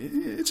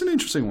it's an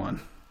interesting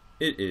one.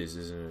 It is,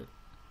 isn't it?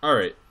 All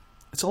right.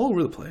 It's all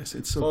over the place.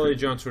 It's so Follow good.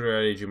 AJ on Twitter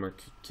at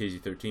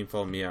AJMarkKZ13.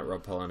 Follow me at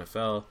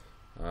RobPellNFL.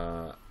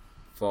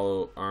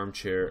 Follow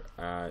Armchair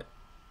at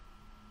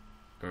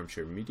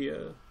Armchair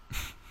Media.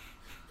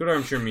 Go to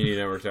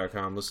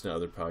ArmchairMediaNetwork.com. Listen to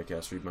other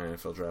podcasts. Read my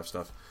NFL draft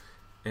stuff.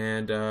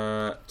 And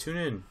tune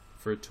in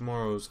for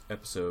tomorrow's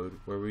episode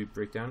where we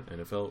break down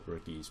NFL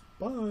rookies.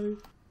 Bye.